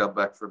since he's come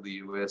back from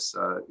the US,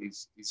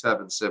 he's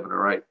having 7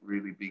 or 8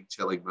 really big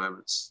telling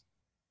moments,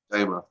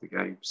 game after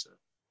game. So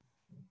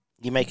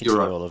you may continue,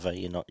 right, Oliver.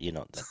 You're not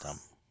that dumb.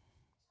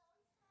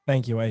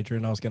 Thank you,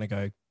 Adrian. I was going to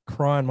go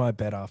cry in my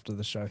bed after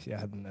the show if you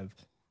hadn't have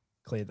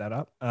cleared that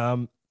up.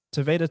 Tavita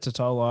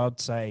Totola,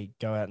 I'd say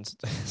go out and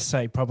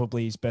say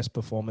probably his best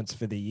performance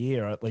for the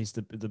year, or at least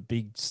the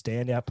big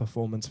standout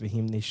performance for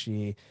him this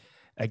year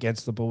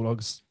against the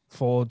Bulldogs.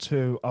 Forwards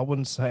who I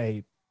wouldn't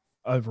say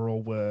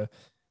overall were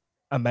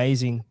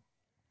amazing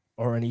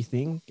or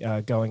anything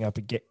going up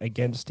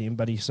against him,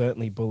 but he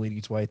certainly bullied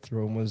his way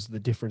through and was the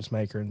difference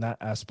maker in that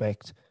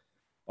aspect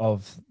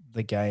of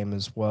the game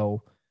as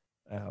well.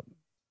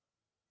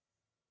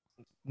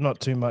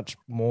 Not too much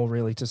more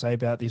really to say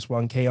about this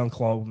one. Keon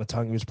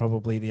Koloamatangi was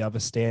probably the other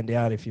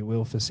standout, if you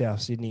will, for South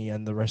Sydney,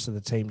 and the rest of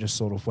the team just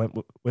sort of went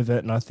with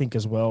it. And I think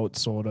as well,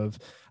 it's sort of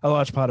a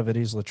large part of it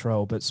is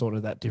Latrell, but sort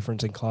of that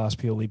difference in class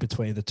purely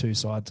between the two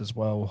sides as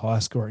well. High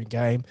scoring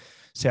game.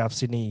 South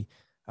Sydney,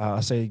 I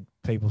see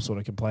people sort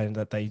of complaining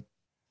that they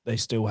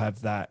still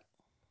have that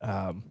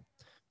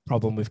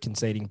problem with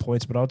conceding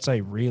points, but I'd say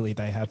really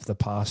they have the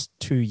past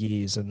 2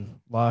 years, and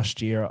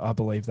last year I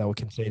believe they were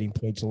conceding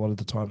points a lot of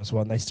the time as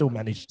well, and they still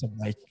managed to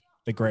make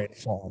the grand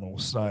final.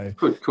 So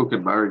put Cook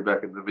and Murray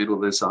back in the middle,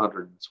 there's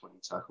 120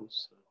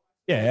 tackles. So.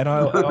 Yeah, and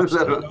I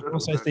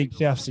also think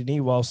South Sydney,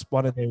 whilst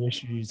one of their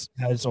issues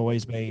has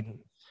always been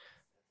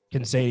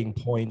conceding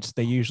points.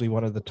 They're usually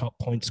one of the top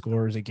point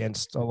scorers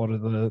against a lot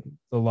of the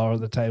lower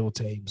of the table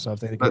teams. So I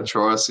think That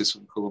try assist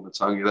from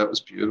Kulamatanga, that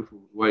was beautiful.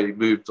 The way he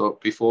moved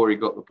up before he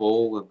got the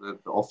ball and then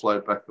the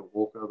offload back to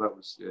Walker, that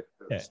was,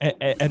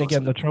 and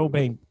again, the Trill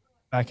being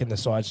back in the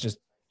side's just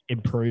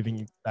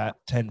improving that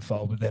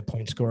tenfold with their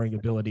point scoring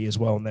ability as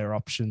well and their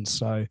options.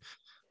 So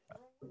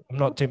I'm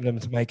not tipping them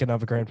to make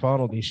another grand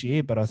final this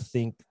year, but I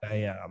think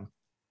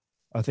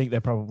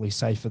they're probably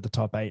safe for the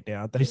top 8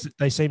 now.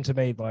 They seem to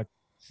me like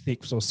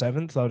 6th or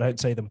 7th. I don't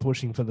see them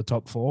pushing for the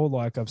top 4,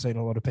 like I've seen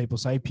a lot of people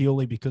say,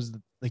 purely because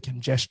of the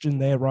congestion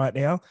there right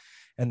now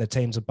and the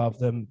teams above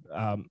them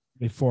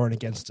with for and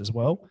against as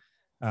well.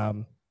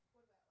 But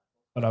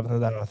other than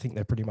that, I think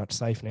they're pretty much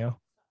safe now.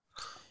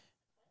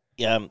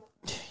 Yeah,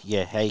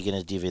 how are you going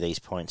to divvy these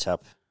points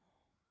up?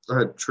 I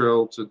had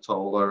Trell to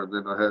Tola, and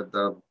then I had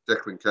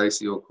Declan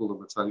Casey or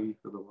Kulamatanga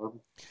for the one.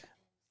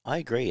 I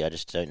agree. I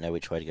just don't know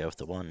which way to go with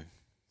the one.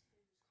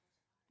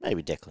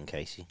 Maybe Declan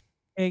Casey.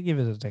 Yeah, give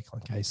it a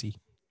Declan Casey.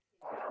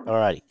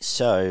 Alrighty,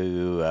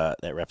 so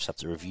that wraps up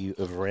the review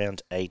of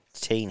round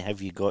 18.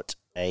 Have we got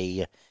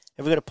a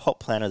pot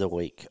plan of the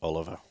week,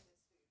 Oliver?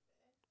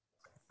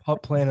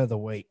 Pot plan of the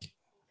week.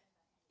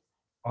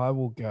 I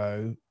will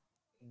go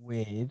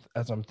with,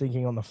 as I'm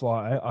thinking on the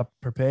fly, I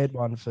prepared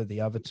one for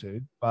the other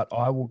two, but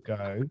I will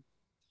go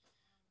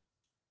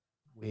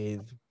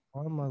with,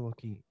 why am I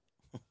looking?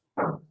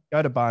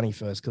 Go to Barney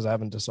first because I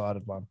haven't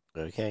decided one.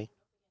 Okay.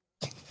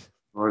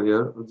 Oh,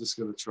 yeah, I'm just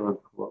going to try and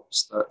pull up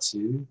stats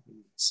here in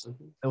a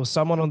second. There was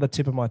someone on the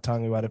tip of my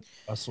tongue who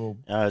I saw.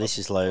 Oh, this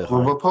is low.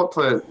 Well, my pot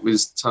plan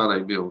was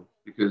Tane Milne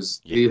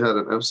because he had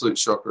an absolute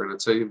shocker in a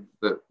team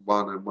that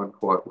won and won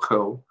quite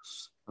well.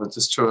 I'm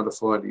just trying to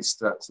find his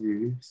stats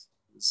here.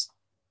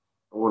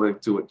 I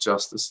want to do it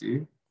justice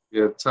here.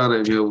 Yeah,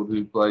 Tane Milne,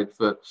 who played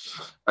for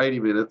 80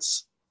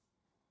 minutes.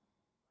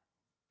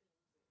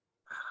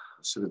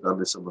 I should have done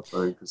this on my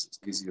phone because it's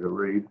easier to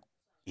read.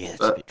 Yeah, it's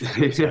But a bit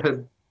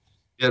tricky.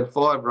 he had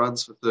 5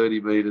 runs for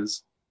 30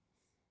 metres,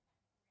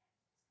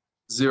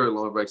 0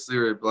 line breaks,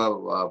 0 blah,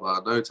 blah, blah,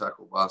 blah, no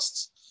tackle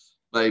busts,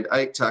 made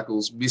 8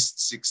 tackles,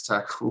 missed 6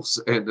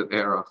 tackles and an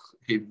error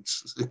in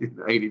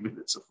 80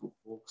 minutes of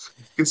football.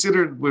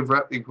 Considering we've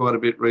wrapped in quite a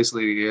bit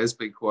recently, he has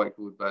been quite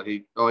good, but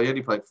he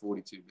only played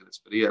 42 minutes,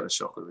 but he had a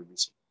shocker in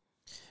this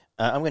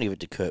one. I'm going to give it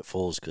to Kurt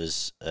Falls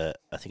because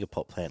I think a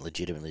pot plant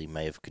legitimately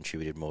may have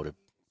contributed more to...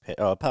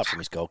 apart from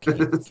his goal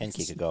kicking, can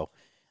kick a goal,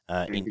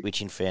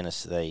 which in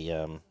fairness,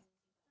 there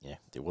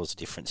was a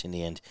difference in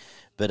the end.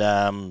 But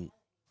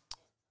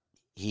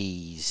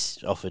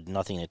he's offered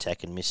nothing in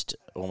attack and missed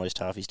almost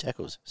half his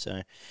tackles,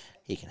 so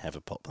he can have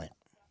a pot plant.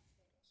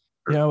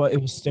 You know what?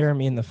 It was staring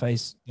me in the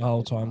face the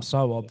whole time.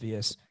 So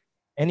obvious.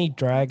 Any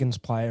Dragons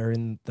player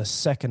in the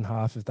second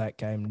half of that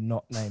game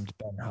not named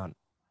Ben Hunt.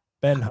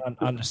 Ben Hunt,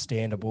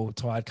 understandable,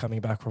 tired coming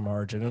back from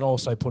Origin, and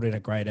also put in a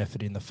great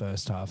effort in the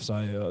first half.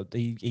 So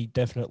he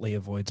definitely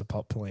avoids a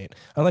pot plant.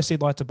 Unless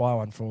he'd like to buy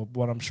one for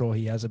what I'm sure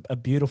he has, a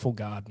beautiful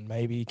garden.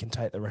 Maybe he can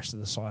take the rest of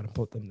the side and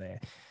put them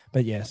there.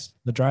 But yes,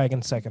 the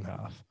Dragons second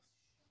half.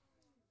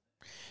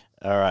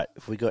 All right,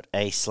 if we got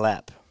a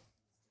slap.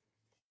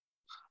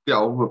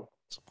 Yeah, well,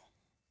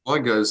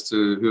 mine goes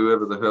to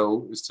whoever the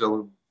hell is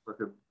telling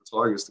fucking the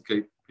Tigers to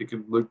keep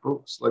picking Luke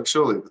Brooks. Like,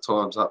 surely the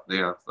time's up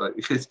now. Like,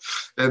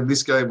 and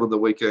this game on the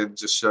weekend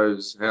just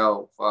shows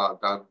how far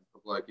done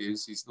the bloke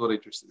is. He's not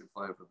interested in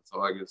playing for the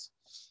Tigers.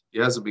 He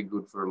hasn't been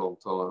good for a long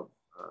time.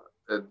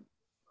 And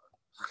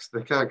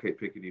they can't keep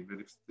picking him.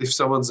 And if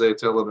someone's there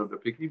telling him to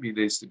pick him, he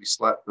needs to be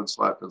slapped and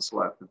slapped and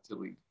slapped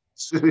until he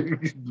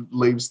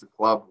leaves the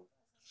club.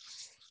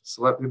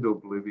 Slapped into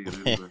oblivion,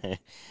 isn't it?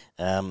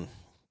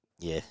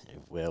 Yeah,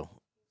 well,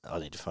 I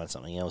need to find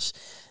something else.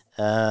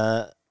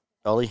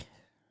 Ollie?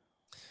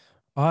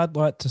 I'd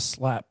like to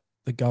slap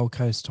the Gold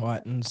Coast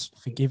Titans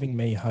for giving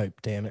me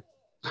hope, damn it.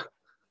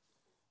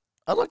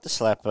 I'd like to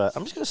slap...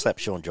 I'm just going to slap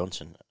Sean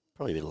Johnson.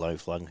 Probably a bit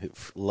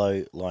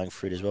low-lying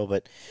fruit as well,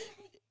 but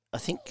I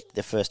think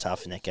the first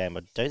half in that game,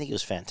 I don't think it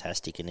was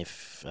fantastic, and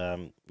if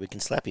we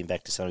can slap him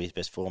back to some of his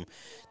best form,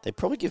 they'd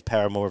probably give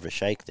Para more of a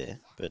shake there,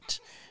 but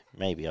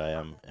maybe I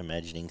am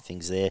imagining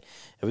things there.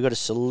 Have we got a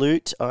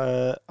salute?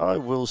 I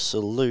will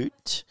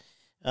salute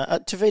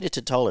Tavita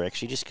Totola,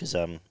 actually, just because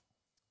I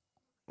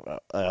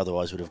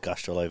otherwise would have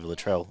gushed all over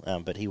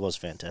Latrell, but he was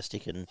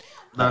fantastic and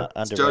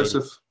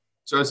underrated.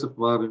 Joseph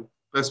Manu,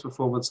 best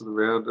performance of the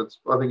round.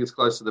 I think it's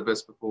close to the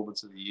best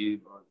performance of the year,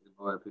 in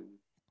my opinion,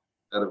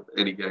 out of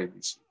any game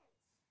this year.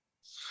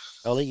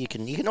 Ollie, you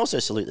can also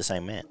salute the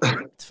same man.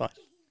 It's fine.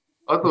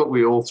 I thought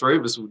all three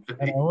of us would be.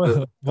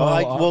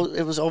 Well,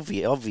 it was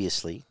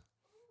obviously.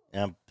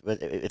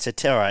 But it's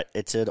all right.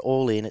 It's an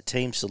all-in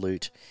team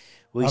salute.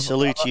 We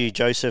salute you,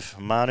 Joseph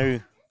Manu.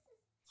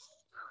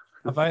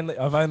 I've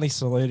only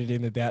saluted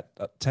him about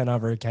 10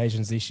 other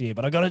occasions this year,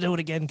 but I got to do it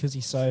again because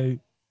he's so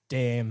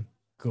damn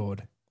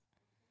good.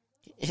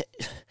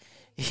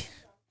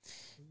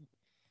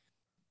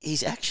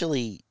 He's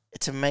actually.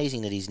 It's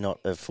amazing that he's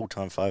not a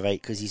full-time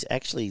 5'8" because he's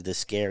actually the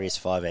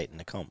scariest 5'8" in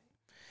the comp.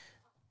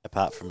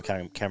 Apart from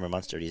Cameron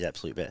Munster at his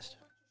absolute best.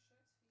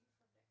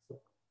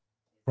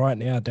 Right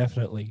now,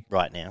 definitely.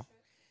 right now.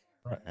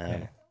 Right Um,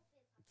 now.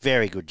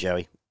 Very good,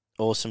 Joey.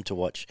 Awesome to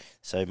watch.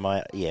 So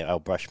I'll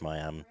brush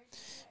my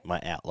my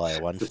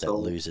outlier one for that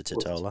Totola. loser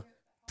Totola.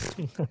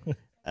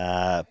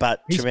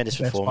 But He's tremendous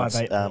the best performance.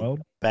 5'8" in the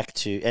world. Back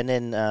to and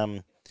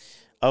then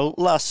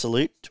last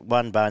salute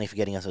one Barney for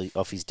getting us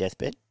off his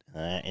deathbed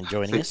and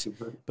joining us,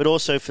 but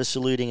also for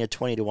saluting a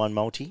 20-1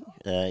 multi.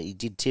 He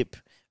did tip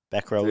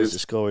back rollers Yes. to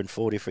score in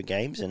 4 different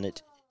games, and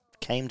it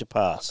came to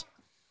pass.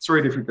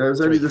 3 different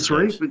games, only the Three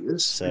 3, games. but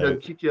yes, So- we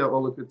had kick out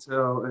Ola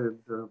Patel and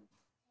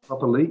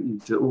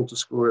Papali'i to all to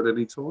score at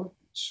any time,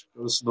 which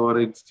was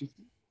 1950,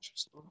 which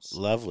was nice.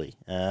 Lovely.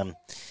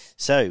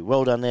 So,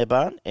 well done there,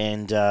 Barn.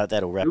 And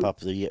that'll wrap Cool. up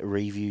the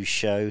review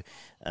show.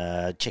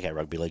 Check out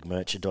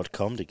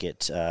rugbyleaguemerchant.com to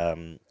get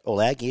all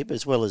our gear,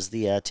 as well as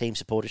the team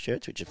supporter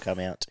shirts, which have come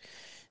out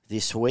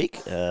this week.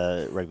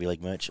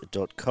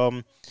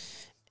 Rugbyleaguemerchant.com.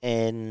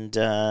 And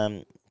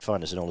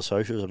find us on all the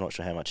socials. I'm not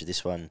sure how much of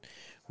this one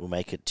will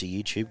make it to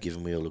YouTube,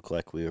 given we all look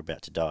like we were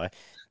about to die.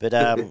 But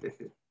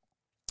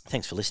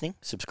thanks for listening.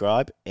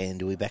 Subscribe,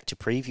 and we'll be back to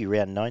preview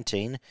round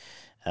 19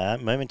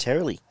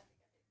 momentarily.